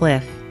Ronald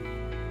Cliff,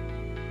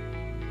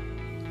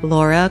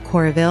 Laura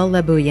Corville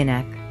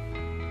Labuyanek,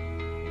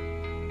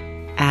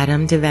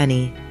 Adam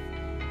Deveni,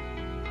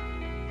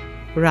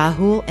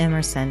 Rahul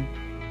Emerson,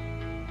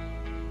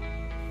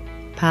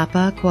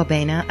 Papa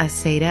Kwabena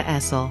Aseda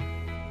Essel,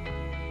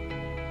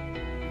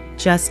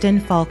 Justin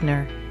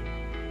Faulkner,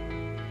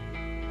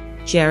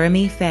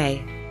 Jeremy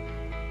Fay,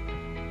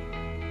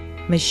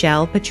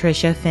 Michelle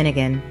Patricia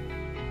Finnegan,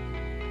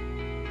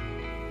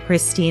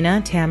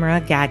 Christina Tamara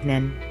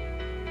Gagnon,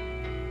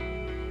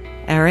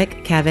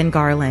 Eric Kevin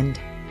Garland,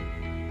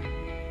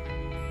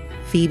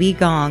 Phoebe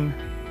Gong,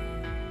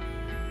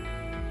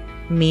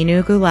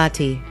 Minu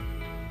Gulati,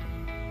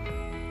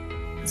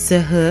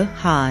 Suhu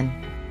Han,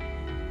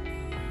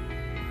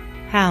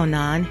 Hao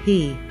Nan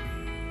He,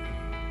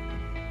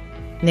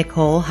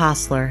 Nicole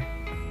Hostler,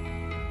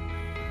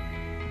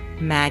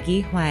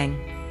 Maggie Huang,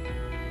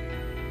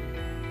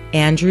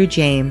 Andrew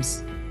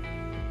James,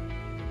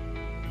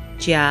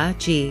 Jia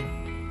Ji,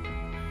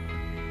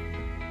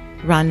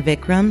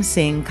 Ranvikram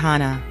Singh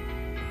Khanna,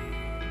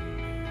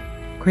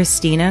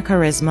 Christina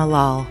Charisma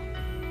Lal,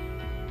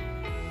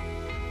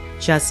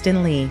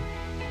 Justin Lee,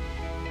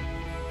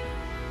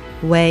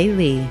 Wei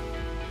Li,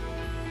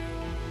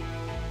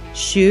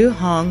 Xu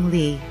Hong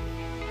Li,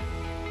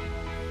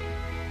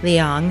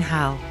 Liang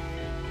Hao,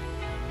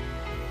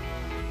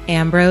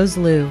 Ambrose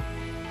Liu,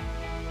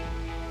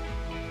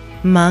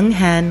 Meng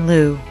Han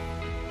Liu,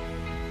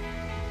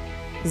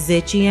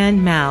 Zijian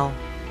Mao,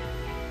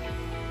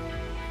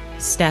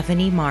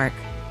 Stephanie Mark,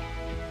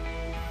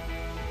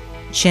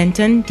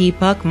 Chintan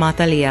Deepak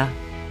Matalia,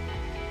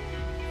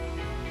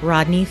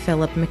 Rodney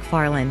Philip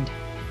McFarland,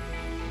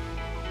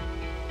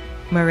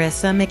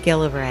 Marissa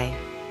McGillivray,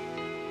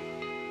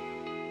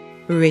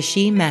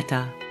 Rishi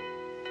Mehta,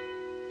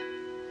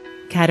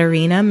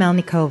 Katerina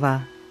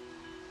Melnikova,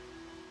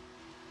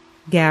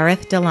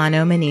 Gareth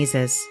Delano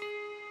Menezes,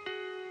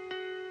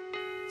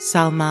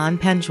 Salman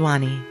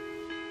Panjwani,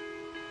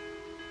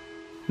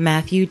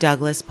 Matthew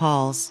Douglas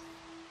Pauls,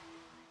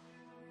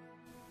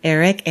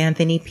 Eric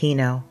Anthony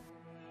Pino,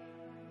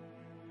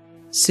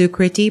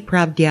 Sukriti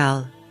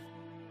Prabdyal,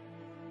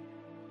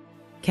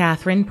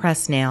 Catherine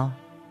Presnell,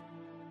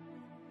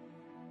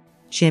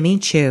 Jimmy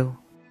Chu,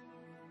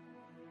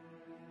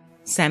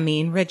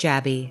 Samin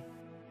Rajabi,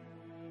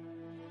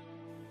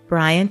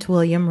 Bryant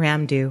William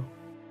Ramdu,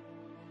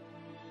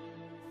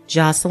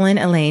 Jocelyn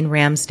Elaine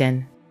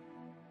Ramsden,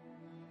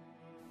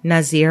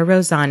 Nazir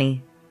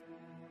Rosani,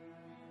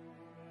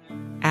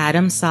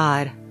 Adam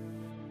Saad,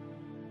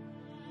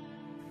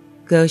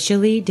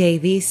 Goshali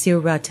Devi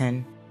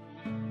Siruttan,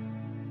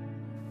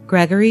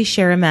 Gregory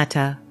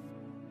Sharametta,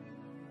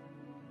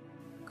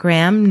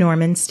 Graham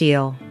Norman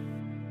Steele,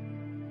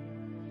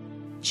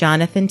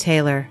 Jonathan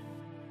Taylor,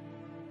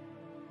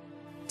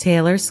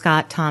 Taylor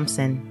Scott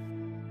Thompson,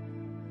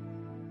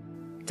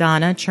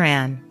 Donna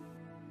Tran,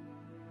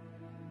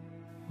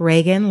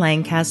 Reagan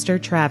Lancaster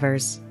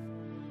Travers,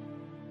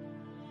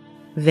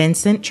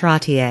 Vincent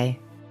Trottier,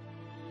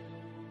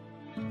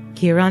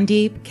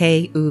 Kirandeep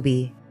K.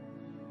 Ubi,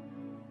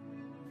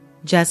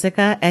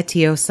 Jessica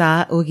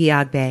Etiosa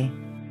Ugiagbe,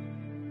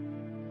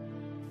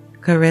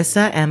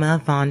 Carissa Emma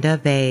Vonda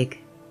Vague,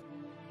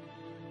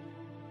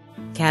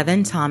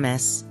 Kevin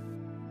Thomas,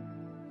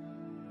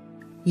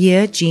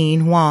 Ye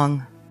Jean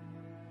Wang,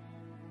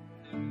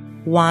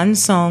 Wan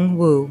Song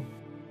Wu,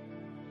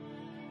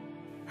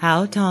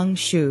 Hao Tong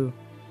Shu,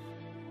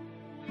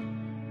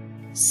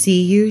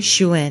 Siyu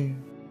Shuen,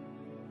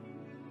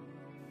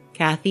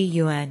 Kathy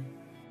Yuan,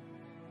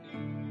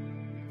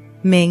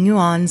 Ming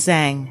Yuan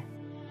Zhang,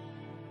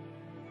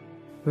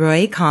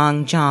 Roy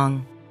Kong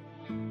Zhang,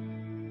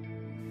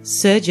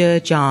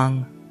 Sejie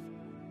Zhang,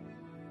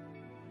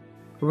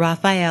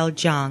 Raphael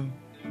Zhang,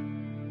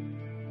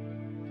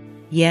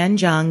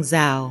 Yanzhang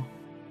Zhao,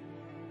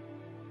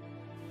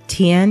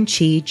 Tian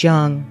Qi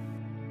Zheng,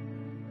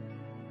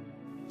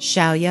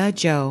 Xiaoya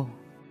Zhou,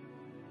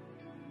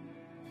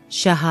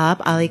 Shahab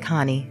Ali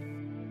Khani,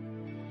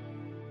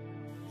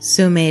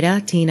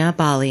 Sumeda Tina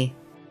Bali,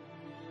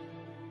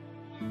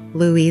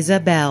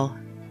 Louisa Bell,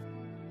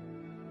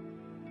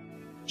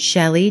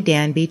 Shelley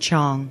Danby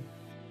Chong,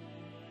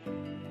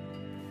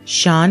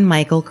 Sean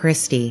Michael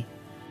Christie,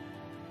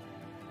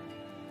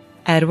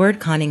 Edward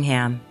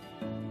Cunningham,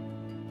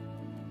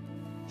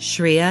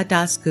 Shreya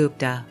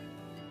Dasgupta,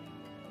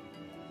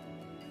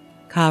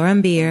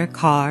 Karambir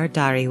Kaur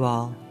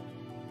Dariwal,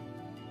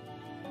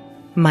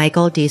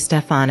 Michael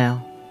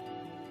DiStefano,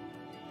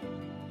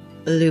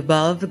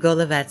 Lubov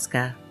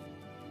Golovetska,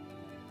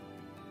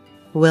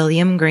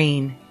 William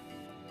Green,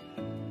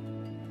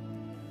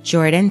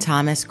 Jordan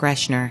Thomas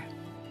Greshner,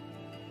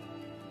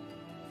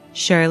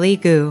 Shirley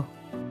Gu,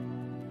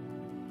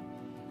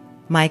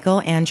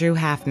 Michael Andrew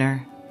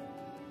Hafner,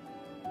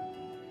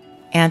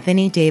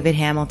 Anthony David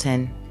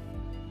Hamilton,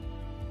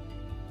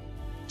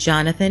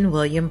 Jonathan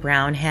William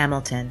Brown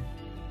Hamilton,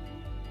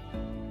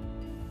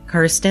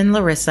 Kirsten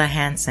Larissa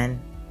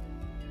Hansen,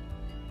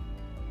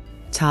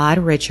 Todd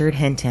Richard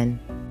Hinton,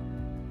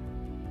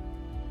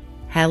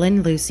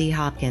 Helen Lucy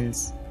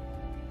Hopkins,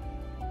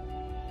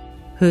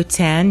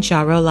 Hutan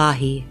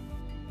Jarolahi,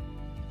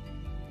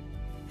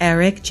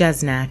 Eric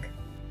Jesnak,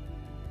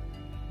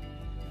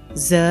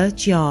 Ze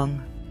Jiang,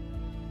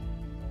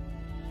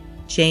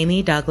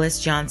 Jamie Douglas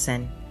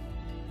Johnson,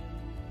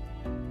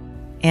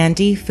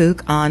 Andy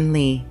Fook An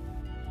Lee,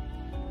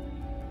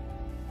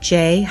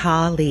 Jay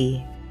Ha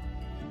Lee,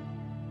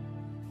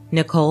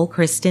 Nicole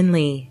Kristen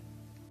Lee,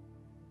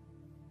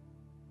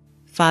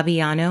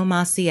 Fabiano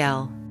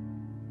Maciel,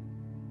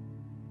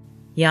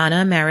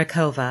 Yana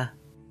Marikova,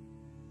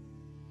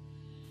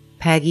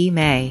 Peggy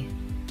May,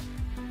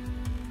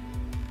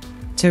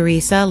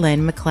 Teresa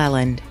Lynn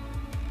McClelland,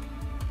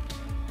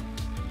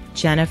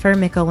 Jennifer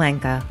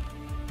Mikolenka,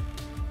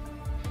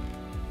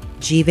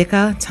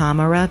 Jivika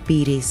Tamara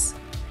Beedis,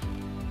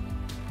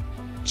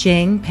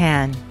 Jing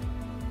Pan,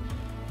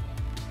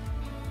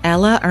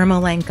 Ella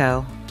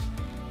Ermolenko,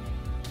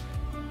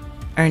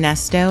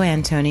 Ernesto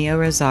Antonio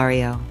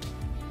Rosario,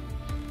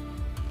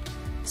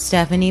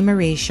 Stephanie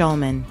Marie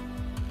Schulman,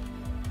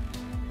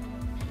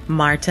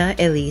 Marta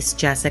Elise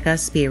Jessica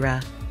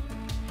Spira,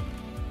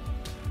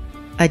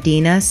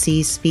 Adina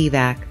C.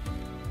 Spivak,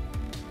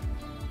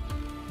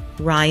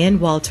 Ryan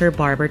Walter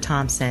Barber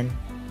Thompson,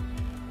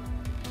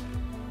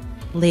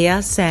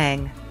 Leah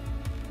Sang,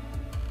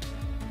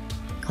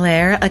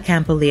 Claire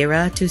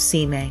Acampolira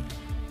Tusime,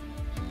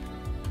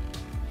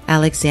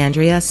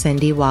 Alexandria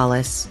Cindy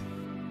Wallace,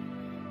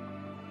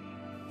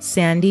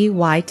 Sandy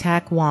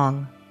Y-Tak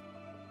Wong,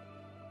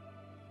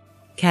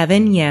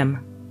 Kevin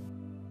Yim,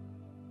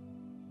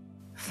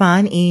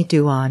 Fan E.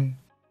 Duan,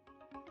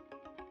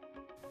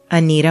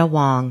 Anita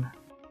Wong,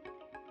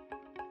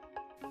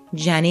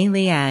 Jenny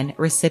Lian,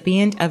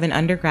 recipient of an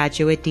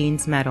undergraduate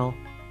Dean's Medal,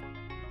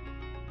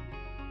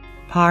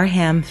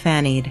 Parham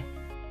Fanid,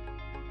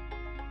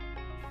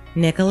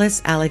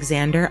 Nicholas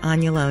Alexander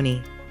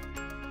Agneloni,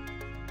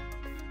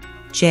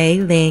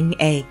 J. Ling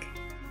Ake,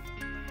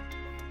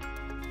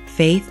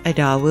 Faith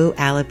Adawu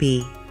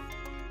Alabi,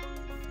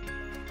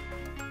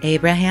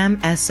 Abraham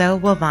Esso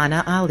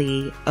Wavana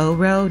Ali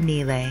Oro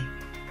Nile,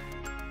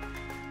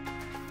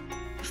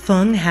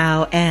 Fung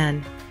Hao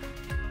An,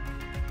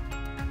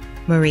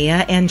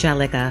 Maria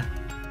Angelica,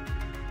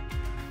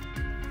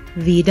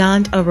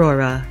 Vedant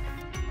Aurora,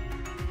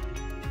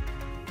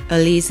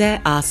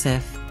 Alize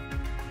Asif,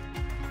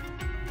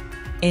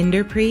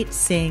 Inderpreet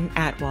Singh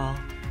Atwal,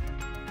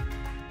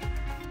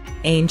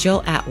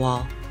 Angel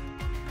Atwal,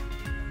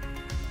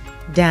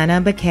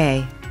 Dana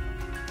Bakay,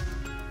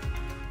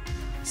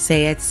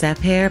 Sayed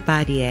Sepher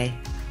Badiye,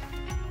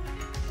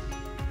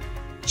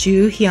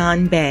 Ju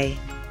Hyun Bae,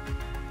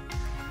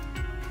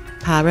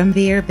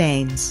 Paramveer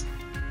Bains,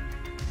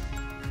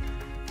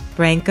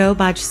 Branko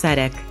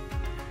Bajsetic,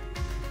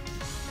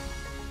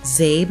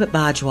 Zabe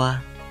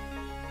Bajwa,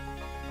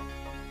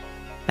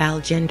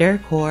 Baljinder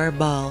Kaur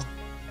Bul,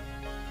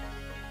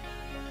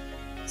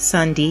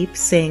 Sandeep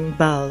Singh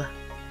Bul,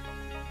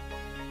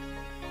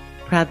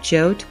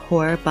 Prabjot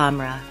Kaur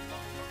Bamra,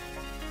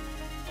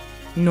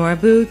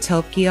 Norbu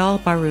Tokyal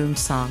Barum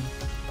Song,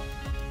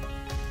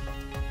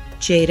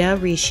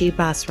 Jada Rishi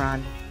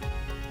Basran,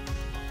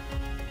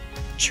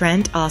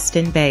 Trent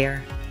Austin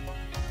Bayer,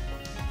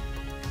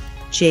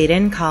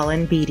 Jaden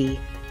Colin Beatty,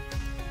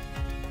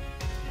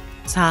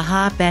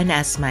 Taha Ben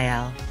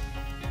Esmael,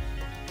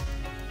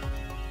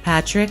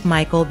 Patrick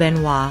Michael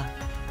Benoit,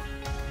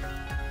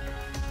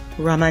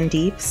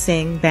 Ramandeep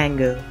Singh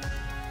Bangu,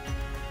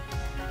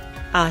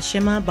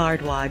 Ashima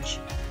Bardwaj,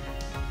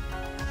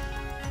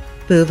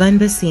 Bhuvan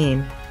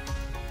Basim,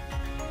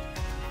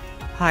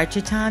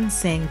 Harchitan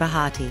Singh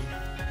Bahati,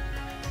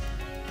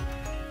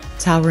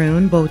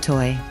 Tarun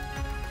Botoy,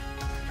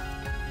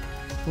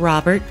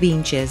 Robert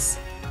Beaches,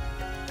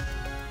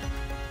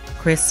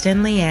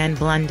 Kristen Leanne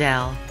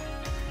Blundell,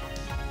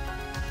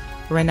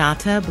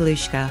 Renata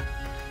Blushka,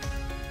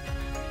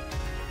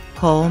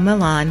 Cole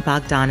Milan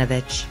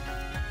Bogdanovich,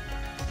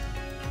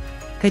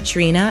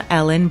 Katrina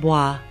Ellen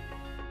Bois,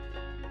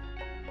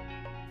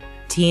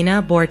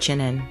 Tina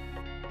Borchinen,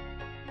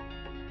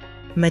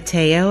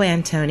 Matteo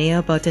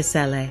Antonio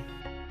Botticelli,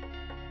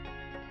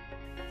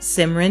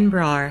 Simran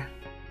Brar,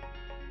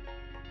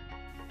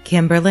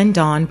 Kimberlyn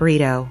Dawn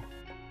Brito,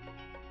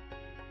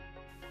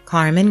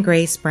 Carmen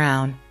Grace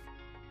Brown,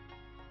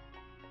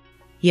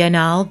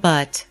 Yanal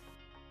Butt,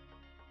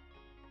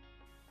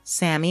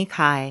 Sammy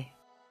Kai,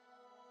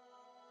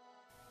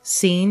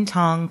 Seen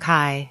Tong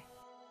Kai,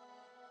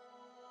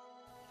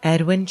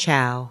 Edwin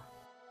Chow,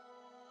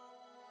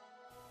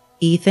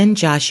 Ethan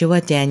Joshua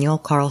Daniel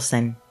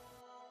Carlson,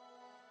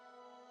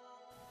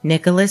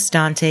 Nicholas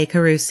Dante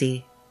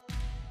Carusi,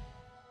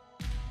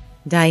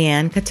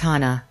 Diane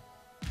Katana,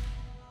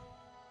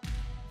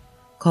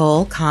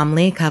 Cole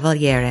Comley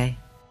Cavaliere,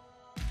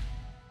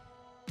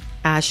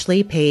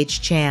 Ashley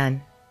Page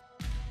Chan,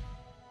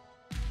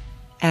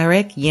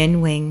 Eric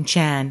Yin Wing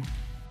Chan,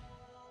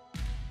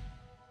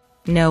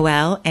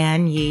 Noel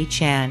An Yi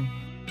Chan,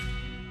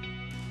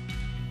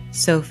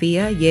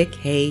 Sophia Yik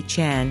Hei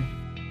Chan,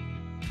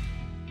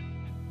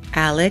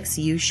 Alex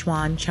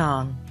Yuxuan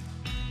Chong,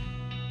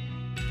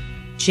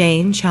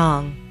 Jane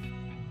Chong,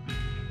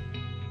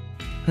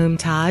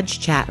 Mumtaj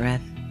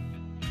Chatrath,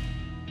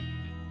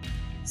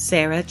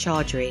 Sarah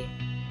Chaudhry,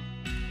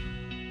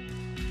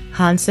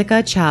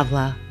 Hansika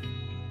Chavla,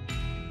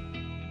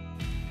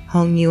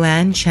 Hong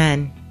Yuan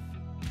Chen,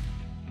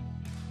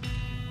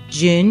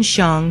 Jun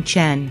Shang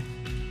Chen,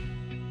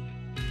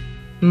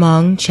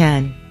 Meng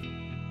Chen,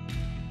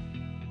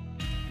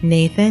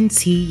 Nathan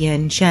T.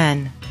 Yin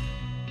Chen,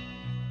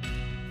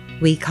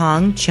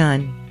 Weikong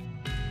Chun,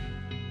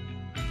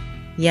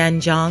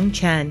 Yanjiang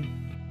Chen,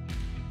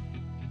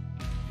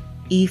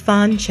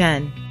 Yifan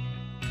Chen,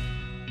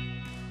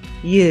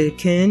 Yu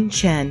Kun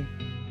Chen,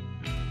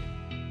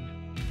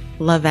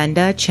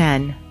 Lavenda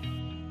Chen,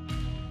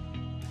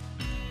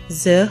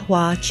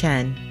 Zihua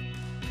Chen,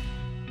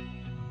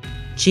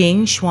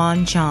 Jing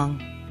Xuan Chang,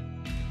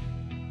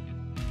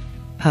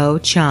 Po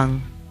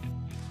Chung,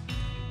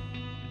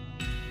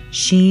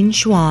 Xin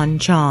Xuan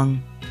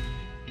Chang,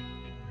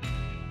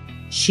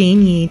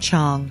 Xin Yi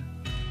Chang,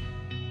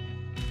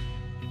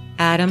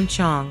 Adam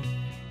Chong,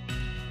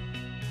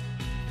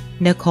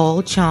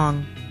 Nicole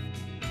Chong,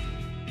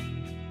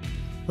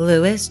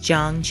 Louis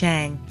Zhang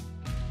Chang,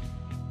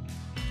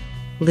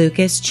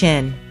 Lucas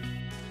Chin,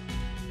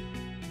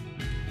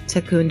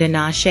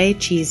 Takundanashe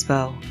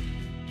Cheesvo,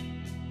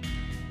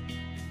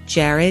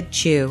 Jared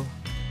Chu,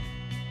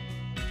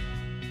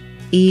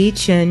 Yi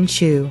Chun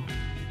Chu,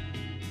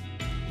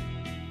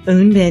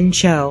 Unbin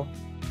Cho,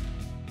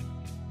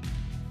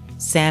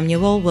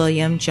 Samuel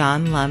William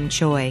John Lum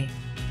Choi,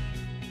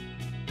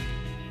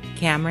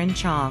 Cameron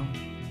Chong,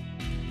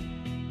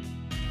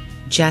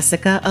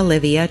 Jessica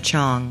Olivia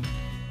Chong,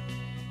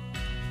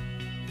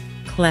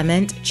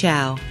 Clement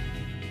Chow,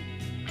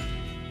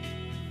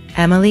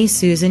 Emily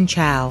Susan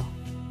Chow,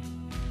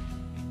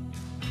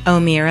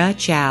 Omira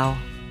Chow,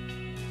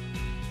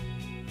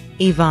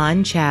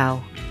 Yvonne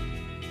Chow,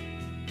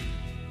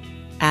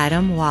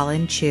 Adam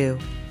Wallen Chu,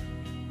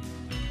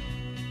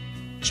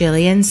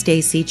 Jillian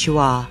Stacy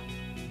Chua,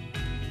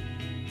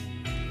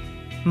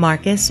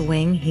 Marcus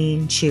Wing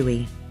Heen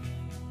Chui,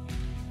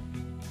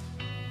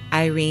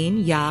 Irene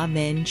Ya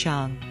Min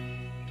Chung,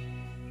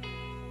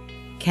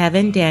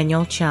 Kevin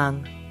Daniel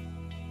Chung,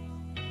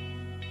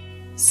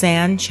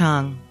 San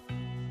Chung,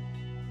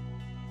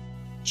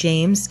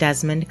 James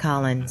Desmond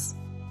Collins,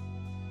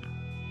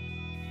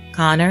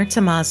 Connor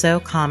Tommaso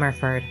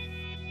Comerford,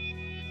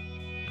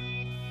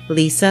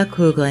 Lisa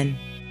Kuglin,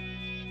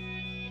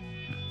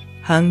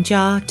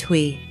 Hungja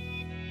Tui,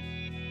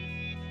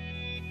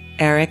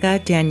 Erica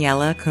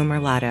Daniela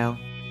Cumerlato,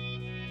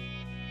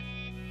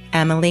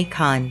 Emily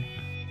Khan,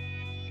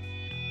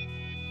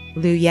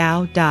 Lu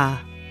Yao Da,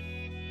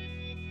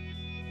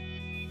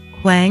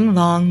 Quang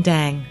Long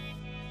Dang,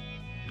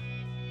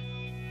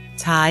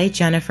 Tai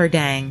Jennifer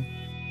Dang,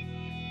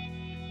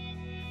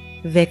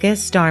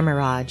 Vikas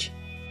Dharmaraj,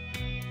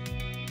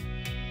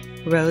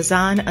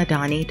 Rozan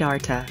Adani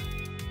Darta,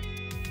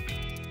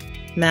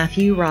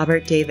 Matthew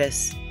Robert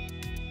Davis,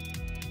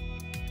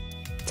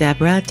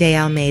 Deborah De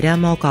Almeida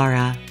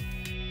Mulgara,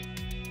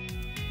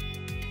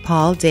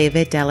 Paul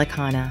David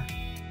Delicana,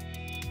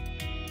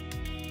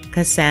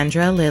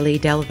 Cassandra Lily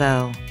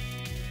Delvaux,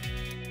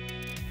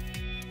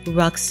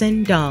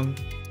 Ruxin Dong,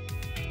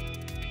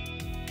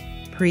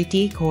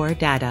 Preeti Kaur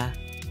Dada,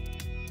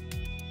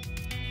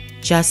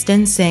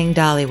 Justin Singh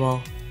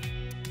Dhaliwal,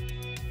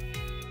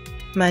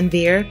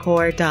 Manveer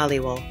Kaur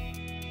Dhaliwal,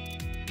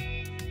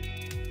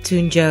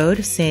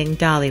 Tunjod Singh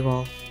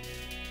Dhaliwal,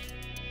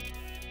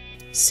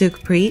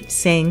 Sukhpreet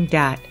Singh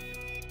Dat,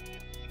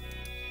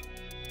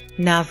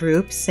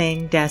 Navroop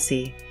Singh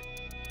Desi,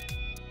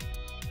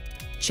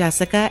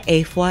 Jessica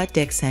Afwa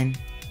Dixon,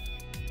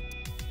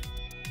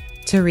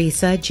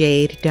 Teresa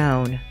Jade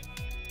Doan,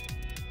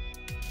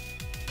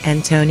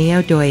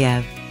 Antonio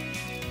Doyev,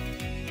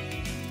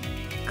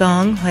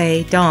 Gong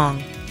Hui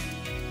Dong,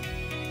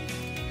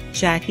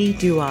 Jackie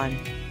Duan,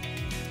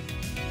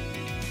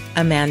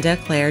 Amanda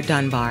Claire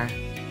Dunbar,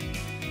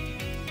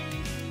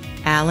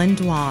 Alan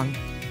Duong,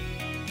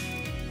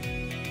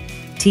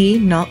 T.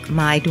 Nok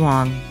Mai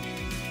Duong,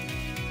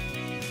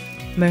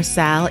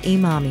 Mursal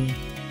Imami,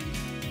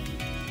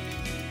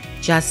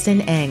 Justin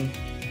Eng,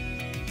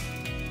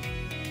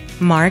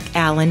 Mark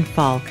Allen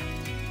Falk,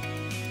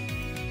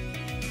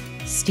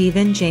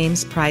 Stephen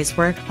James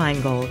Pricework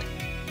Feingold,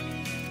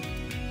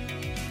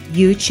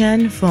 Yu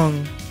Chen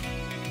Fung,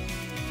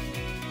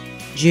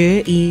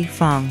 Zhu Yi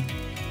Feng,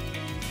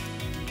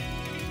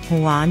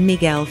 Juan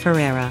Miguel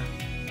Ferreira,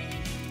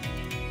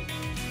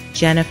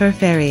 Jennifer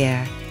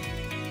Ferrier,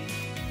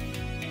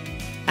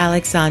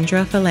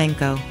 Alexandra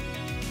Falenko,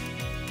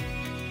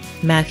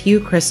 Matthew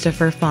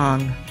Christopher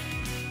Fong,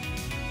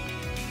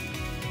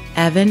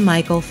 Evan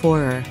Michael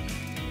Forer,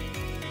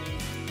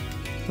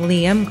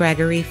 Liam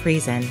Gregory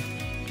Friesen,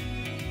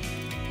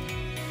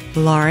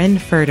 Lauren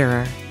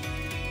Ferderer,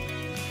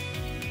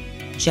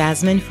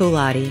 Jasmine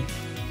Fuladi,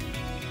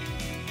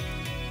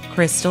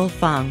 Crystal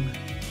Fung,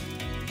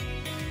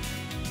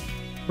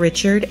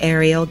 Richard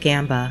Ariel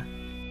Gamba,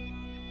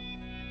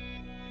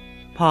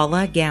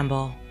 Paula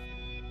Gamble,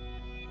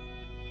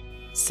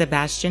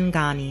 Sebastian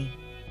Ghani,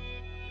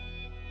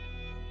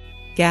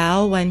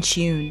 Gao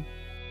Wenchun,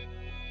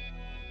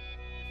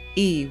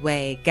 Yi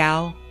Wei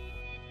Gao,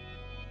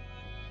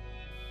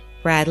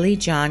 Bradley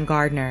John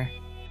Gardner,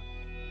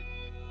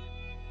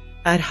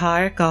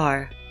 Adhar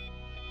Gar,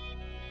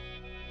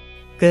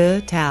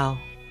 Gu Tao,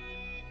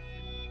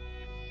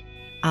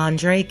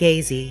 Andre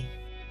Gazy,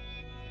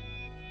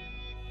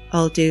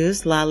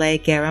 Aldous Lale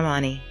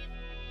Garamani,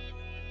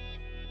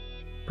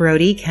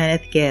 Brody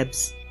Kenneth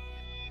Gibbs,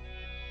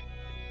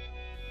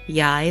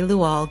 Yai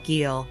Lual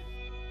Gill,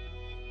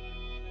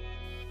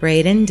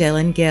 Braden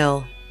Dylan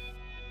Gill,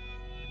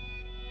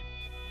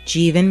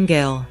 Jeevan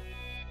Gill,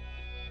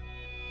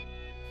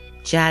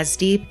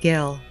 Jasdeep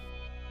Gill,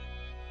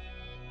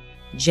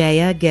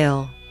 Jaya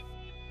Gill,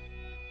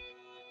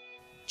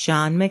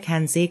 John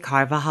Mackenzie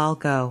Carvajal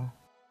Go,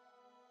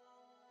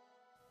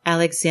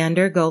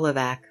 Alexander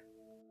Golovac,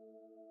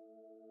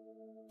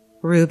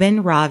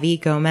 Ruben Ravi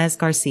Gomez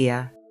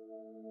Garcia,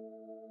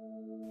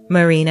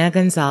 Marina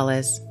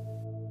Gonzalez,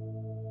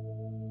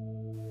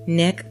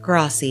 Nick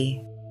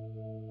Grossi,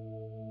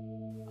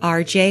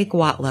 RJ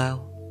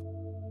Guatlo,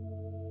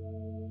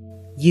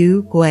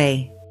 Yu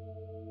Gui,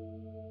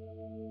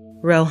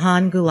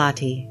 Rohan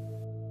Gulati,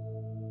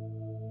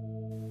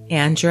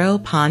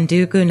 Andro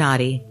Pandu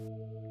Gunati,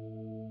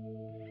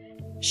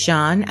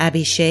 Sean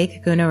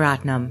Abhishek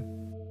Gunaratnam,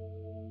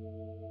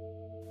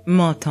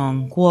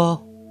 Motong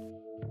Guo,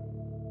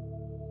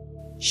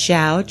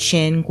 Xiao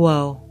Chin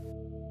Guo,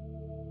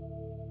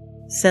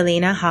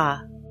 Selena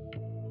Ha,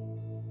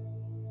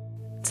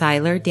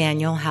 Tyler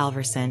Daniel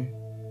Halverson,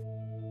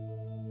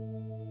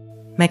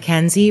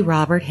 Mackenzie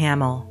Robert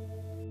Hamill,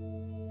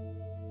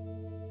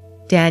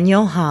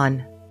 Daniel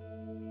Han,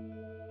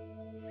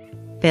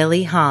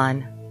 Billy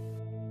Han,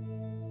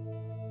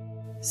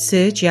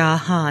 Su Jia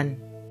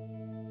Han,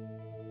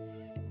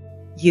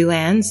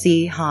 Yuan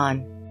Z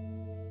Han,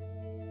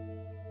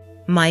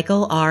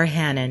 Michael R.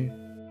 Hannon,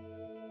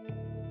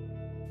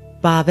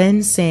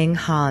 Bhavin Singh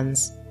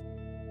Hans,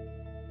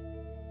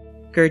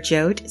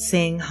 Gurjot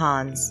Singh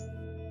Hans,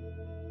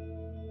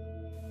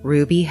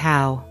 Ruby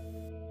Howe,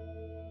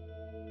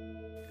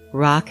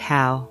 Rock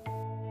Howe,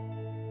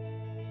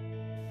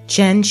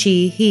 Chen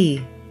Chi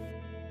He,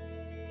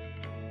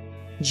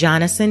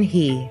 Jonathan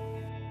He,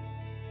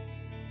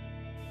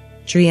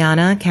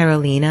 Triana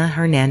Carolina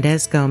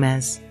Hernandez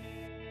Gomez,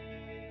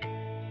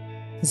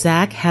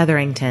 Zach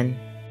Hetherington,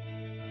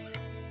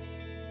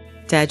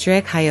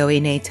 Dedrick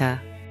Hioineta,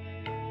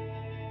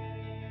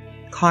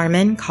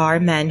 Carmen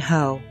Carmen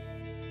Ho,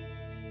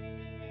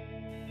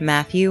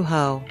 Matthew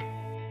Ho,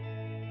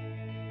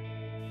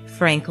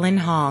 Franklin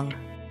Hong,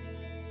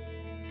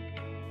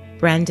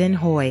 Brendan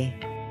Hoy,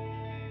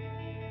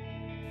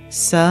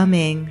 Se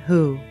Ming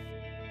Hu,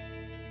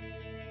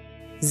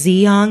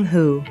 Ziyong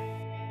Hu,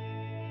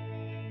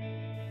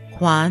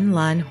 Quan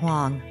Lun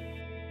Huang,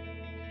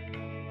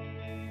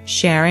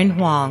 Sharon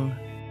Huang,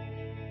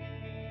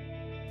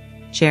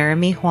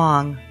 Jeremy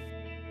Huang,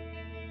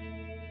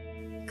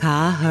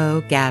 Ka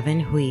Ho Gavin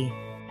Hui,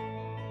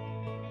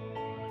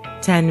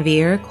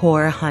 Tanvir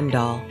Kaur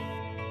Hundal,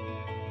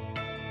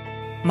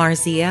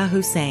 Marzia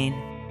Hussain,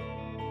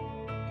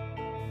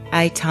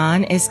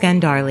 Aitan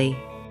Iskandarli,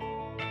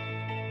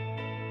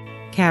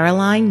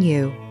 Caroline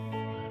Yu,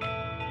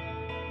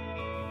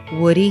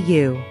 Woody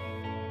Yu,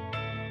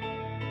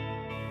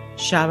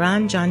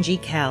 Sharan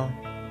Janji Kel,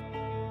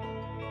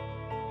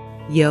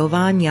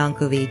 Jovan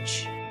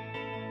Yankovic,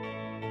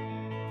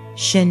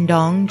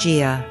 Shindong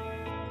Jia,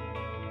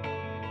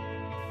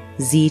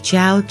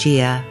 Zichao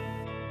Jia,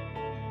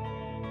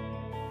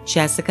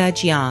 Jessica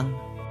Jiang,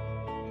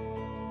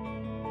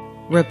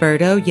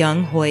 Roberto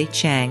Young Hoi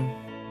Chang,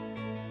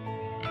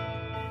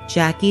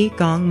 Jackie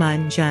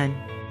Gongman Jun,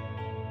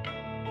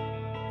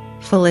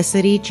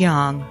 Felicity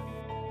Jiang,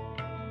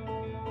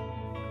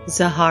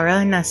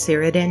 Zahara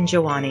Nasiruddin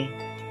Jawani,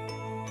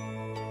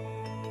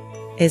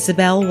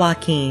 Isabel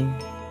Joaquin,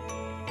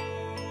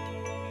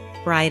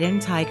 Bryden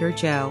Tiger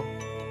Joe,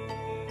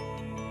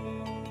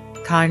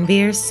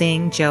 Karnveer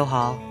Singh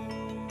Johal,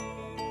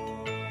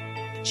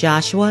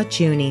 Joshua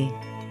Juni,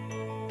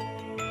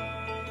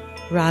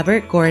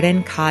 Robert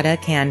Gordon Kata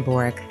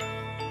Canborg,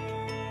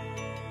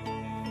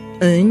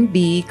 Eun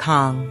B.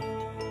 Kong,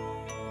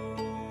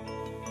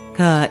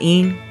 Ka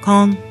In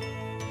Kong,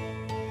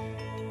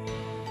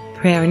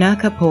 Prerna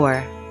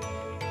Kapoor,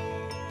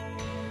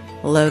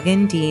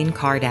 Logan Dean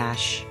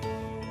Kardash,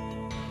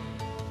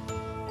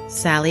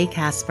 Sally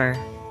Casper,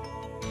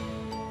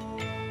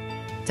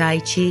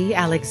 Daichi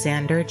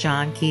Alexander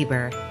John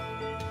Kieber,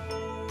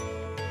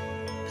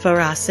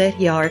 Farasit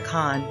Yar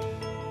Khan,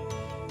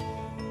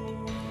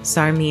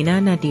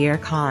 Sarmina Nadir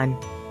Khan,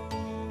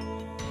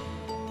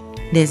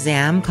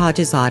 Nizam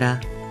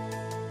Kajazada,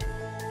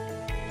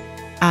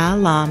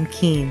 Alam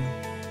Kim,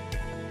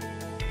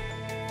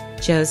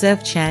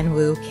 Joseph Chen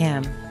Woo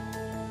Kim,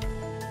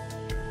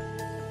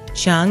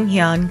 Chung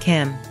Hyun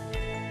Kim,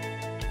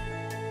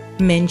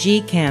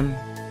 Minji Kim,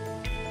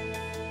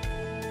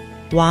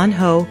 Won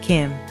Ho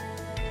Kim,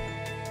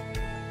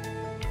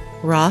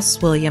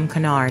 Ross William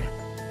Kennard,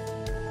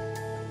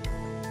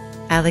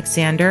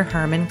 Alexander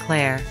Herman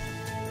Clare,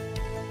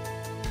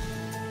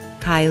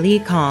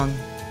 Kylie Kong,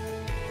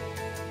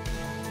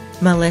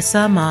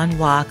 Melissa Mon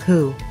Wah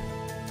Koo,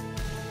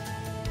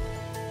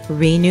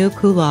 Renu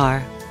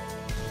Kular,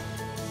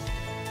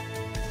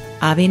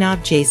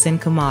 Abhinav Jason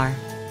Kumar,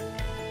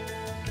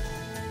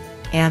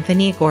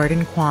 Anthony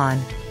Gordon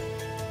Kwan,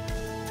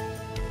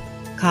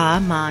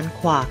 Ka Man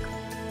Kwok,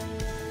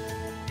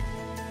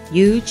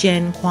 Yu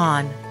Jin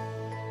Kwan,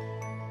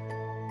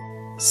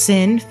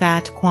 Sin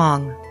Fat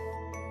Kwong,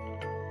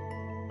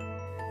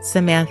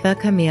 Samantha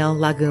Camille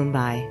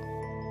Lagumbai,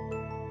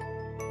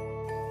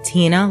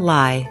 Tina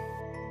Lai,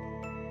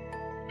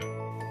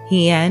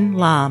 Hien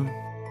Lam,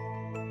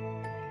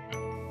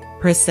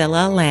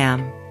 Priscilla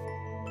Lamb,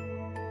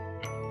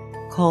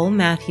 Cole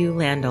Matthew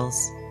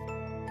Landals,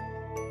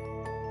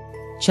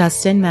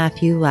 Justin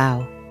Matthew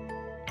Lau,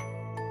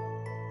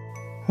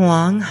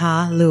 Huang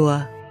Ha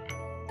Lua,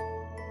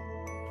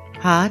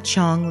 Ha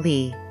Chong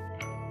Lee,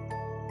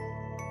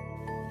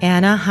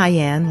 Anna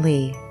Hyan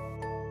Lee,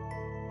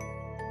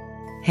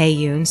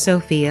 Haeyun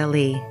Sophia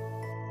Lee,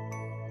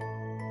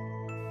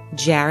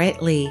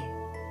 Jarrett Lee,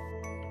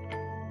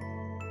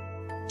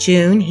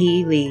 June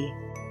Hee Lee,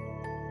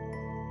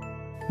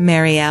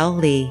 Marielle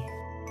Lee,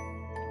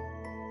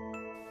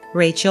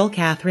 Rachel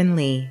Catherine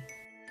Lee,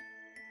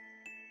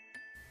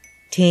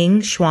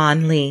 Ting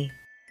Xuan Lee,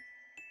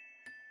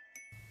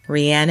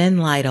 Rhiannon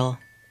Lytle,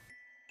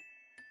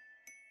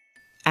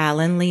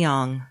 Alan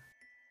Leong,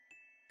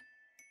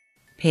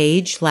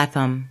 Paige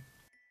Letham,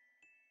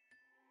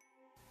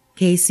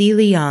 Casey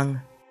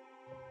Leung,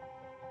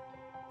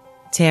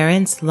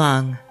 Terrence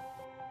Lung,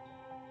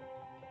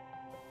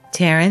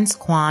 Terrence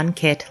Kwan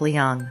Kit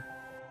Leung,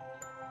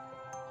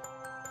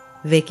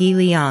 Vicky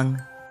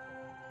Leung,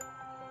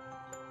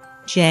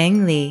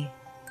 Zhang Li,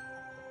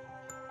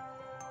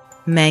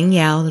 Meng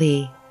Yao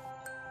Li,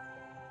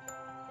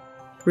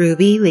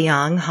 Ruby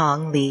Liang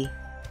Hong Li,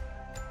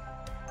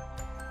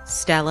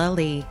 Stella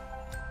Li,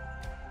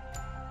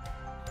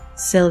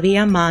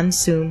 Sylvia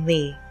Monsoon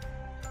Li,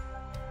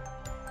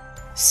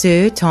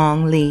 Su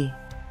Tong Li,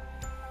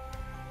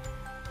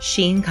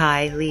 Xin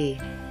Kai Li,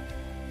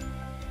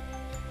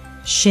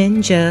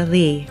 Xinzhe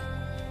Li,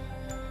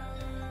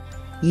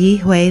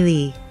 Yihui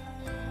Li,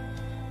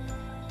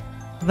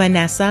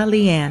 Vanessa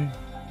Lian,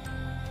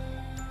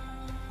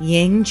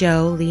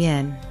 Yingzhou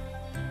Lian,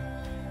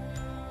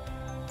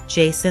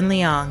 Jason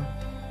Liang,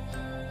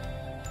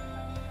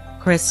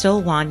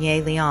 Crystal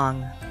Wanye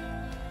Leong,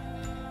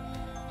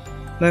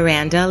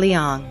 Miranda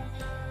Leong,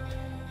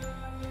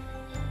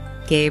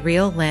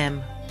 Gabriel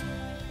Lim,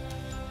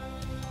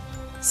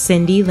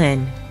 Cindy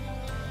Lin,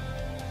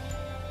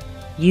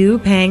 Yu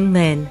Peng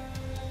Lin,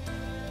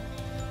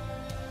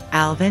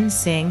 Alvin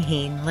Singh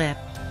Heen Lip,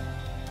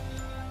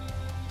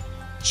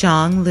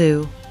 Chong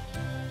Lu,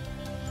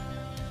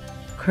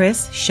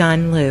 Chris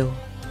Shun Lu,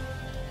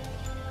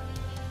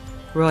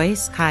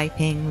 Royce Kai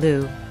Ping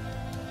Lu,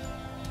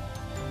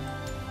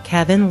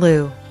 Kevin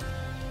Lu,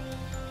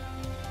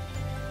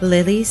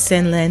 Lily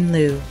Sinlin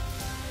Lu,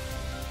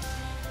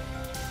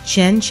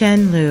 Chen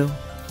Chen Lu,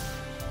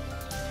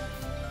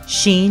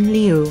 Xin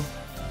Liu,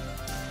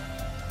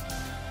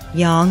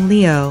 Yang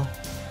Liu,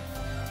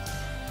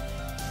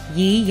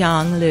 Yi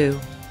Yang Lu,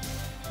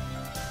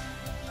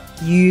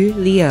 Yu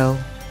Liu,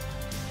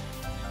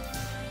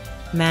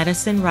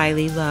 Madison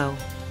Riley Lowe,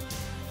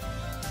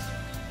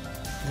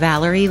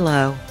 Valerie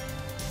Lowe,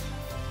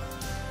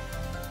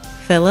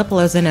 Philip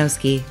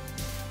Lozanowski,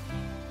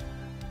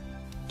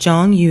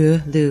 Zhong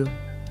Yu Lu,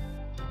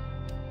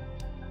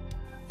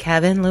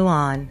 Kevin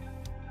Luan,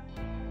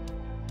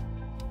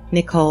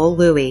 Nicole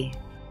Louie,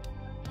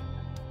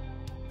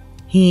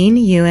 Heen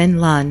Yuen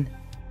Lun,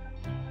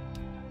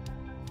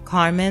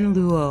 Carmen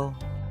Luo,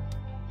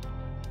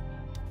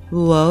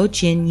 Luo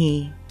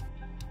Jinyi,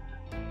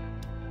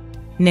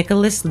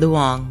 Nicholas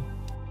Luong,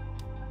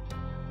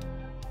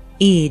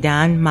 Yi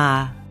Dan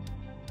Ma,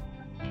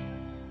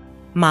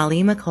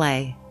 Molly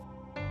McClay,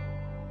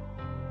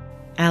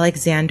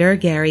 Alexander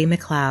Gary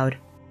McLeod,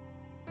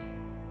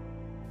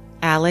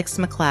 Alex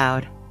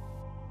McLeod,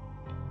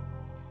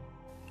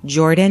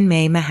 Jordan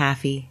May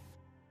Mahaffey,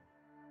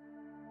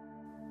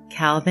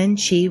 Calvin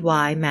Chi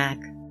Y Mack,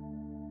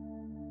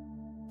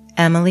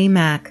 Emily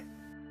Mack,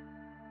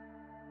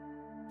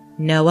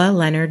 Noah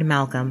Leonard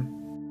Malcolm,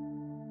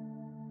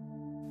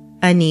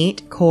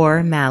 Anit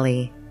Kaur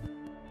Malley,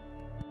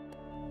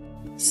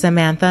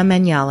 Samantha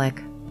Manyalik,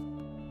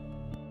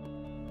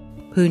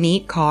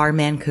 Puneet Kaur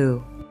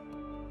Manku,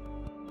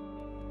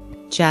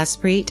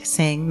 Jaspreet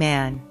Singh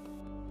Man,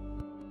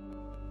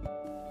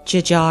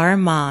 Jajar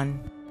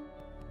Man,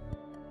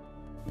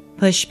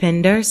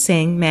 Pushpinder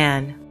Singh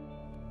Man,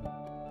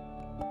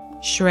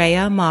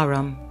 Shreya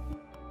Marum,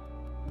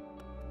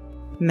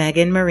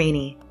 Megan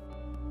Marini,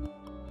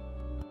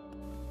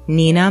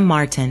 Nina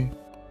Martin,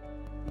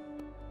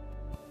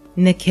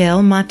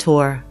 Nikhil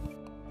Mathur,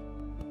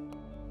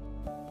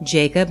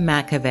 Jacob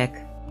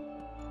Matkovic,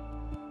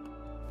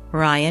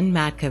 Ryan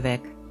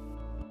Matkovic,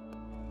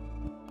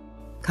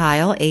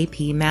 Kyle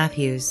A.P.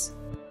 Matthews,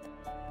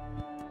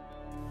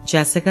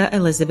 Jessica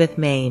Elizabeth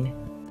Main,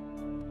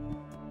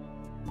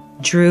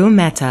 Drew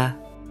Mehta,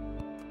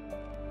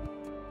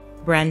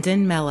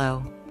 Brendan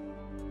Mello,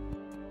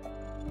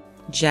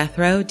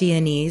 Jethro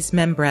Dionise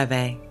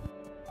Membreve,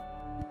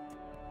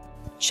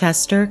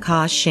 Chester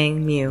Ka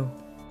Shing Mew,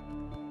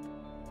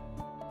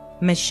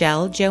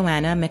 Michelle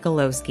Joanna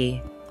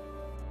Michalowski,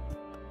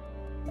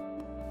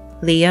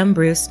 Liam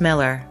Bruce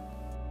Miller,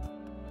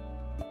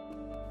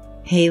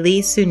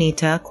 Haley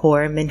Sunita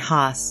Kaur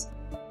Minhas,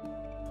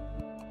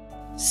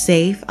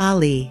 Saif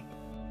Ali,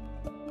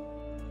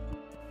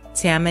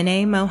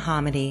 Tamine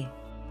Mohammadi,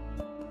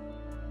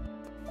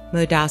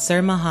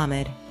 Mudassar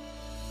Muhammad,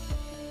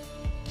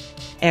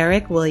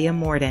 Eric William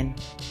Morden,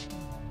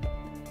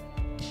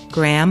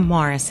 Graham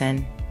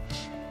Morrison,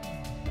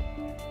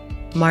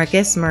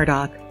 Marcus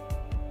Murdoch,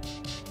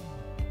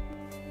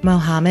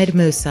 Mohammed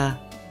Musa,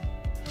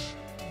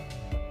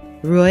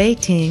 Roy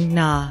Ting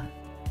Na,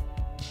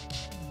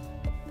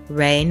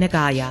 Ray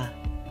Nagaya,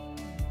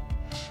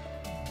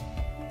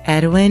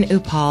 Edwin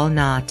Upal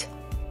Nat,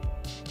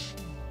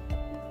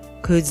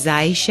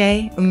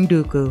 Kudzaishe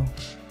Unduku,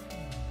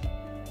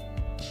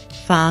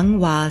 Fang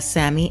Wa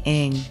Sami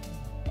Ng,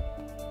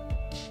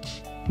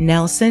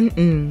 Nelson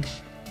Ng,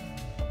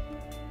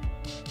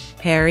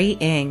 Perry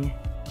Ng,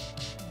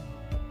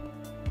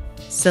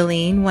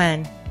 Celine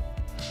Wen,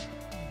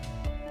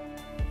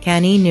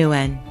 Kenny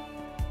Nguyen,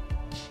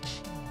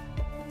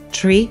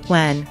 Tri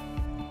Wen,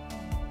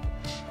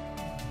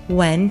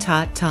 Wen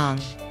Tat Tong,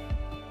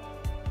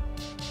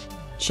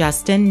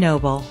 Justin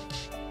Noble,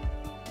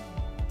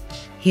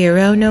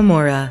 Hiro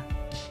Nomura,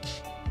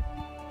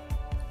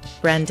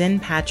 Brendan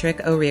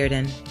Patrick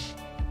O'Riordan,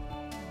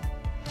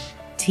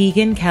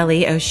 Tegan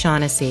Kelly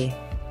O'Shaughnessy,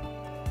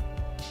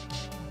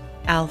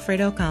 Alfred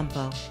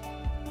Ocampo,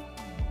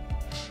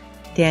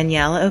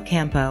 Danielle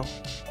Ocampo,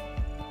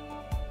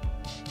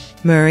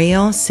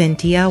 Muriel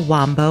Cynthia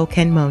Wambo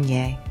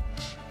Kenmonye,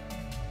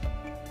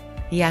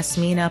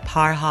 Yasmina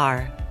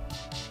Parhar,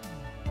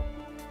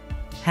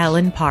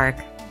 Helen Park,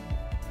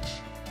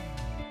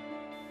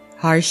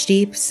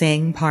 Harshdeep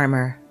Singh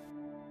Parmer,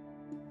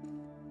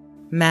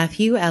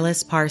 Matthew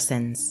Ellis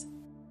Parsons,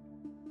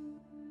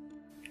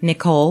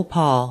 Nicole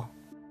Paul,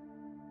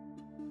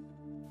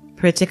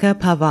 Pritika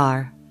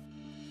Pavar,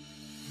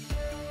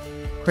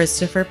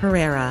 Christopher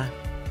Pereira,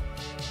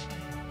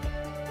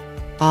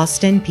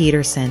 Austin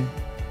Peterson,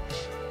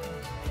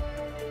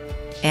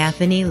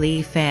 Anthony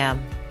Lee Pham,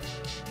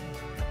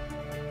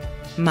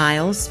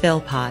 Miles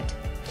Philpott,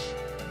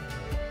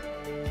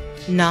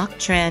 Ngoc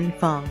Tran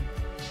Phung,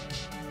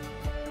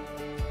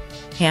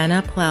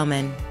 Hannah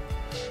Plowman,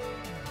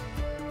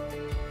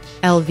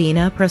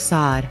 Elvina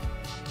Prasad,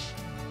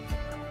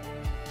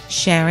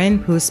 Sharon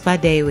Puspa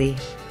Dewi,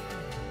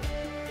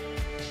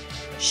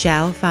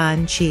 Xiao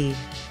Fan Chi,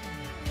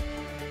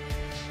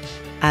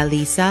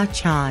 Alisa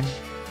Chan,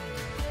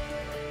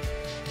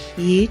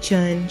 Yi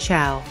Chun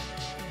Chao,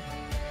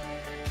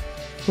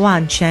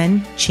 Wan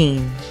Chen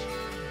Chin,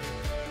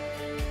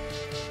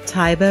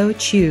 Taibo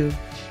Chu,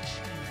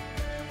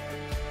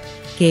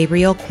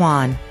 Gabriel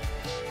Kwan,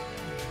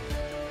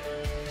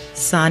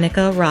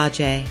 Sonika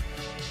Rajay,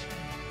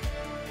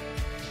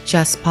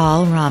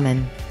 Jaspal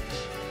Raman,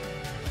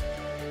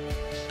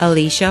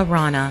 Alicia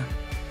Rana,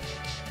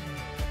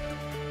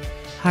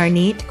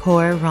 Harneet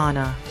Kaur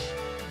Rana,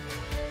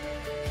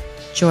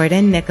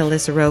 Jordan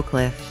Nicholas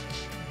Rowcliffe,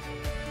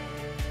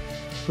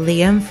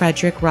 Liam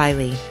Frederick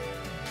Riley,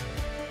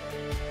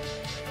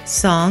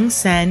 Song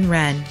Sen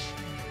Ren,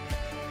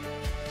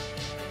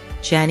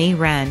 Jenny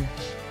Ren,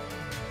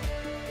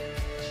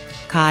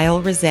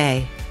 Kyle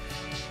Rizé,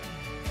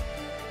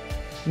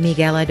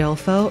 Miguel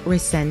Adolfo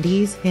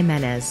Resendiz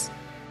Jimenez,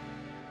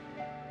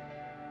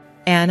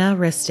 Anna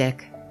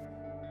Ristic,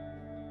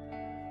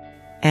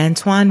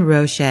 Antoine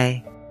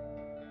Roche,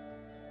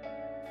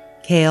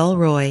 Cale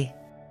Roy,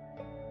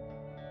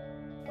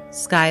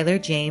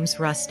 Skylar James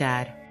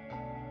Rustad,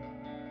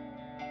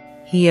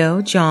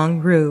 Hyo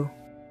Jong Ru,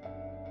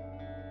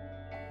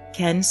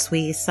 Ken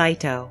Sui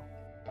Saito,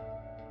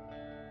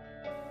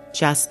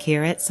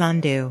 Jaskirat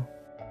Sandhu,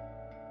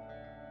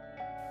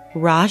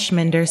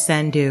 Rashminder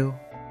Sandhu,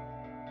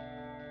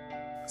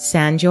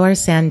 Sanjor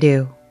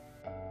Sandhu,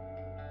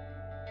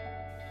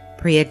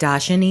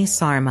 Priyadashini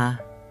Sarma,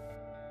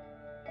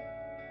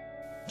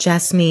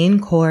 Jasmine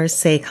Kaur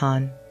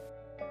Sekhan,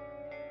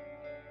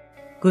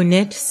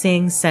 Gunit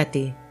Singh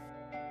Sethi,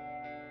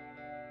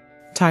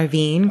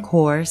 Tarveen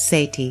Kaur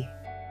Sethi,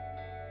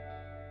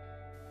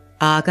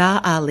 Aga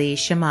Ali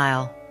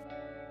Shamail,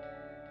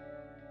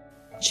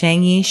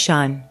 Chengyi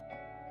Shun,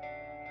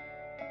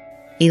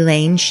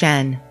 Elaine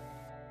Shen,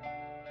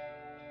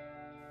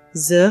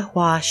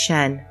 Zihua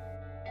Shen,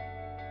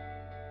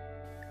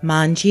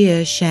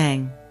 Manjie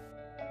Sheng,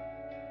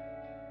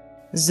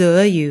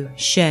 Zuyu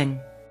Sheng,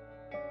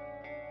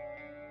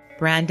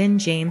 Brandon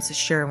James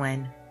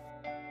Sherwin,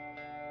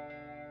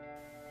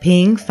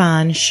 Ping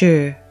Fan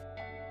Shu,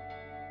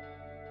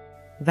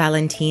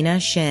 Valentina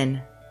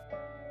Shin,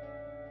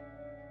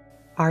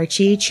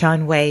 Archie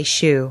Chunwei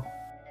Shu,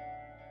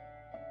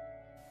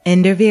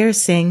 Inderveer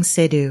Singh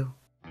Sidhu,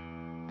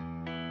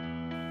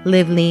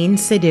 Livleen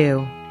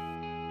Sidhu,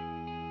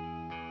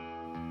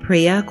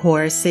 Priya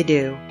Kaur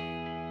Sidhu,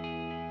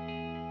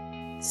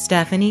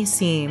 Stephanie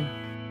Seam,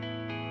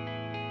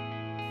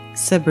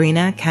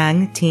 Sabrina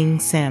Kang Ting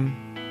Sim,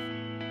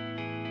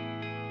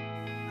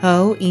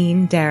 Ho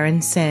Een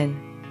Darren Sin,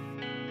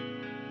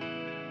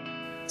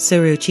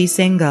 Saruchi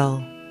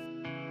Singhal,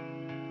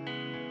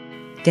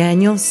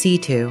 Daniel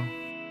Situ,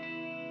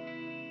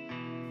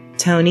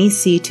 Tony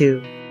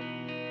Situ,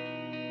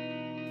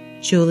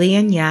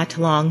 Julian Yat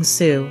Long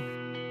Su,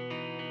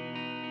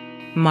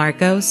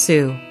 Marco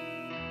Su,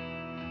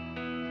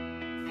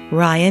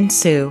 Ryan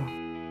Su,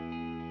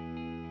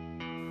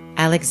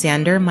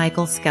 Alexander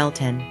Michael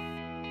Skelton,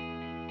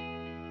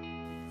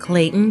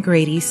 Clayton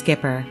Grady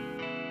Skipper,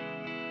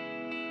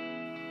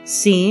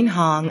 Seen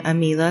Hong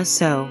Amila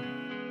So,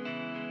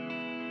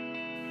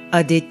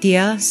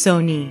 Aditya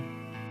Soni,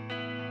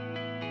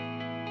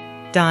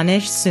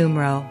 Danish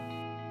Sumro,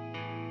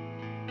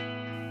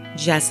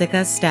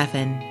 Jessica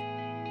Steffen,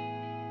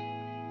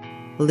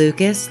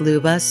 Lucas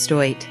Luba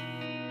Stoit,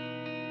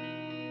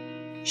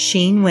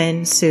 Sheen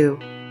Win Su,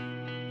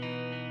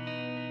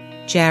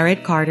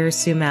 Jared Carter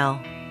Sumel,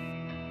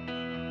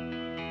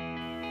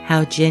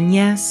 Hao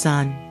Jinya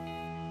Sun,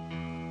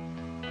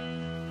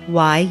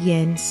 Wai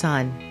Yin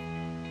Sun,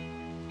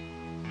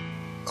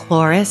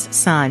 Cloris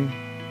Sun,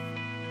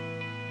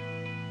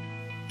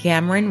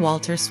 Cameron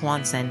Walter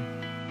Swanson,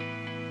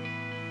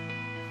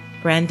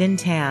 Brendan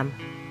Tam,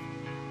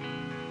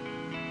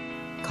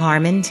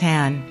 Carmen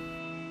Tan,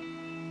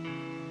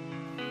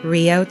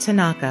 Rio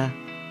Tanaka,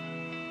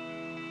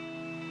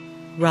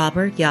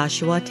 Robert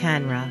Joshua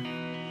Tanra,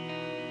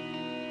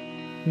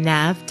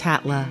 Nav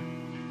Tatla,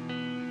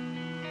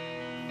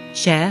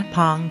 Che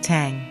Pong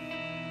Tang,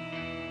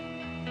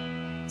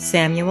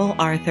 Samuel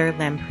Arthur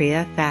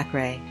Lempriya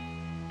Thackeray,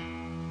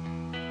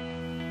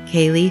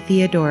 Kaylee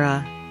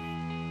Theodora,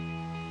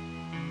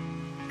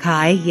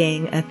 Kai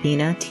Yang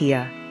Athena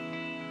Tia,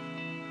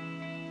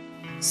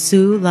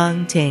 Su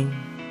Lung Ting,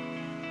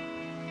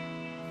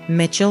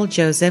 Mitchell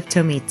Joseph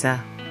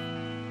Tomitza,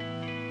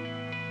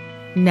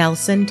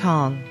 Nelson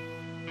Tong,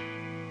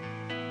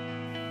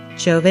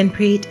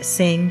 Jovenpreet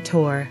Singh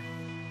Tor,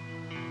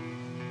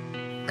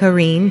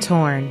 Kareen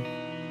Torn,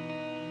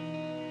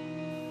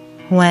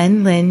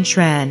 Huen Lin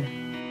Tran,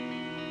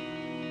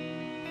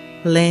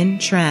 Lin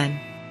Tran,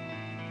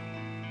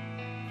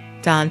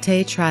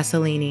 Dante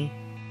Trasolini,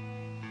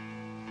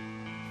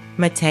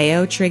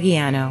 Mateo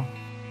Trigiano,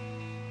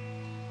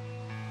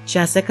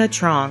 Jessica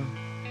Trong,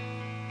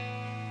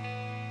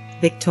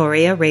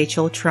 Victoria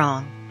Rachel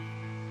Trong,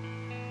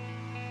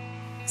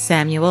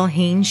 Samuel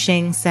Heen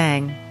Shing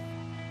Sang,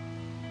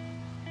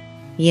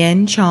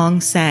 Yin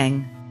Chong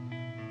Sang,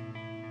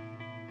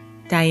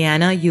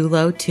 Diana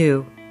Yulo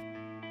Tu,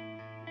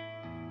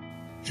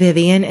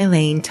 Vivian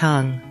Elaine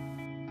Tung,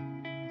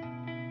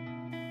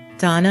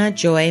 Donna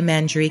Joy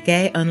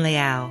Mandrique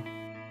Unleao,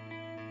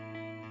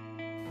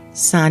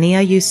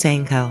 Sania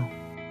Yusenko,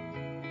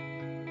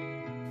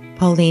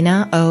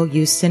 Paulina O.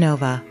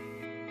 Ustinova,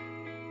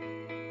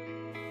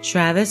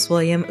 Travis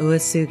William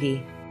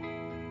Uasugi,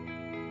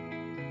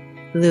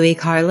 Louis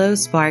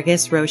Carlos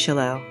Vargas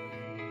Rochelo,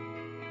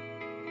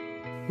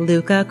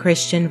 Luca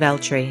Christian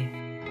Veltri,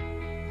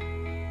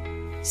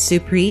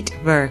 Supreet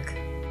Virk,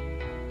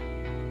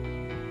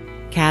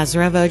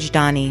 Kazra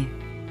Vojdani,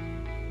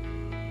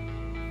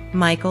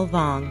 Michael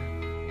Vong,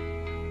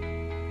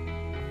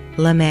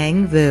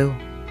 Lamang Vu,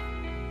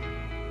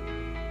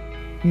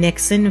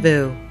 Nixon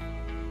Vu,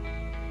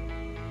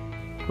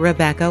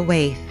 Rebecca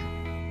Waith,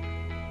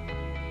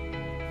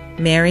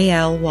 Mary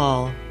L.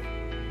 Wall,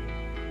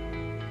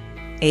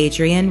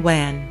 Adrian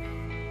Wan,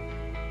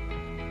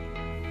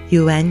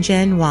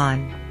 Yuanzhen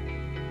Wan,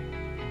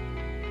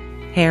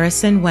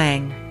 Harrison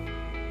Wang,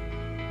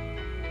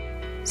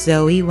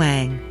 Zoe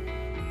Wang,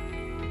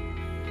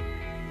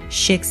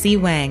 Shixi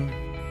Wang,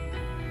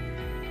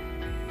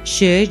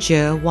 Shi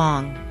Zhe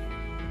Wang,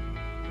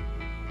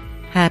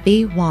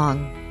 Happy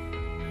Wang,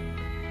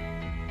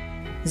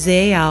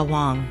 Zia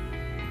Wang,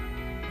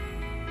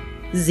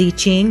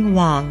 Ziqing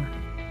Wang,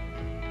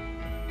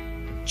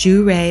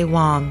 Jurei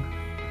Wang,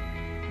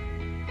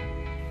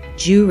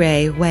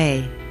 Jurei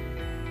Wei,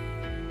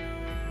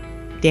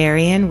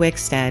 Darian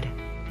Wickstead,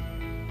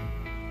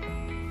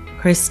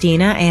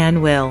 Christina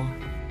Ann Will,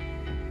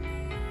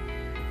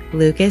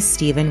 Lucas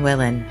Stephen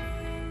Willen,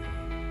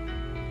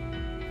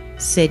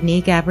 Sydney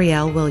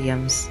Gabrielle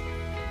Williams,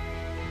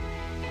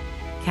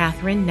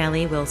 Catherine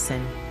Nellie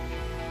Wilson,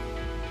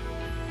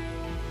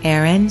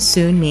 Aaron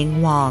Soon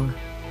Ming Wong,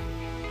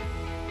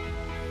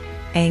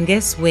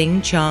 Angus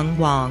Wing Chung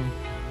Wong,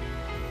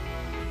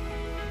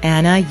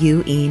 Anna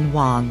Yu Een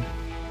Wong,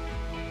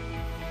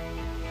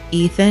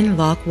 Ethan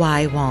Lok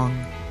Wai Wong,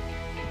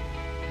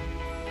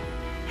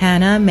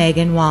 Hannah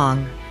Megan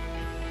Wong,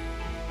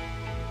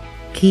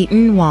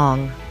 Keaton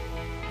Wong,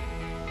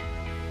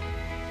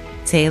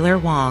 Taylor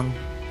Wong,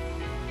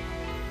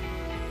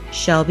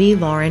 Shelby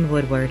Lauren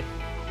Woodward,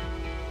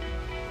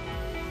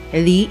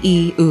 Li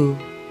Yi U,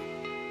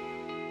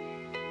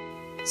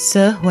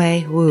 Se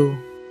Hui Wu,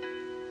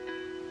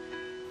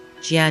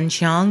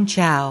 Jianchang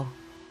Chao,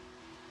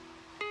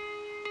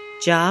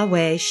 Jia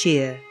Wei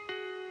Xie,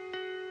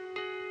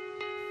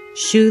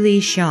 Shu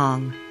Li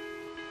Xiang,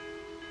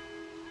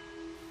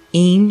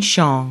 Yin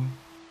Shong,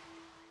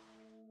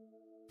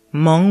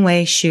 Meng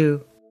Wei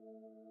Shu,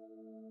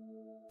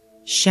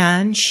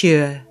 Shan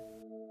Xue,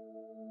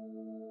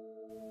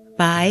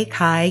 Bai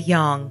Kai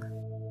Yang,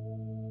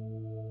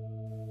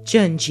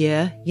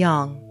 Zhenjie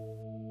Yang,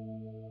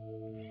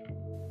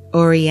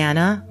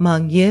 Oriana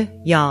Mengyu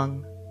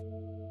Yang,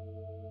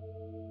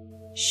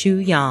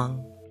 Xu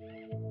Yang,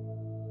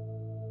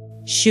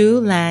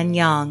 Xu Lan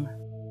Yang,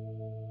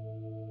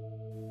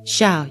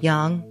 Xiao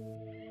Yang,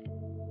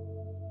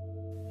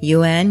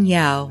 Yuan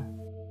Yao,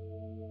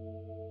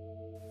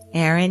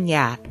 Aaron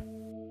Yap,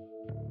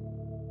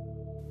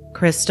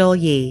 Crystal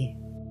Yi,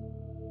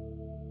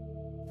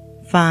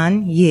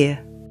 Fan Yi,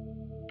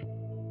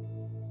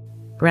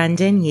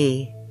 Brendan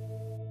Yi,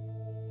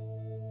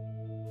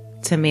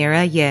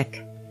 Tamara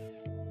Yik,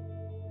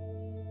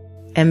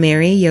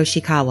 Amiri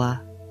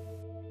Yoshikawa,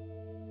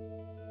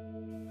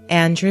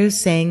 Andrew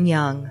Sang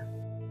Young,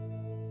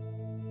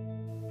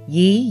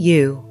 Yi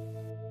Yu,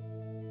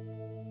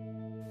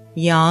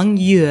 Yang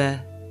Yue,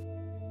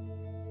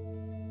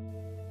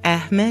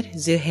 Ahmed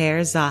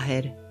Zuhair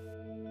Zahid,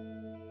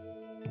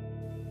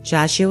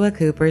 Joshua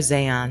Cooper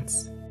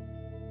Zayance,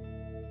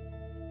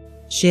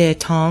 Xie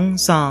Tong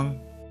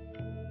Song,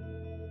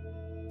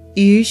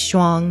 Yu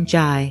Shuang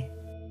Jai,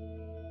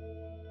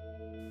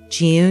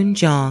 Jiun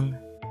Zhang,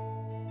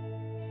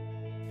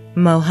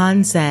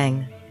 Mohan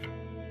Zhang,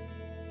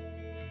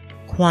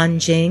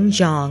 Quanjing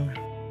Zhang,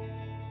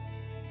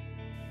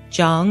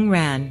 Zhang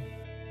Ran,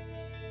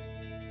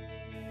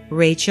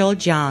 Rachel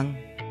Zhang,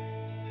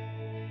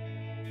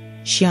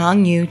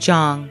 Xiangyu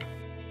Zhang,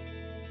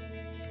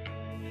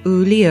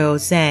 Wu Liu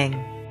Zhang,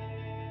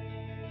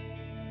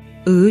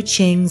 Wu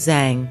Qing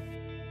Zhang,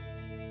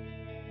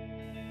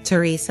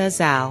 Teresa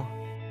Zhao,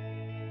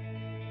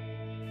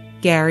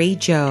 Gary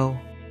Zhou,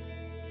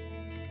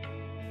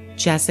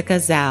 Jessica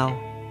Zhao,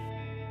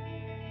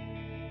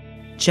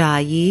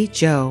 Jiayi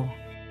Zhou,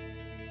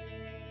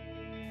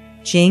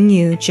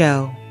 Jingyu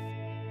Zhou,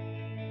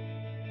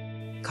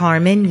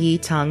 Carmen Yi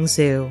Tong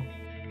Zhu,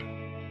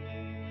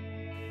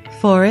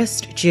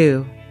 Forrest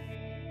Zhu,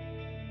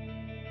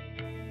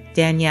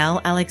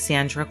 Danielle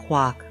Alexandra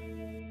Kwok,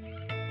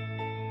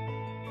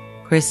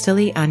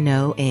 Crystally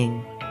Ano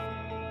Ing,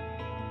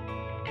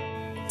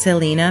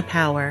 Selena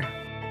Power,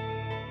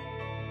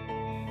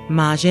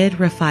 Majid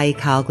Rafai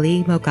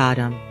Kalgli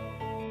Mogadam,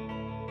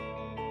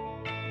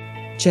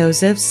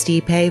 Joseph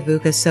Stipe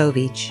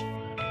Vukasovic,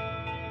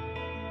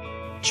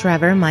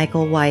 Trevor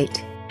Michael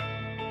White,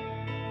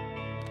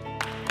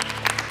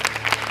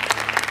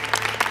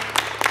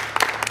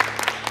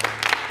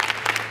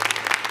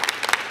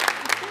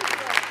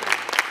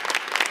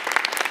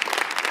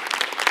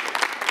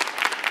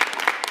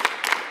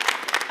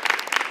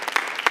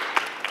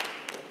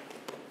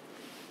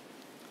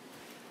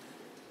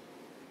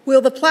 Will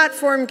the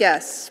platform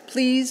guests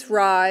please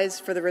rise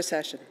for the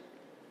recession?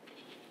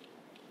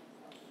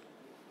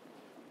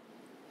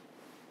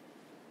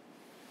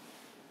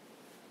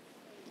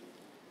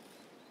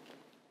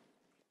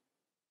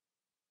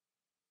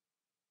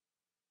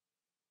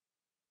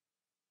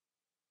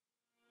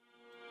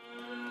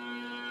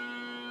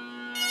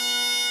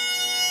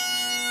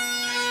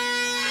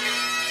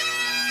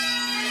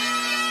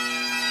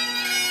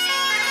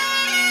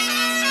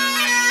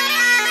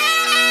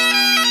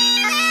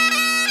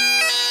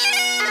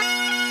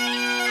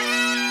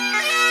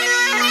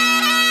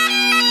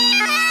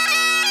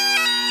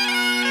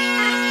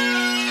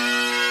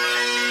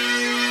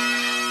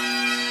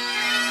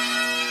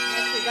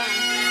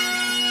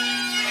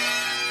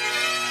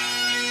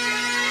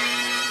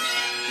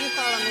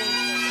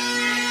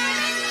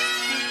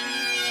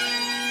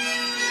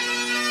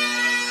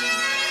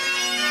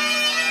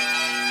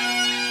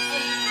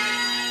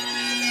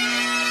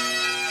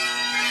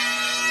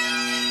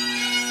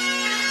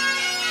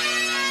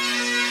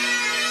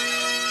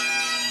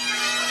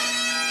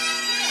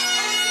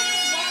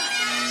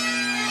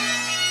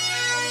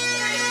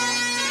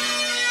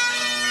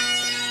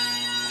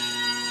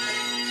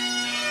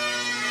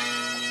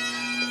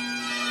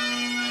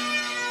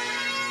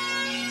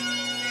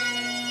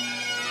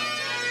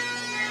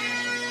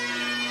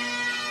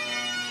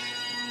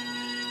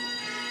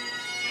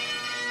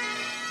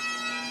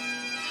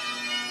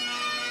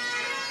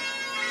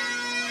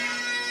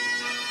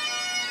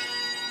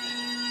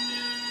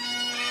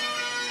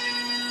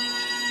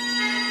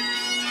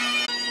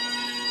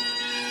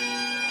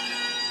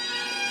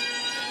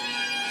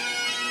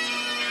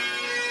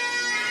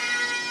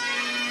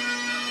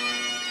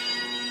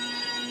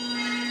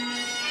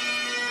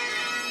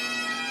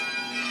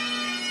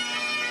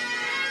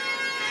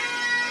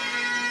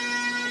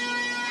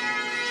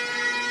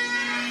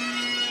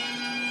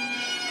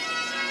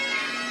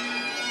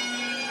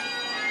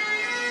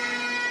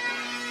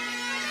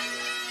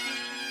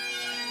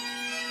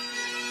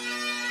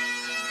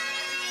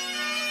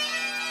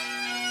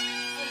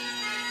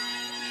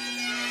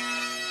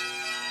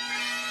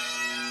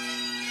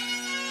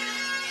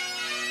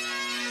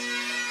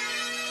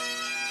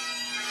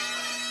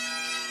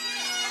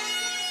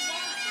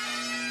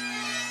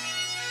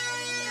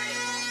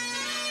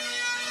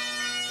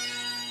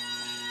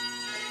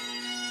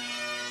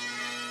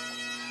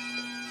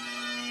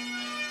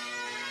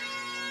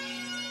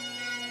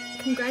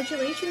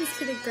 Congratulations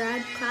to the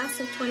grad class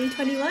of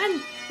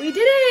 2021. We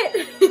did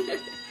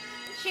it!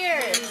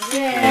 Cheers!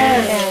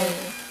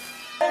 Yes.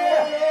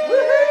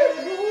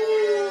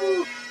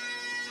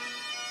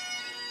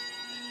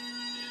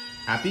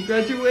 Happy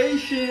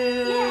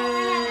graduation!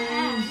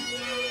 Yeah.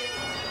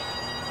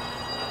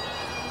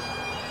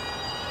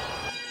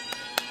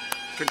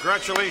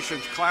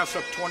 Congratulations, class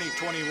of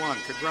 2021.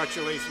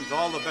 Congratulations,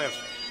 all the best.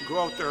 Go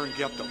out there and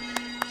get them.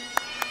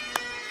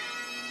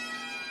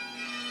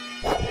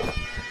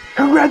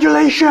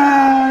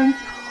 Congratulations!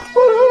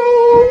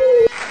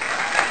 Woo!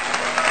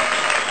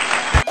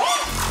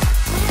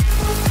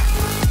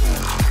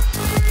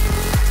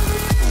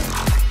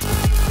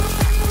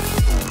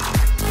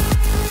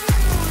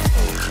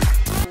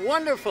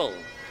 Wonderful!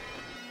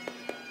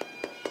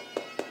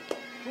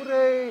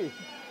 Hooray!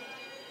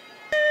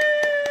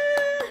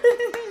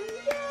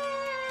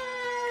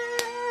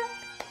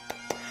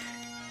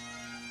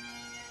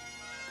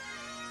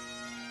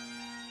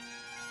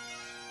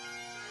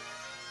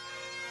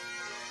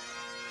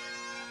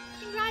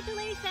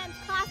 Congratulations,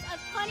 class of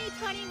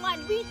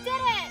 2021. We did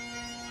it!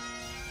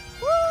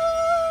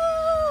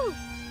 Woo!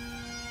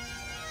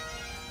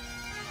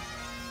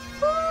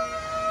 Woo!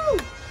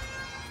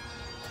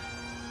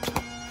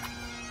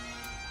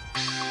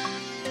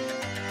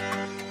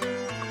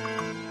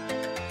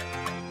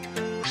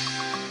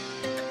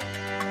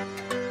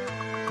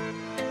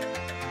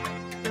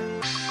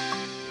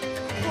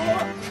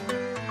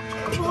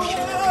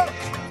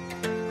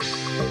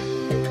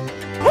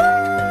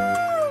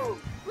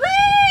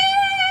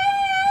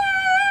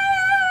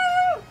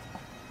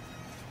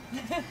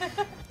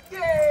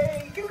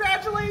 Yay!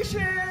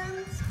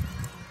 Congratulations!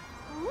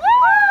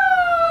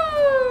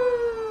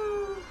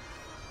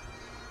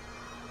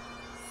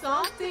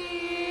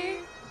 Salty!